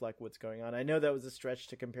able to reflect what's going on. I know that was a stretch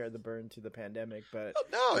to compare the burn to the pandemic, but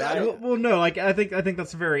no, like I think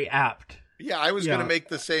that's very apt. Yeah, I was going to make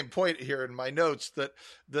the same point here in my notes that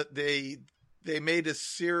they made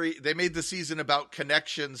the season about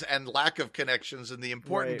connections and lack of connections and the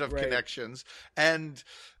importance of connections, and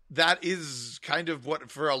that is kind of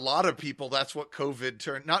what, for a lot of people, that's what COVID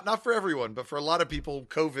turned. Not for everyone, but for a lot of people,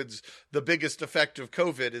 the biggest effect of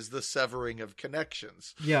COVID is the severing of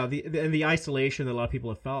connections. Yeah, the isolation that a lot of people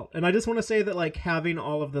have felt. And I just want to say that, like, having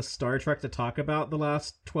all of the Star Trek to talk about the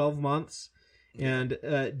last 12 months and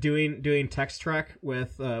doing Text Trek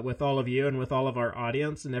with all of you and with all of our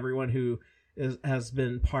audience and everyone who has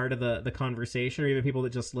been part of the conversation, or even people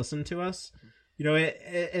that just listen to us. You know,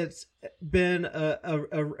 it's been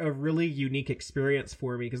a really unique experience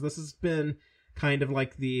for me, because this has been kind of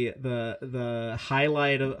like the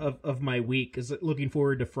highlight of my week, is looking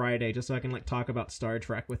forward to Friday just so I can like talk about Star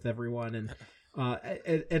Trek with everyone. And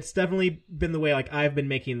it's definitely been the way like I've been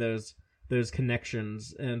making those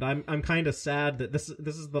connections, and I'm kind of sad that this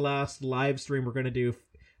is the last live stream we're going to do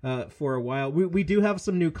for a while. We do have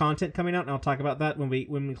some new content coming out, and I'll talk about that when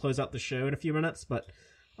we close out the show in a few minutes, but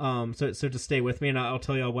so just stay with me, and I'll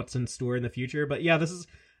tell you all what's in store in the future. But yeah, this is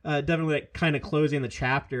definitely like kind of closing the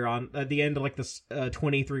chapter on at the end of like this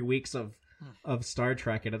 23 weeks of Star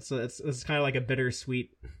Trek, and it's kind of like a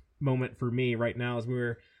bittersweet moment for me right now as we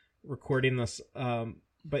were recording this.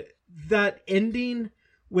 But that ending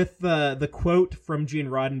with the quote from Gene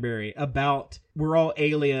Roddenberry about we're all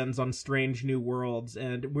aliens on strange new worlds,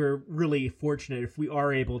 and we're really fortunate if we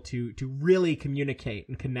are able to really communicate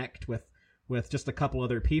and connect with just a couple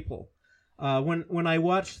other people. When I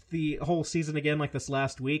watched the whole season again, like this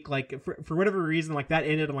last week, like for whatever reason, like that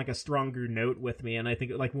ended on like a stronger note with me, and I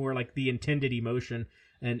think like more like the intended emotion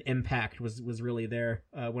and impact was really there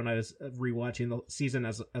when I was rewatching the season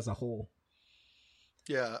as a whole.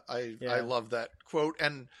 Yeah, I love that quote,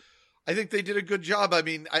 and I think they did a good job. I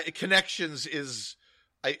mean, connections is,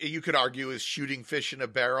 you could argue, is shooting fish in a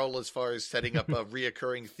barrel as far as setting up a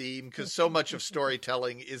reoccurring theme, because so much of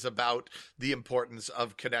storytelling is about the importance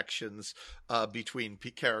of connections between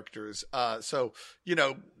characters. So, you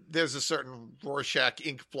know, there's a certain Rorschach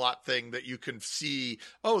ink blot thing that you can see,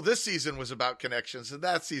 oh, this season was about connections and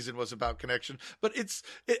that season was about connection. But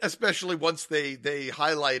especially once they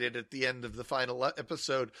highlight it at the end of the final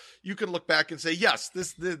episode, you can look back and say, yes,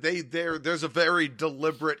 there's a very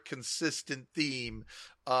deliberate, consistent theme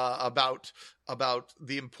about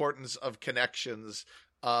the importance of connections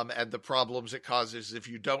and the problems it causes if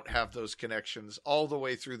you don't have those connections all the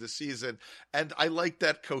way through the season. And I like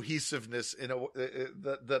that cohesiveness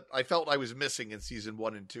that I felt I was missing in season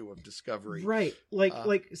 1 and 2 of Discovery. Right.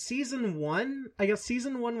 Like season 1, I guess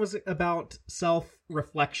season 1 was about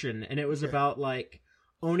self-reflection, and it was about like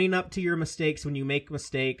owning up to your mistakes when you make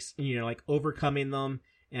mistakes, and, you know, like overcoming them.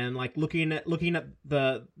 And like looking at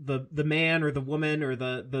the man or the woman or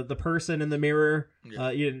the person in the mirror, you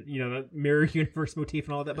know, the mirror universe motif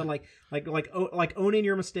and all that. But like owning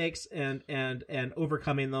your mistakes and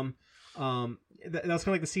overcoming them. That's kind of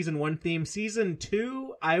like the season 1 theme. Season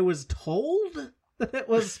 2, I was told that it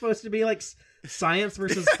was supposed to be like science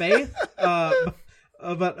versus faith.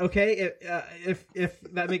 But okay, if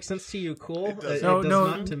that makes sense to you, cool. It does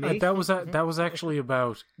not to me. That was actually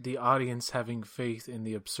about the audience having faith in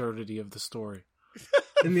the absurdity of the story,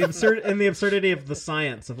 in the absurdity of the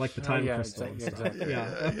science of like the time crystal. Exactly.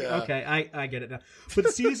 Okay, I get it now. But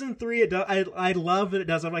season 3, it does. I love that it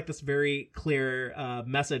does have like this very clear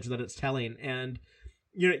message that it's telling, and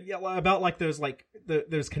you know, about like those like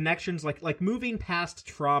those connections, like moving past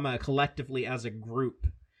trauma collectively as a group.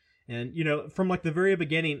 And, you know, from like the very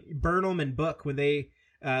beginning, Burnham and Book, when they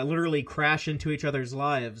literally crash into each other's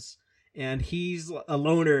lives, and he's a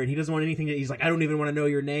loner and he doesn't want anything he's like, I don't even want to know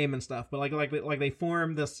your name and stuff. But like they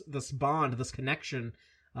form this bond, this connection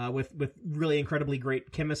with really incredibly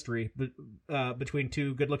great chemistry between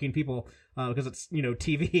two good looking people, because it's, you know,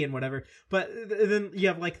 TV and whatever. But then you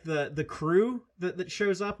have like the crew that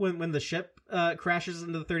shows up when the ship crashes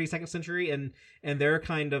into the 32nd century, and their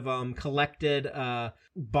kind of collected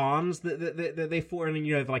bonds that they form, and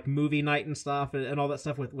you know, like movie night and stuff and all that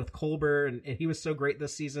stuff with Culber, and he was so great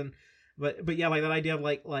this season. But yeah, like that idea of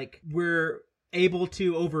like we're able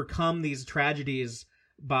to overcome these tragedies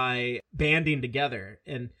by banding together.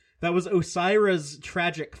 And that was Osyra's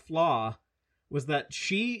tragic flaw, was that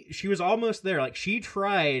she was almost there. Like, she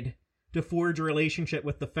tried to forge a relationship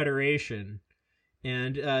with the Federation,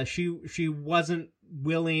 and she wasn't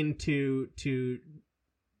willing to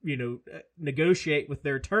negotiate with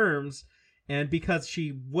their terms, and because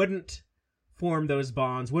she wouldn't form those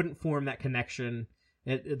bonds, wouldn't form that connection,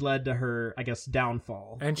 it led to her, I guess,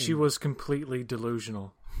 downfall. And she was completely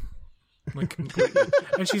delusional. Like, completely.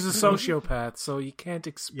 And she's a sociopath, so you can't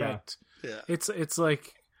expect. Yeah. It's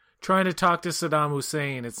like trying to talk to Saddam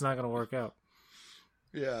Hussein. It's not going to work out.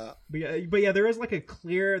 Yeah. But yeah, there is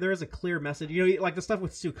a clear message. Like the stuff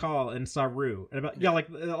with Sukal and Saru, and about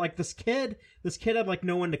like this kid had like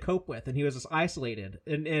no one to cope with, and he was just isolated.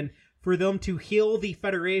 And for them to heal the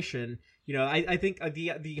Federation, I think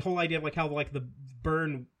the whole idea of like how like the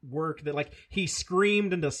burn worked, that like he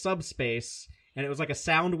screamed into subspace, and it was like a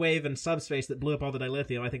sound wave in subspace that blew up all the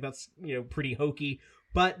dilithium. I think that's pretty hokey,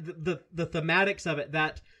 but the thematics of it,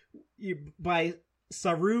 that by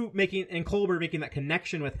Saru and Culber making that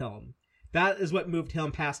connection with him, that is what moved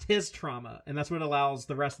him past his trauma, and that's what allows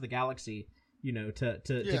the rest of the galaxy,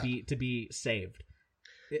 to be saved.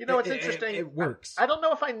 It's interesting. It works. I don't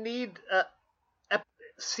know if I need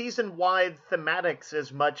season-wide thematics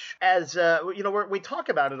as much as we talk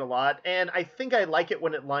about it a lot, and I think I like it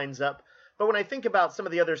when it lines up. But when I think about some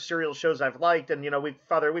of the other serial shows I've liked, and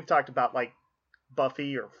we've talked about like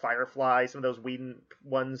Buffy or Firefly, some of those Whedon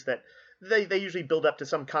ones that they usually build up to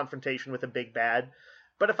some confrontation with a big bad.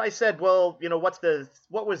 But if I said, well,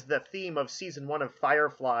 what was the theme of season 1 of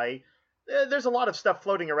Firefly? There's a lot of stuff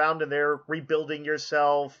floating around in there, rebuilding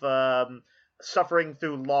yourself, suffering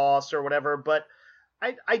through loss or whatever. But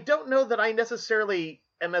I don't know that I necessarily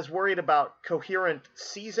am as worried about coherent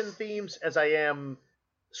season themes as I am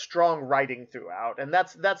strong writing throughout. And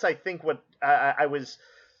that's I think what I was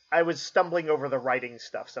stumbling over the writing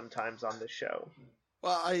stuff sometimes on this show.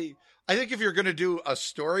 Well, I think if you're going to do a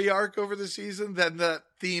story arc over the season, then the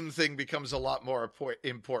theme thing becomes a lot more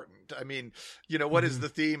important. I mean, what is the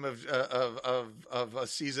theme of a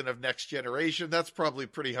season of Next Generation? That's probably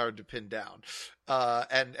pretty hard to pin down.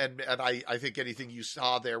 And I think anything you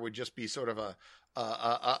saw there would just be sort of a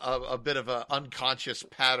bit of an unconscious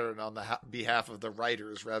pattern on the behalf of the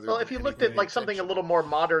writers, rather. Well, than if you looked at like something a little more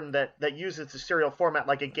modern that uses the serial format,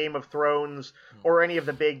 like a Game of Thrones or any of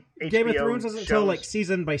the big HBO Game of Thrones doesn't shows. tell like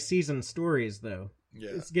season by season stories, though.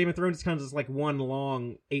 Yeah. Game of Thrones is kind of just like one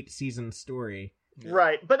long 8-season story. Yeah.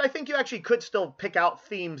 Right, but I think you actually could still pick out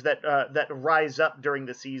themes that rise up during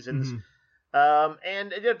the seasons. Mm-hmm.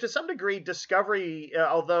 And to some degree, Discovery,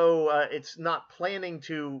 although it's not planning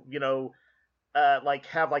to, like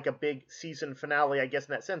have like a big season finale, I guess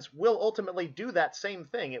in that sense, will ultimately do that same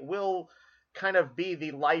thing. It will kind of be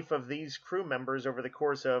the life of these crew members over the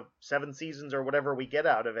course of 7 seasons or whatever we get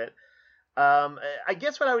out of it. I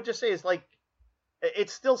guess what I would just say is like,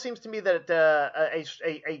 it still seems to me that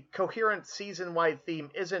a coherent season-wide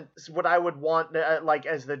theme isn't what I would want like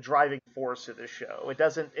as the driving force of the show.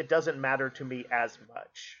 It doesn't matter to me as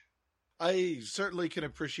much. I certainly can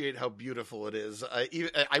appreciate how beautiful it is.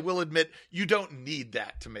 I will admit, you don't need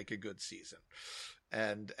that to make a good season.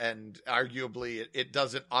 And arguably it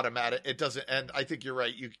doesn't and I think you're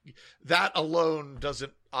right. That alone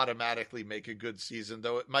doesn't automatically make a good season,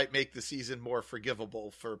 though it might make the season more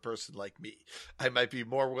forgivable for a person like me. I might be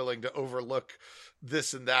more willing to overlook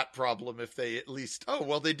this and that problem if they at least,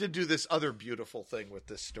 they did do this other beautiful thing with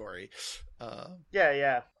this story.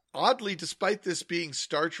 Yeah. Oddly, despite this being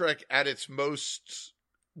Star Trek at its most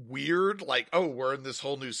weird, like, we're in this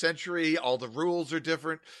whole new century, all the rules are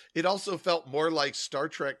different, it also felt more like Star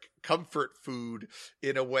Trek comfort food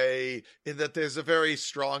in a way, in that there's a very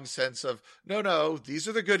strong sense of, no, these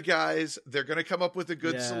are the good guys, they're going to come up with a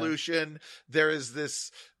good solution. There is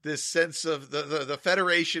this sense of the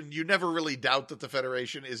Federation. You never really doubt that the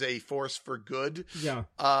Federation is a force for good. Yeah.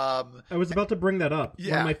 I was about to bring that up.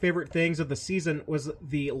 Yeah. One of my favorite things of the season was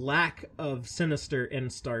the lack of Sinister in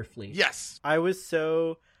Starfleet. Yes.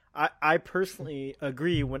 I personally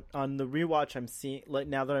agree. When on the rewatch, I'm seeing, like,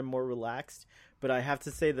 now that I'm more relaxed, but I have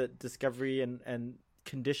to say that Discovery and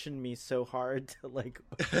conditioned me so hard to like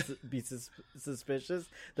be suspicious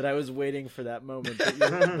that I was waiting for that moment.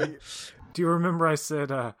 Do you remember I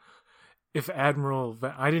said if Admiral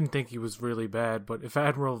I didn't think he was really bad, but if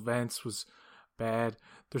Admiral Vance was bad,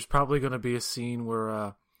 there's probably going to be a scene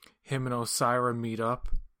where him and Osyra meet up,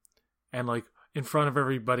 and like in front of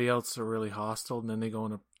everybody else they're really hostile, and then they go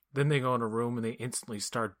in a room and they instantly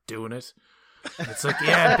start doing it. And it's like,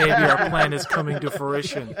 yeah, baby, our plan is coming to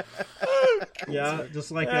fruition. Yeah,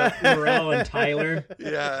 just like Laurel and Tyler.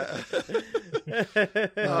 Yeah.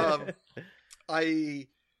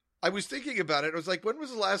 I was thinking about it. I was like, when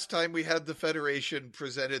was the last time we had the Federation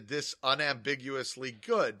presented this unambiguously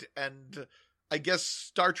good? And I guess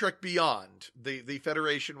Star Trek Beyond, the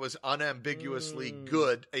Federation was unambiguously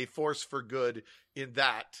good, a force for good in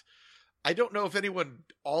that. I don't know if anyone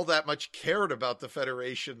all that much cared about the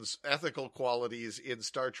Federation's ethical qualities in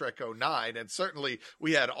Star Trek 09, and certainly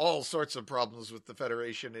we had all sorts of problems with the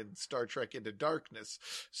Federation in Star Trek Into Darkness.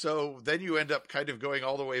 So then you end up kind of going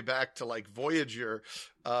all the way back to like Voyager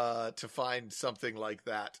to find something like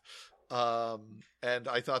that. And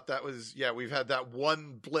I thought that was, we've had that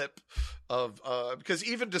one blip of, because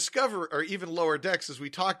even Discover or even Lower Decks, as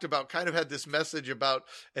we talked about, kind of had this message about,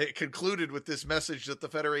 it concluded with this message that the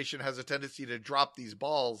Federation has a tendency to drop these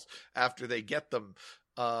balls after they get them.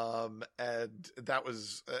 And that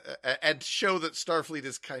was, and show that Starfleet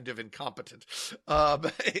is kind of incompetent,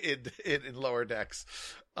 in Lower Decks,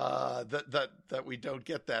 that we don't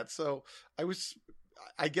get that. So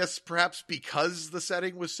I guess perhaps because the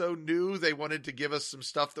setting was so new, they wanted to give us some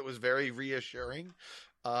stuff that was very reassuring.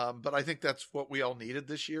 But I think that's what we all needed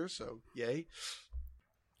this year. So yay.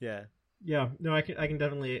 Yeah. Yeah. No, I can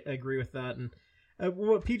definitely agree with that. And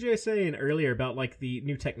what PJ was saying earlier about like the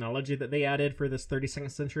new technology that they added for this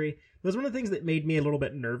 32nd century, that was one of the things that made me a little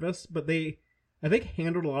bit nervous, but they, I think,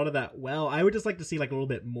 handled a lot of that well. I would just like to see like a little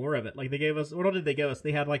bit more of it. Like they gave us, what all did they give us?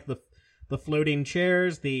 They had like the floating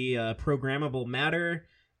chairs, the programmable matter,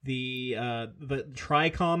 the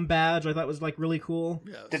Tricom badge. I thought was like really cool.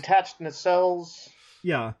 Yes. Detached nacelles.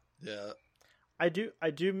 Yeah. Yeah. I do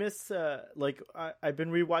miss I've been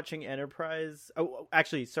rewatching Enterprise. Oh,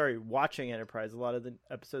 actually, sorry, watching Enterprise. A lot of the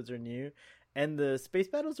episodes are new, and the space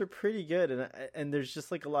battles are pretty good. And there's just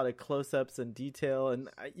like a lot of close-ups and detail, and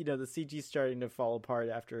the CG's starting to fall apart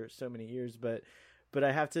after so many years, but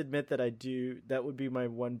I have to admit that that would be my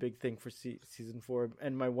one big thing for season 4,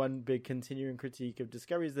 and my one big continuing critique of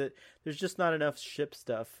Discovery is that there's just not enough ship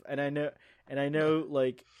stuff. And I know,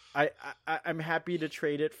 like I'm happy to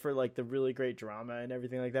trade it for like the really great drama and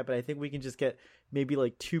everything like that, but I think we can just get maybe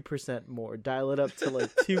like 2% more, dial it up to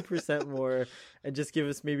like 2% more, and just give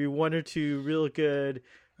us maybe 1 or 2 real good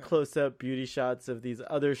close-up beauty shots of these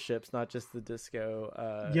other ships, not just the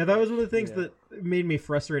Disco. Yeah, that was one of the things that made me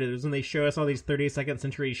frustrated, was when they show us all these 32nd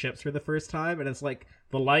century ships for the first time, and it's like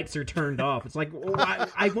the lights are turned off. It's like, well,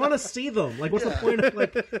 I want to see them. Like, what's the point of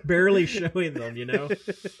like barely showing them?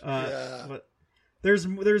 But there's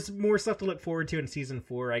more stuff to look forward to in season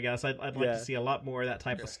 4. I guess I'd like to see a lot more of that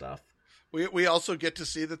type of stuff. We also get to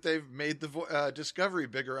see that they've made the Discovery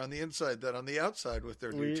bigger on the inside than on the outside with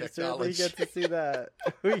their new technology. We get to see that.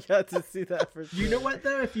 We got to see that for sure. You know what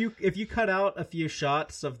though? If you cut out a few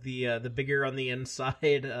shots of the bigger on the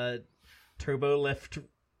inside turbo lift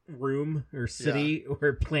room or city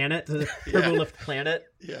or planet, turbo lift planet.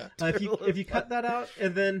 Yeah. If you cut that out,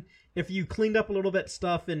 and then if you cleaned up a little bit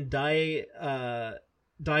stuff and die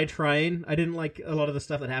trying, I didn't like a lot of the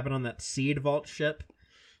stuff that happened on that Seed Vault ship.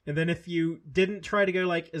 And then if you didn't try to go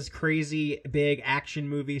like as crazy big action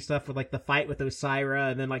movie stuff with like the fight with Osira,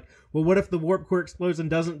 and then like, well, what if the warp core explodes and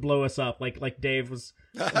doesn't blow us up? Like Dave was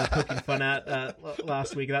poking fun at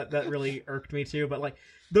last week. That really irked me too. But like,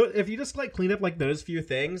 if you just like clean up like those few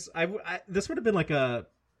things, this would have been like a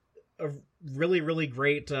really, really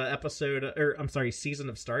great season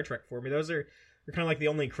of Star Trek for me. Those are kind of like the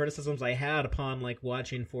only criticisms I had upon like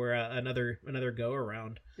watching for another go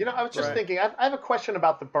around. I was just thinking, I have a question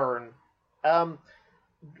about the burn.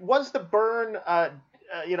 Was the burn, I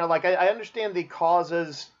understand the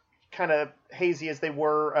causes, kind of hazy as they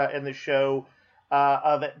were in the show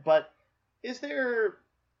of it, but is there,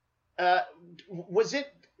 was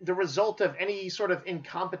it the result of any sort of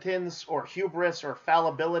incompetence or hubris or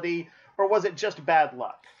fallibility, or was it just bad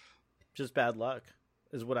luck? Just bad luck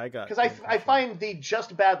is what I got. Because I find the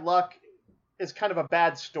just bad luck is kind of a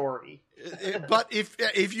bad story. But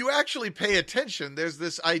if you actually pay attention, there's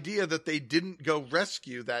this idea that they didn't go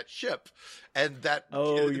rescue that ship, and that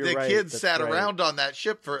the kids sat around on that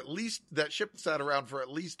ship for at least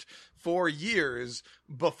 4 years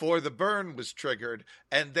before the burn was triggered,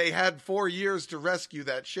 and they had 4 years to rescue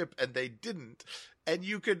that ship, and they didn't. And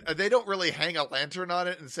they don't really hang a lantern on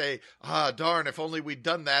it and say, darn, if only we'd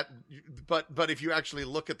done that. But if you actually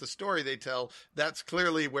look at the story they tell, that's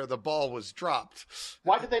clearly where the ball was dropped.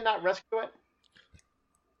 Why did they not rescue it?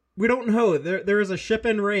 We don't know. There is a ship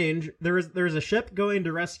in range. There is a ship going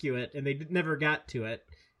to rescue it, and they never got to it.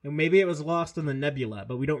 And maybe it was lost in the nebula,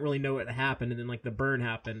 but we don't really know what happened. And then like the burn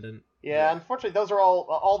happened. And unfortunately, those are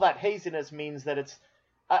all that haziness means that it's.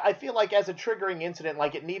 I feel like as a triggering incident,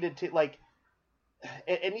 like it needed to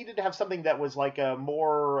it needed to have something that was like a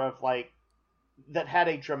more of like that had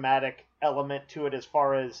a dramatic element to it, as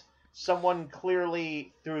far as someone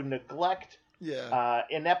clearly through neglect,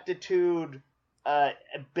 ineptitude,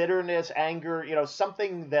 bitterness, anger,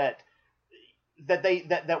 something that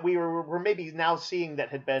we were maybe now seeing that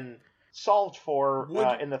had been solved for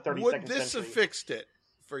in the 32nd century. Would this have fixed it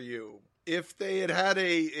for you if they had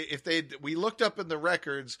we looked up in the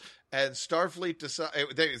records and Starfleet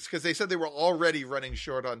decided, because they said they were already running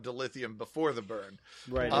short on dilithium before the burn.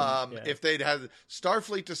 Right. If they'd had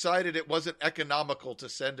Starfleet decided it wasn't economical to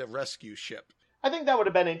send a rescue ship. I think that would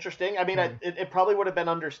have been interesting. I mean, it probably would have been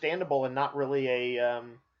understandable and not really a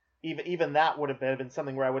even that would have been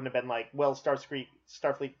something where I wouldn't have been like, well,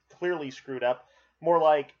 Starfleet clearly screwed up. More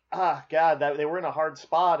like, God, that they were in a hard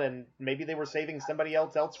spot and maybe they were saving somebody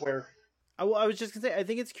else elsewhere. I was just gonna say, I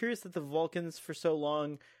think it's curious that the Vulcans for so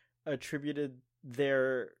long attributed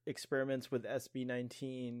their experiments with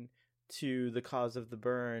SB-19 to the cause of the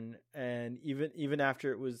burn, and even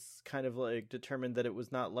after it was kind of like determined that it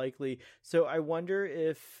was not likely. So I wonder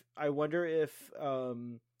if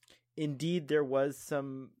indeed there was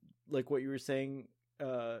some, like what you were saying,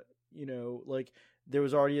 like there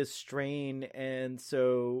was already a strain, and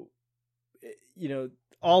so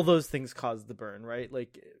all those things caused the burn, right?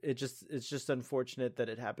 Like it's just unfortunate that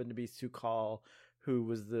it happened to be Su'Kal who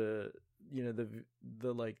was the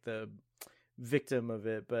victim of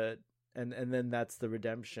it, but and then that's the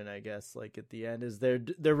redemption, I guess. Like at the end is they're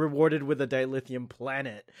rewarded with a dilithium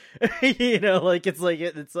planet. It's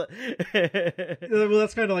well,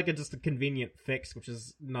 that's kind of like just a convenient fix, which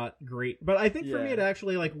is not great. But I think for me it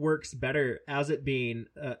actually like works better as it being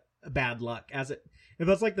bad luck, if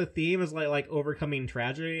that's like the theme is like overcoming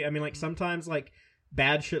tragedy. I mean, like sometimes like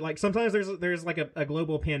bad shit, like sometimes there's like a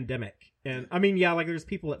global pandemic, and I mean, like there's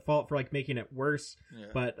people at fault for like making it worse,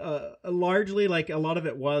 but largely like a lot of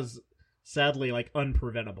it was sadly like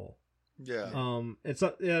unpreventable. It's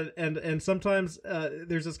and sometimes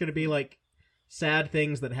there's just going to be like sad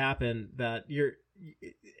things that happen that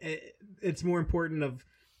it's more important of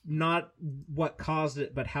not what caused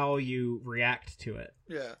it, but how you react to it.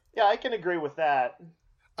 Yeah, I can agree with that.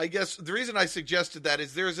 I guess the reason I suggested that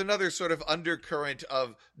is there's another sort of undercurrent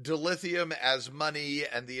of dilithium as money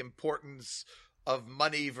and the importance of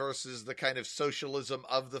money versus the kind of socialism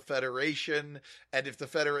of the Federation. And if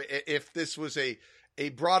this was a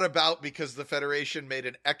brought about because the Federation made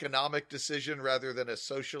an economic decision rather than a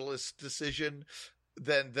socialist decision,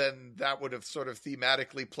 then that would have sort of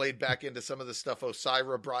thematically played back into some of the stuff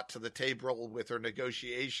Osyraa brought to the table with her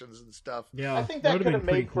negotiations and stuff. Yeah, I think that could have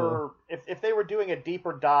made for if they were doing a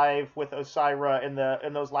deeper dive with Osyraa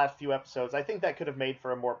in those last few episodes. I think that could have made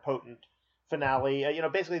for a more potent finale.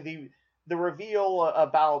 Basically the reveal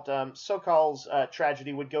about Su'Kal's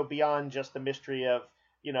tragedy would go beyond just the mystery of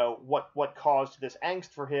what caused this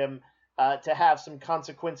angst for him, to have some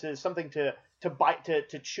consequences, something to bite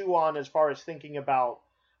to chew on as far as thinking about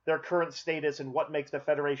their current status and what makes the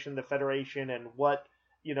Federation, and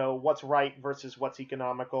what's right versus what's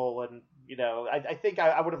economical. And I think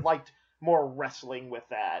I would have liked more wrestling with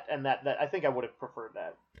that, and that I think I would have preferred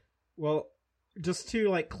that. Well, just to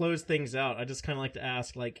like close things out, I just kind of like to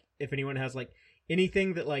ask like if anyone has like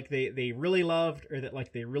anything that like they really loved or that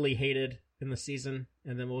like they really hated in the season,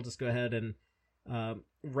 and then we'll just go ahead and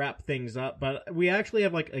wrap things up. But we actually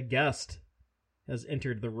have like a guest has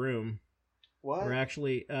entered the room. What? We're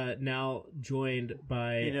actually now joined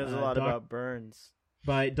by he knows a lot about burns,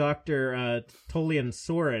 by Dr. Tolian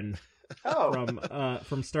Soren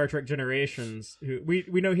from Star Trek Generations, who we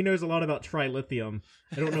know he knows a lot about trilithium.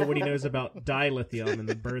 I don't know what he knows about dilithium and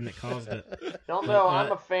the burn that caused it. Don't know.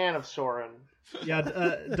 I'm a fan of Soren. Yeah,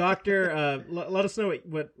 Doctor, let us know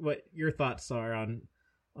what your thoughts are on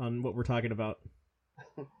what we're talking about.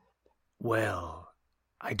 Well,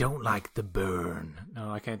 I don't like the burn.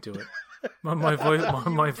 No, I can't do it. My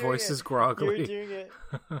voice is groggly. You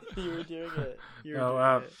were doing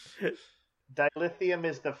it. Dilithium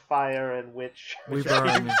is the fire in which we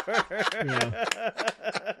burn.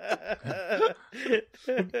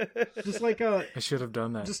 Just like I should have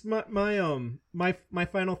done that. Just my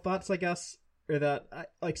final thoughts, I guess, are that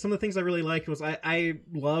like some of the things I really liked was I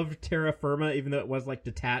loved Terra Firma, even though it was like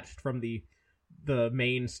detached from the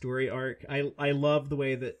main story arc. I love the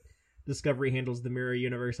way that Discovery handles the mirror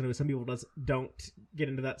universe. I know some people don't get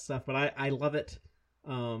into that stuff, but I love it.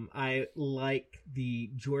 I like the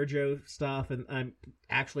Giorgio stuff, and I'm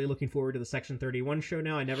actually looking forward to the Section 31 show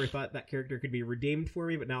now. I never thought that character could be redeemed for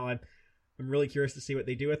me, but now I'm I'm really curious to see what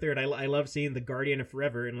they do with her, and I love seeing the Guardian of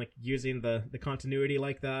Forever and like using the continuity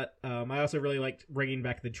like that. I also really liked bringing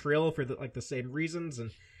back the Trill for the same reasons,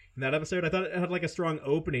 and in that episode I thought it had like a strong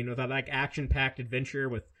opening with that like action packed adventure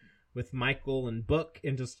with Michael and Book,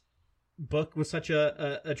 and just Book was such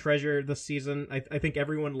a treasure this season. I think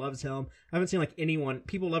everyone loves him. I haven't seen like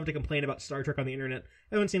people love to complain about Star Trek on the internet.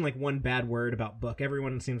 I haven't seen like one bad word about Book.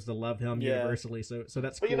 Everyone seems to love him universally. So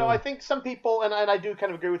that's but cool. I think some people, and I do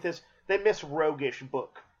kind of agree with this, they miss roguish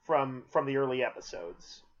Book from the early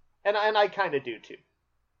episodes, and I kind of do too.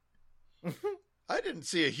 I didn't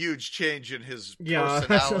see a huge change in his Yeah,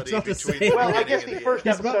 personality that's between. say. the Well, I beginning guess and the end. first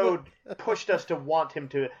episode pushed us to want him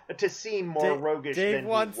to seem more roguish Dave than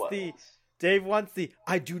wants he was. Dave wants the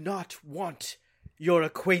I do not want your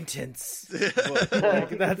acquaintance. Like,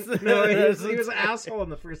 that's No, he was an asshole in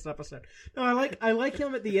the first episode. No, I like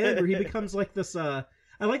him at the end where he becomes like this. I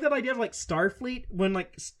like that idea of like Starfleet when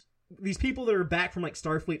like these people that are back from like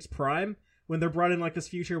Starfleet's prime, when they're brought in like this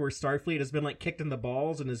future where Starfleet has been like kicked in the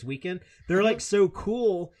balls and is weakened. They're like so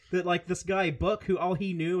cool that like this guy Book, who all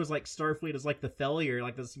he knew was like Starfleet is like the failure,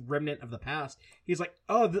 like this remnant of the past. He's like,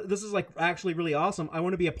 oh, this is like actually really awesome. I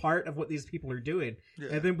want to be a part of what these people are doing. Yeah.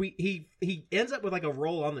 And then he ends up with like a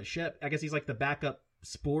role on the ship. I guess he's like the backup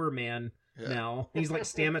Spore man. Yeah. Now he's like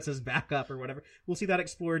Stamets' backup or whatever. We'll see that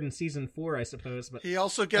explored in season 4, I suppose. But He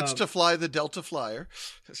also gets to fly the Delta Flyer.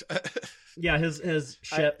 yeah, his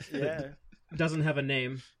ship yeah. doesn't have a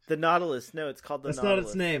name. The Nautilus. No, it's called the That's Nautilus. not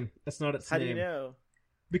its name. That's not its How name. do you know?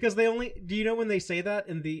 Because they only. Do you know when they say that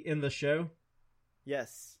in the show?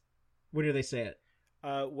 Yes. When do they say it?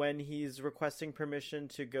 When he's requesting permission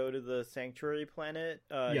to go to the Sanctuary planet,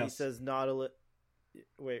 he Yes. says Nautilus.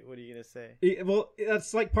 Wait, what are you gonna say? Well,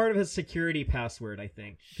 that's like part of his security password, I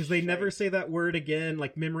think, because they never say that word again.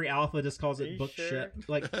 Like Memory Alpha just calls Are it you book sure? ship.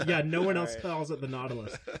 Like, yeah, no one else Alright. calls it the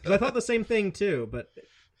Nautilus. 'Cause I thought the same thing too, but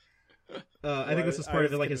I think this is I part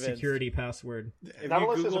of was like his convinced. security password. If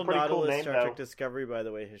Nautilus you is a Google pretty cool Nautilus name, Star though. Trek Discovery, by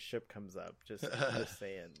the way, his ship comes up. Just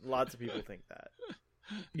saying. Lots of people think that.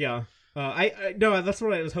 Yeah, I no, that's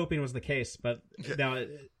what I was hoping was the case, but now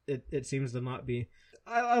it seems to not be.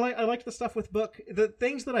 I like the stuff with Book. The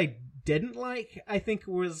things that I didn't like, I think,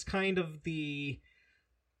 was kind of the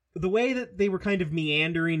way that they were kind of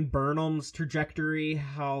meandering Burnham's trajectory.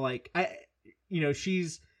 How like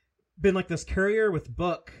she's been like this courier with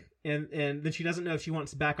Book, and then she doesn't know if she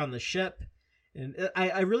wants back on the ship. And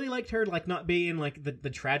I really liked her like not being like the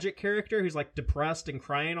tragic character who's like depressed and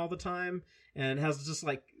crying all the time and has just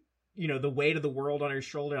like the weight of the world on her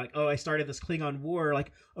shoulder, like, oh, I started this Klingon war,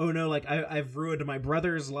 like, oh no, like I've ruined my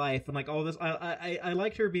brother's life, and like all this. I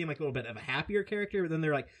liked her being like a little bit of a happier character, but then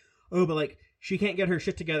they're like, oh, but like she can't get her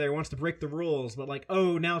shit together, wants to break the rules, but like,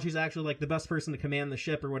 oh, now she's actually like the best person to command the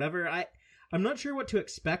ship or whatever. I'm not sure what to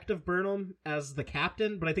expect of Burnham as the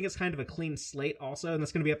captain, but I think it's kind of a clean slate also, and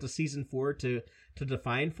that's going to be up to season 4 to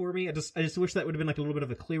define for me. I just wish that would have been like a little bit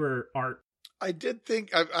of a clearer arc. I did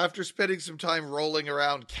think, after spending some time rolling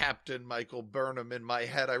around Captain Michael Burnham in my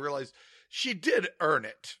head, I realized she did earn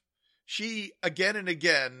it. She, again and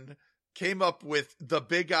again, came up with the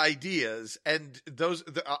big ideas, and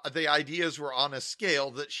the ideas were on a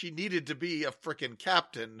scale that she needed to be a frickin'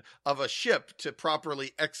 captain of a ship to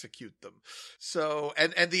properly execute them. So,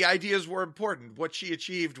 and the ideas were important. What she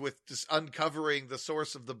achieved with this uncovering the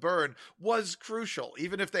source of the burn was crucial.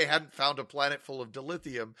 Even if they hadn't found a planet full of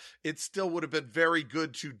dilithium, it still would have been very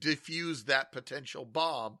good to defuse that potential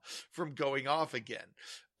bomb from going off again.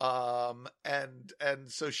 And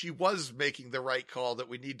so she was making the right call that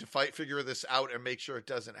we need to figure this out and make sure it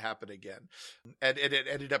doesn't happen again. And it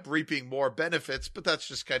ended up reaping more benefits, but that's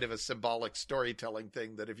just kind of a symbolic storytelling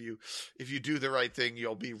thing that if you do the right thing,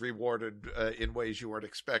 you'll be rewarded in ways you weren't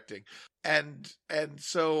expecting. And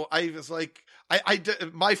so I was like,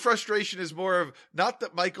 my frustration is more of not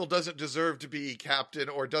that Michael doesn't deserve to be captain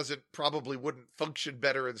or probably wouldn't function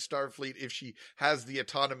better in Starfleet if she has the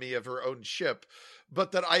autonomy of her own ship,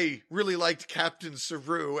 but that I really liked Captain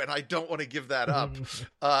Saru, and I don't want to give that up.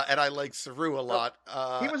 And I like Saru a lot.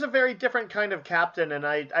 He was a very different kind of captain, and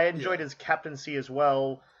I enjoyed his captaincy as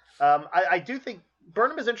well. I do think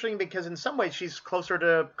Burnham is interesting because in some ways she's closer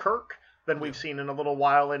to Kirk than we've seen in a little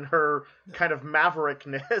while in her kind of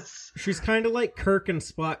maverickness. She's kind of like Kirk and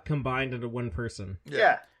Spock combined into one person.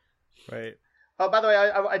 Yeah. Right. Oh, by the way,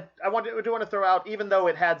 I do want to throw out, even though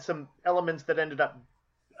it had some elements that ended up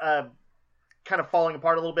kind of falling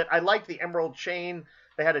apart a little bit, I liked the Emerald Chain.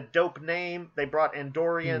 They had a dope name. They brought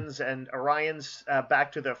Andorians and Orions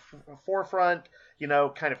back to the forefront,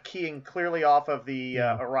 kind of keying clearly off of the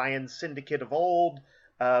Orion syndicate of old,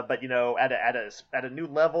 but, at a new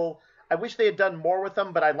level. I wish they had done more with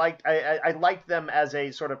them, but I liked them as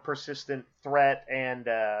a sort of persistent threat and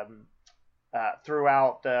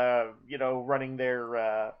throughout, running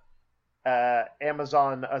their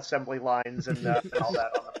Amazon assembly lines and all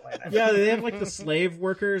that on the planet. Yeah, they have like the slave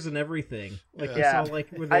workers and everything. Like Yeah. I saw, like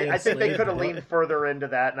when I think they could have enslaved- leaned further into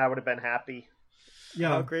that, and I would have been happy. Yeah,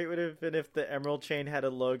 How great would it have been if the Emerald Chain had a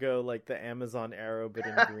logo like the Amazon arrow, but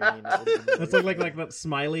in green? It would've been that's really like that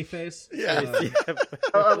smiley face. Yeah.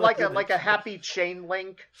 cool. Like a happy chain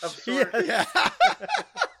link of sorts. Yeah.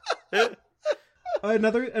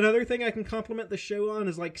 Another thing I can compliment the show on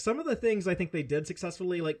is like some of the things I think they did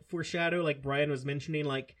successfully, like foreshadow, like Brian was mentioning.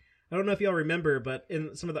 Like, I don't know if y'all remember, but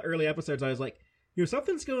in some of the early episodes, I was like,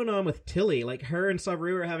 something's going on with Tilly. Like, her and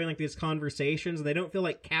Saru are having like these conversations, and they don't feel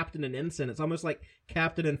like captain and ensign. It's almost like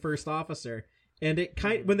captain and first officer. And it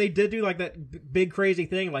when they did do like that big crazy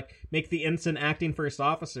thing, like make the ensign acting first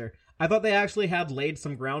officer, I thought they actually had laid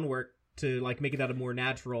some groundwork to like make it a more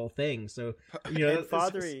natural thing. So, And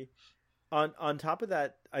Fathery, on top of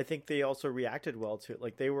that, I think they also reacted well to it.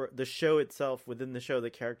 Like the show itself, within the show, the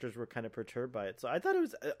characters were kind of perturbed by it. So I thought it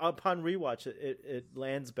was, upon rewatch, it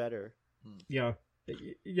lands better. Yeah,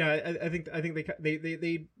 I think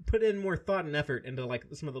they put in more thought and effort into like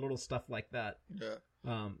some of the little stuff like that. Yeah.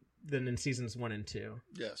 Than in seasons 1 and 2.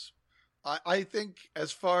 Yes. I think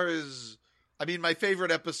as far as, I mean, my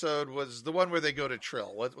favorite episode was the one where they go to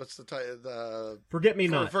Trill. What's the title? Forget Me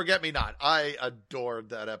Not. Forget Me Not. I adored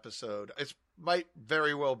that episode. It might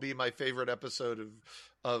very well be my favorite episode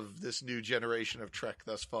of this new generation of Trek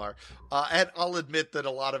thus far. And I'll admit that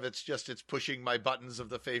a lot of it's pushing my buttons of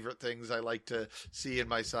the favorite things I like to see in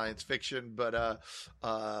my science fiction. But,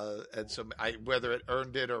 and so whether it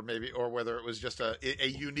earned it or whether it was just a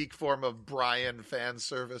unique form of Brian fan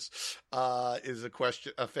service, is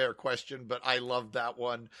a fair question, but I loved that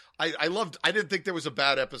one. I didn't think there was a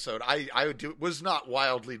bad episode. I was not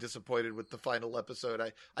wildly disappointed with the final episode.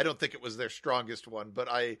 I don't think it was their strongest one, but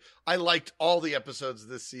I liked all the episodes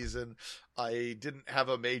this season. I didn't have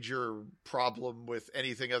a major problem with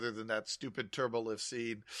anything other than that stupid turbolift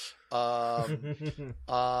scene. I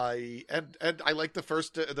liked the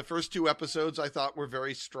first two episodes. I thought were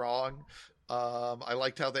very strong. I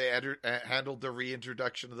liked how they handled the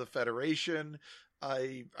reintroduction of the Federation.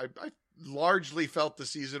 I largely felt the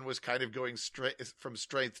season was kind of going from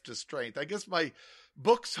strength to strength. I guess my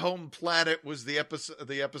book's home planet was the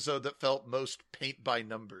episode that felt most paint by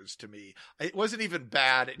numbers to me. It wasn't even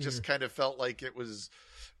bad. It just kind of felt like it was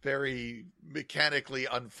very mechanically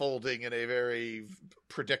unfolding in a very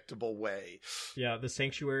predictable way. Yeah, the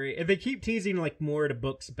Sanctuary. And they keep teasing like more to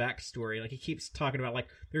Book's backstory. Like he keeps talking about like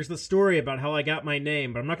there's the story about how I got my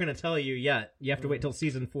name, but I'm not going to tell you yet. You have to wait till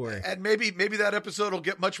season 4. And maybe that episode will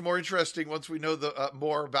get much more interesting once we know the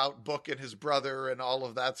more about Book and his brother and all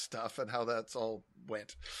of that stuff and how that's all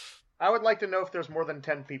went. I would like to know if there's more than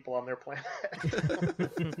 10 people on their planet.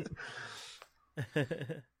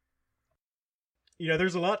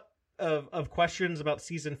 There's a lot of questions about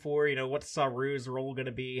season 4. What's Saru's role going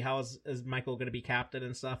to be? How is Michael going to be captain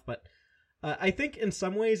and stuff? But I think in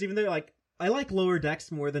some ways, even though like I like Lower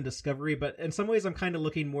Decks more than Discovery, but in some ways I'm kind of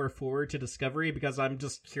looking more forward to Discovery because I'm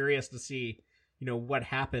just curious to see, what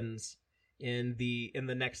happens in the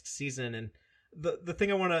next season. And the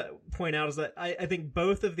thing I want to point out is that I think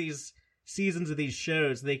both of these seasons of these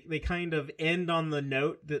shows, they kind of end on the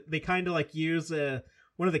note that they kind of like use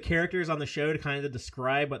one of the characters on the show to kind of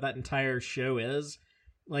describe what that entire show is.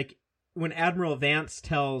 Like when Admiral Vance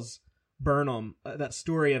tells Burnham that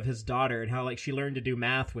story of his daughter and how like she learned to do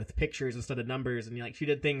math with pictures instead of numbers, and like she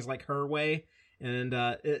did things like her way, and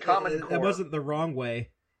it wasn't the wrong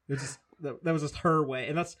way. It was just that was just her way,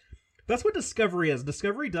 and that's what Discovery is.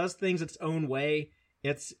 Discovery does things its own way.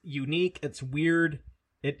 It's unique. It's weird.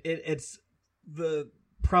 It's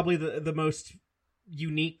probably the most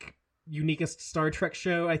uniquest Star Trek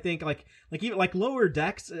show, I think. Like even like Lower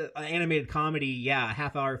Decks, animated comedy,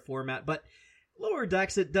 half-hour format, but Lower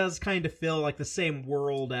Decks, it does kind of feel like the same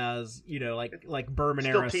world as like Berman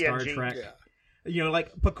era Star Trek. Yeah.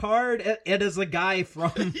 Like Picard, it is a guy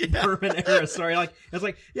from Berman era story. Like it's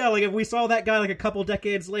like like if we saw that guy like a couple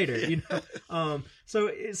decades later, So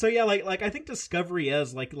yeah, like I think Discovery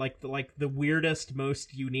is like the weirdest,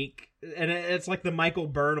 most unique, and it's like the Michael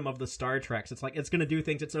Burnham of the Star Treks. It's like it's gonna do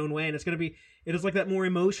things its own way, and it is like that more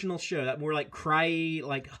emotional show, that more like cryy,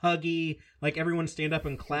 like huggy, like everyone stand up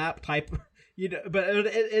and clap type, But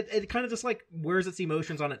it kind of just like wears its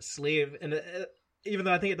emotions on its sleeve, and even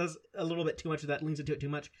though I think it does a little bit too much of that, leans into it too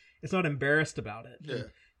much, it's not embarrassed about it. Yeah.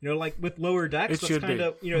 And, like with Lower Decks, It that's kind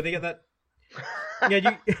of they get that.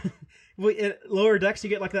 Lower Decks, you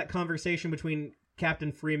get like that conversation between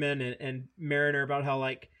Captain Freeman and Mariner about how,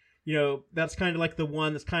 like, you know, that's kind of like the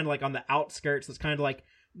one that's kind of like on the outskirts, that's kind of like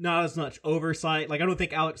not as much oversight. Like, I don't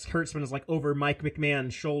think Alex Kurtzman is like over Mike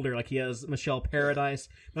McMahon's shoulder like he is Michelle Paradise.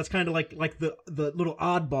 That's kind of like the little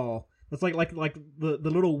oddball. That's like the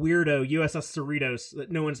little weirdo USS Cerritos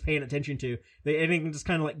that no one's paying attention to. They can just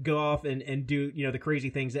kind of like go off and do, you know, the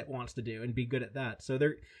crazy things it wants to do and be good at that. So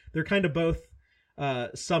they're kind of both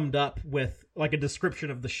summed up with like a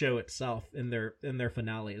description of the show itself in their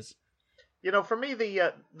finales. You know, for me,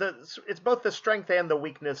 it's both the strength and the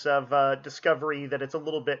weakness of Discovery, that it's a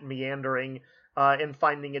little bit meandering in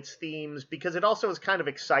finding its themes, because it also is kind of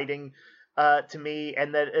exciting to me,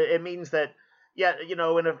 and that it means that, yeah, you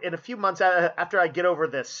know, in a few months after I get over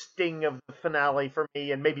the sting of the finale for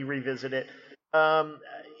me and maybe revisit it, I'm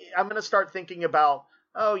going to start thinking about,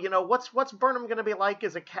 oh, you know, what's Burnham going to be like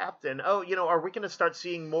as a captain? Oh, you know, are we going to start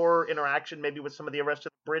seeing more interaction maybe with some of the rest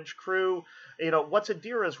of the bridge crew? You know, what's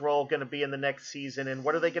Adira's role going to be in the next season, and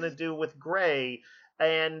what are they going to do with Gray?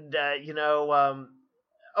 And, you know,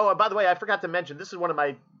 oh, and by the way, I forgot to mention, this is one of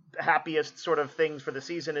my happiest sort of things for the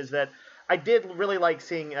season, is that I did really like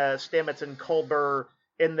seeing Stamets and Culber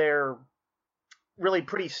in their really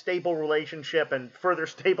pretty stable relationship, and further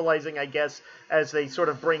stabilizing, I guess, as they sort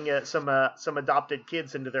of bring some adopted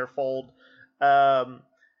kids into their fold.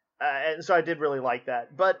 And so I did really like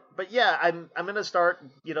that. But yeah, I'm going to start,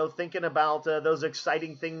 you know, thinking about those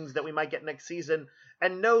exciting things that we might get next season,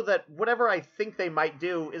 and know that whatever I think they might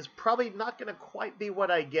do is probably not going to quite be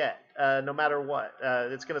what I get, no matter what.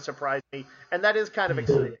 It's going to surprise me, and that is kind of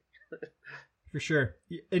exciting. For sure.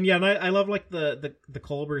 And yeah, and I love like the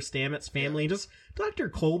Culber Stamets family, just Dr.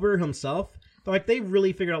 Culber himself. Like, they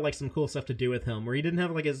really figured out like some cool stuff to do with him, where he didn't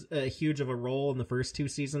have like as huge of a role in the first two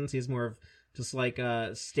seasons. He's more of just like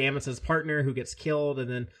Stamets' partner who gets killed, and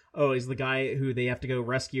then he's the guy who they have to go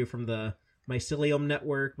rescue from the mycelium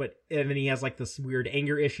network, and then he has like this weird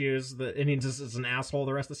anger issues, and he just is an asshole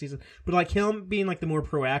the rest of the season. But like him being like the more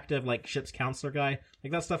proactive, like ship's counselor guy,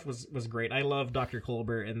 like that stuff was great. I love Dr.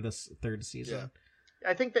 Culber in this third season. Yeah.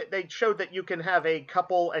 I think that they showed that you can have a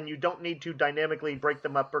couple and you don't need to dynamically break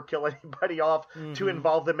them up or kill anybody off to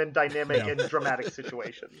involve them in dynamic and dramatic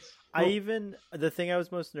situations. The thing I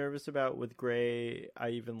was most nervous about with Gray, I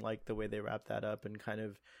even liked the way they wrapped that up and kind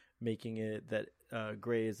of making it that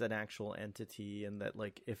Gray is an actual entity, and that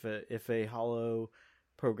like if a Holo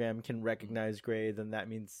program can recognize Gray, then that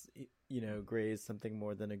means, you know, Gray is something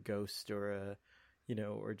more than a ghost or a, you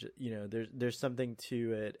know, or just, you know, there's something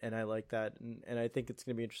to it, and I like that, and I think it's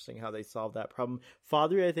going to be interesting how they solve that problem.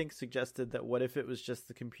 Fadri, I think, suggested that what if it was just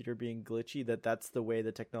the computer being glitchy, that's the way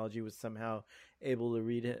the technology was somehow able to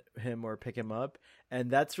read him or pick him up, and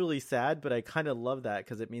that's really sad, but I kind of love that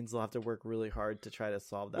because it means they'll have to work really hard to try to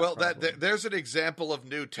solve that problem. There's an example of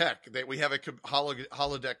new tech that we have a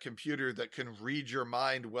holodeck computer that can read your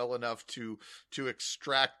mind well enough to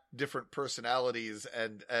extract different personalities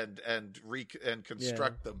and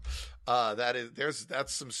construct them.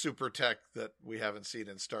 That's some super tech that we haven't seen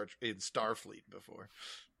in Starfleet before.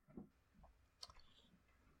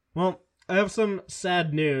 Well, I have some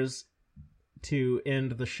sad news to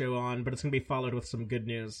end the show on, but it's going to be followed with some good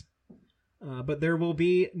news. But there will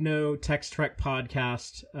be no Text Trek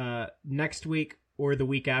podcast next week or the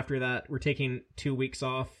week after that. We're taking 2 weeks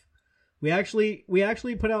off. We actually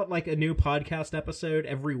put out like a new podcast episode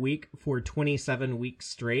every week for 27 weeks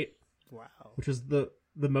straight. Wow. Which is the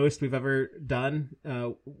most we've ever done,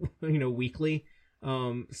 weekly.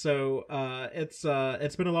 So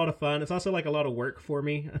it's been a lot of fun. It's also like a lot of work for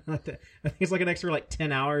me. I think it's like an extra like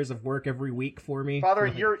 10 hours of work every week for me. Father,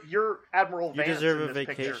 you're Admiral Vance. You deserve a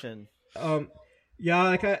vacation. Yeah,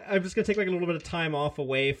 like I'm just gonna take like a little bit of time off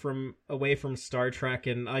away from Star Trek,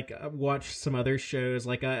 and like watch some other shows.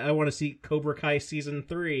 Like I want to see Cobra Kai season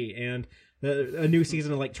 3 and a new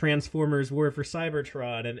season of like Transformers: War for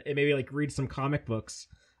Cybertron, and maybe like read some comic books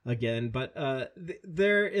again. But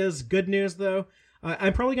there is good news though.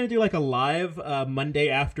 I'm probably gonna do like a live Monday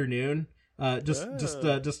afternoon. Just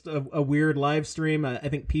a weird live stream. I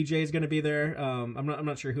think PJ is gonna be there. I'm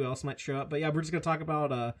not sure who else might show up, but yeah, we're just gonna talk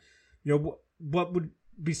about what would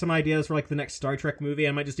be some ideas for like the next Star Trek movie.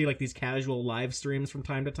 I might just do like these casual live streams from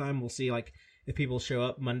time to time. We'll see like if people show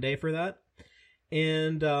up Monday for that.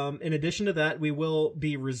 And in addition to that, we will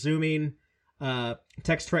be resuming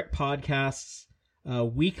Text Trek podcasts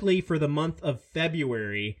weekly for the month of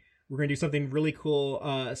February. We're going to do something really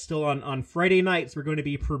cool. Still on Friday nights, we're going to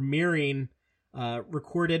be premiering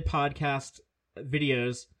recorded podcast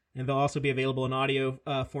videos, and they'll also be available in audio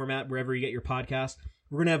format wherever you get your podcast.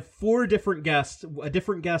 We're going to have 4 different guests, a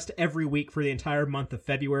different guest every week for the entire month of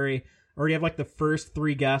February. already have like the first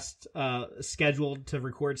 3 guests scheduled to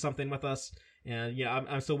record something with us, and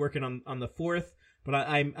I'm still working on the 4th. But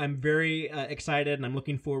I'm very excited, and I'm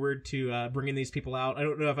looking forward to bringing these people out. I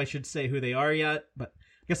don't know if I should say who they are yet, but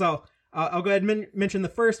I guess I'll go ahead and mention the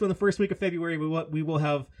first one. The first week of February, we will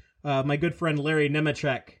have my good friend Larry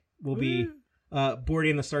Nemechek will be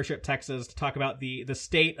boarding the Starship Texas to talk about the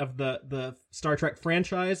state of the Star Trek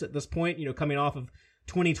franchise at this point. Coming off of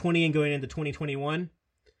 2020 and going into 2021,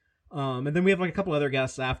 and then we have like a couple other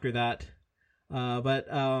guests after that.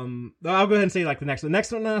 But I'll go ahead and say like the next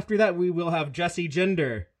one after that, we will have Jesse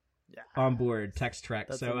Gender on board Tex Trek.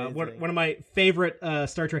 That's so amazing. one of my favorite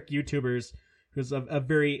Star Trek YouTubers, who's a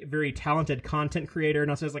very, very talented content creator and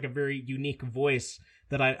also has like a very unique voice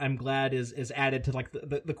that I'm glad is added to like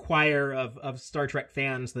the choir of Star Trek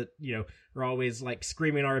fans that are always like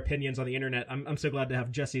screaming our opinions on the internet. I'm so glad to have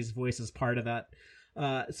Jesse's voice as part of that.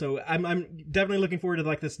 So I'm definitely looking forward to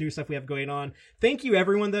like this new stuff we have going on. Thank you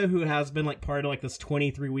everyone though who has been like part of like this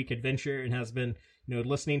 23-week adventure and has been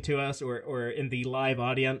listening to us or in the live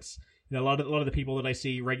audience. A lot of the people that I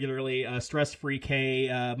see regularly, Stress Free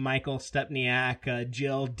K, Michael Stepniak,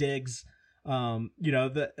 Jill Diggs,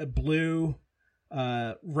 the Blue,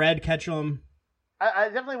 Red Ketchum. I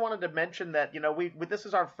definitely wanted to mention that this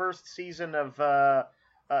is our first season of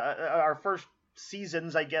our first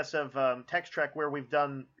seasons, I guess, of Tex Trek where we've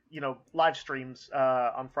done live streams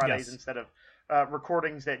on Fridays instead of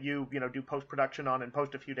recordings that you do post-production on and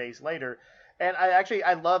post a few days later. And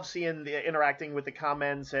I love seeing interacting with the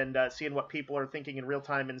comments and seeing what people are thinking in real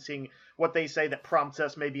time and seeing what they say that prompts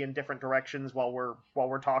us maybe in different directions while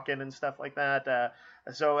we're talking and stuff like that.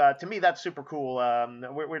 So to me, that's super cool.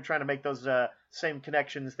 We're trying to make those same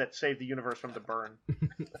connections that save the universe from the burn.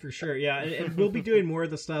 For sure, yeah. And we'll be doing more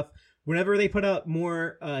of the stuff whenever they put out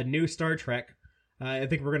more new Star Trek. I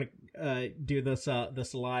think we're gonna do this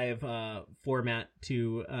live format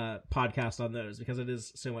to podcast on those because it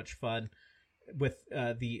is so much fun with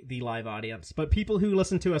the live audience. But people who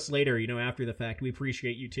listen to us later, after the fact, we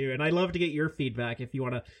appreciate you too. And I love to get your feedback if you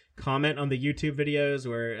want to comment on the YouTube videos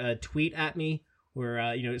or tweet at me or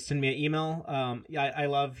send me an email. I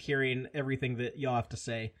love hearing everything that y'all have to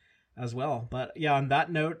say as well. But yeah, on that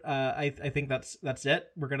note, I think that's it.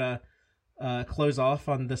 We're gonna close off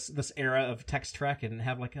on this era of Tex Trek and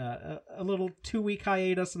have like a little 2-week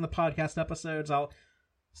hiatus in the podcast episodes. I'll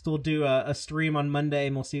still do a stream on Monday,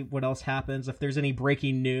 and we'll see what else happens. If there's any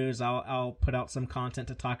breaking news, I'll put out some content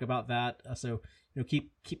to talk about that. So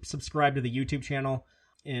keep subscribed to the YouTube channel,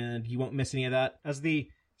 and you won't miss any of that. As the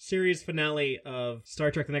series finale of Star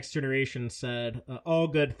Trek: The Next Generation said, "All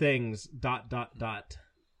good things ...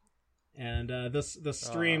 And this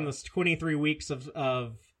stream, this 23 weeks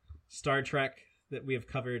of Star Trek that we have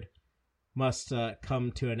covered must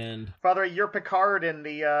come to an end. Father, you're Picard in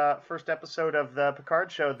the first episode of the Picard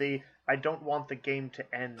show, the I don't want the game to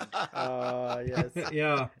end. Yes.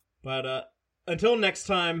 Yeah, but until next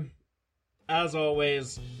time, as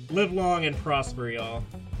always, live long and prosper, y'all.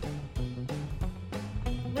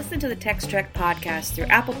 Listen to the Tex Trek podcast through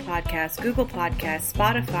Apple Podcasts, Google Podcasts,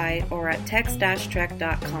 Spotify, or at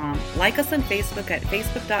tex-trek.com. Like us on Facebook at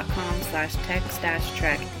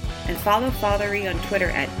facebook.com/tex-trek. And follow Fathery on Twitter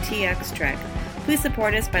at TXTrek. Please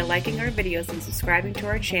support us by liking our videos and subscribing to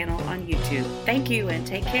our channel on YouTube. Thank you and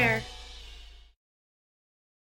take care.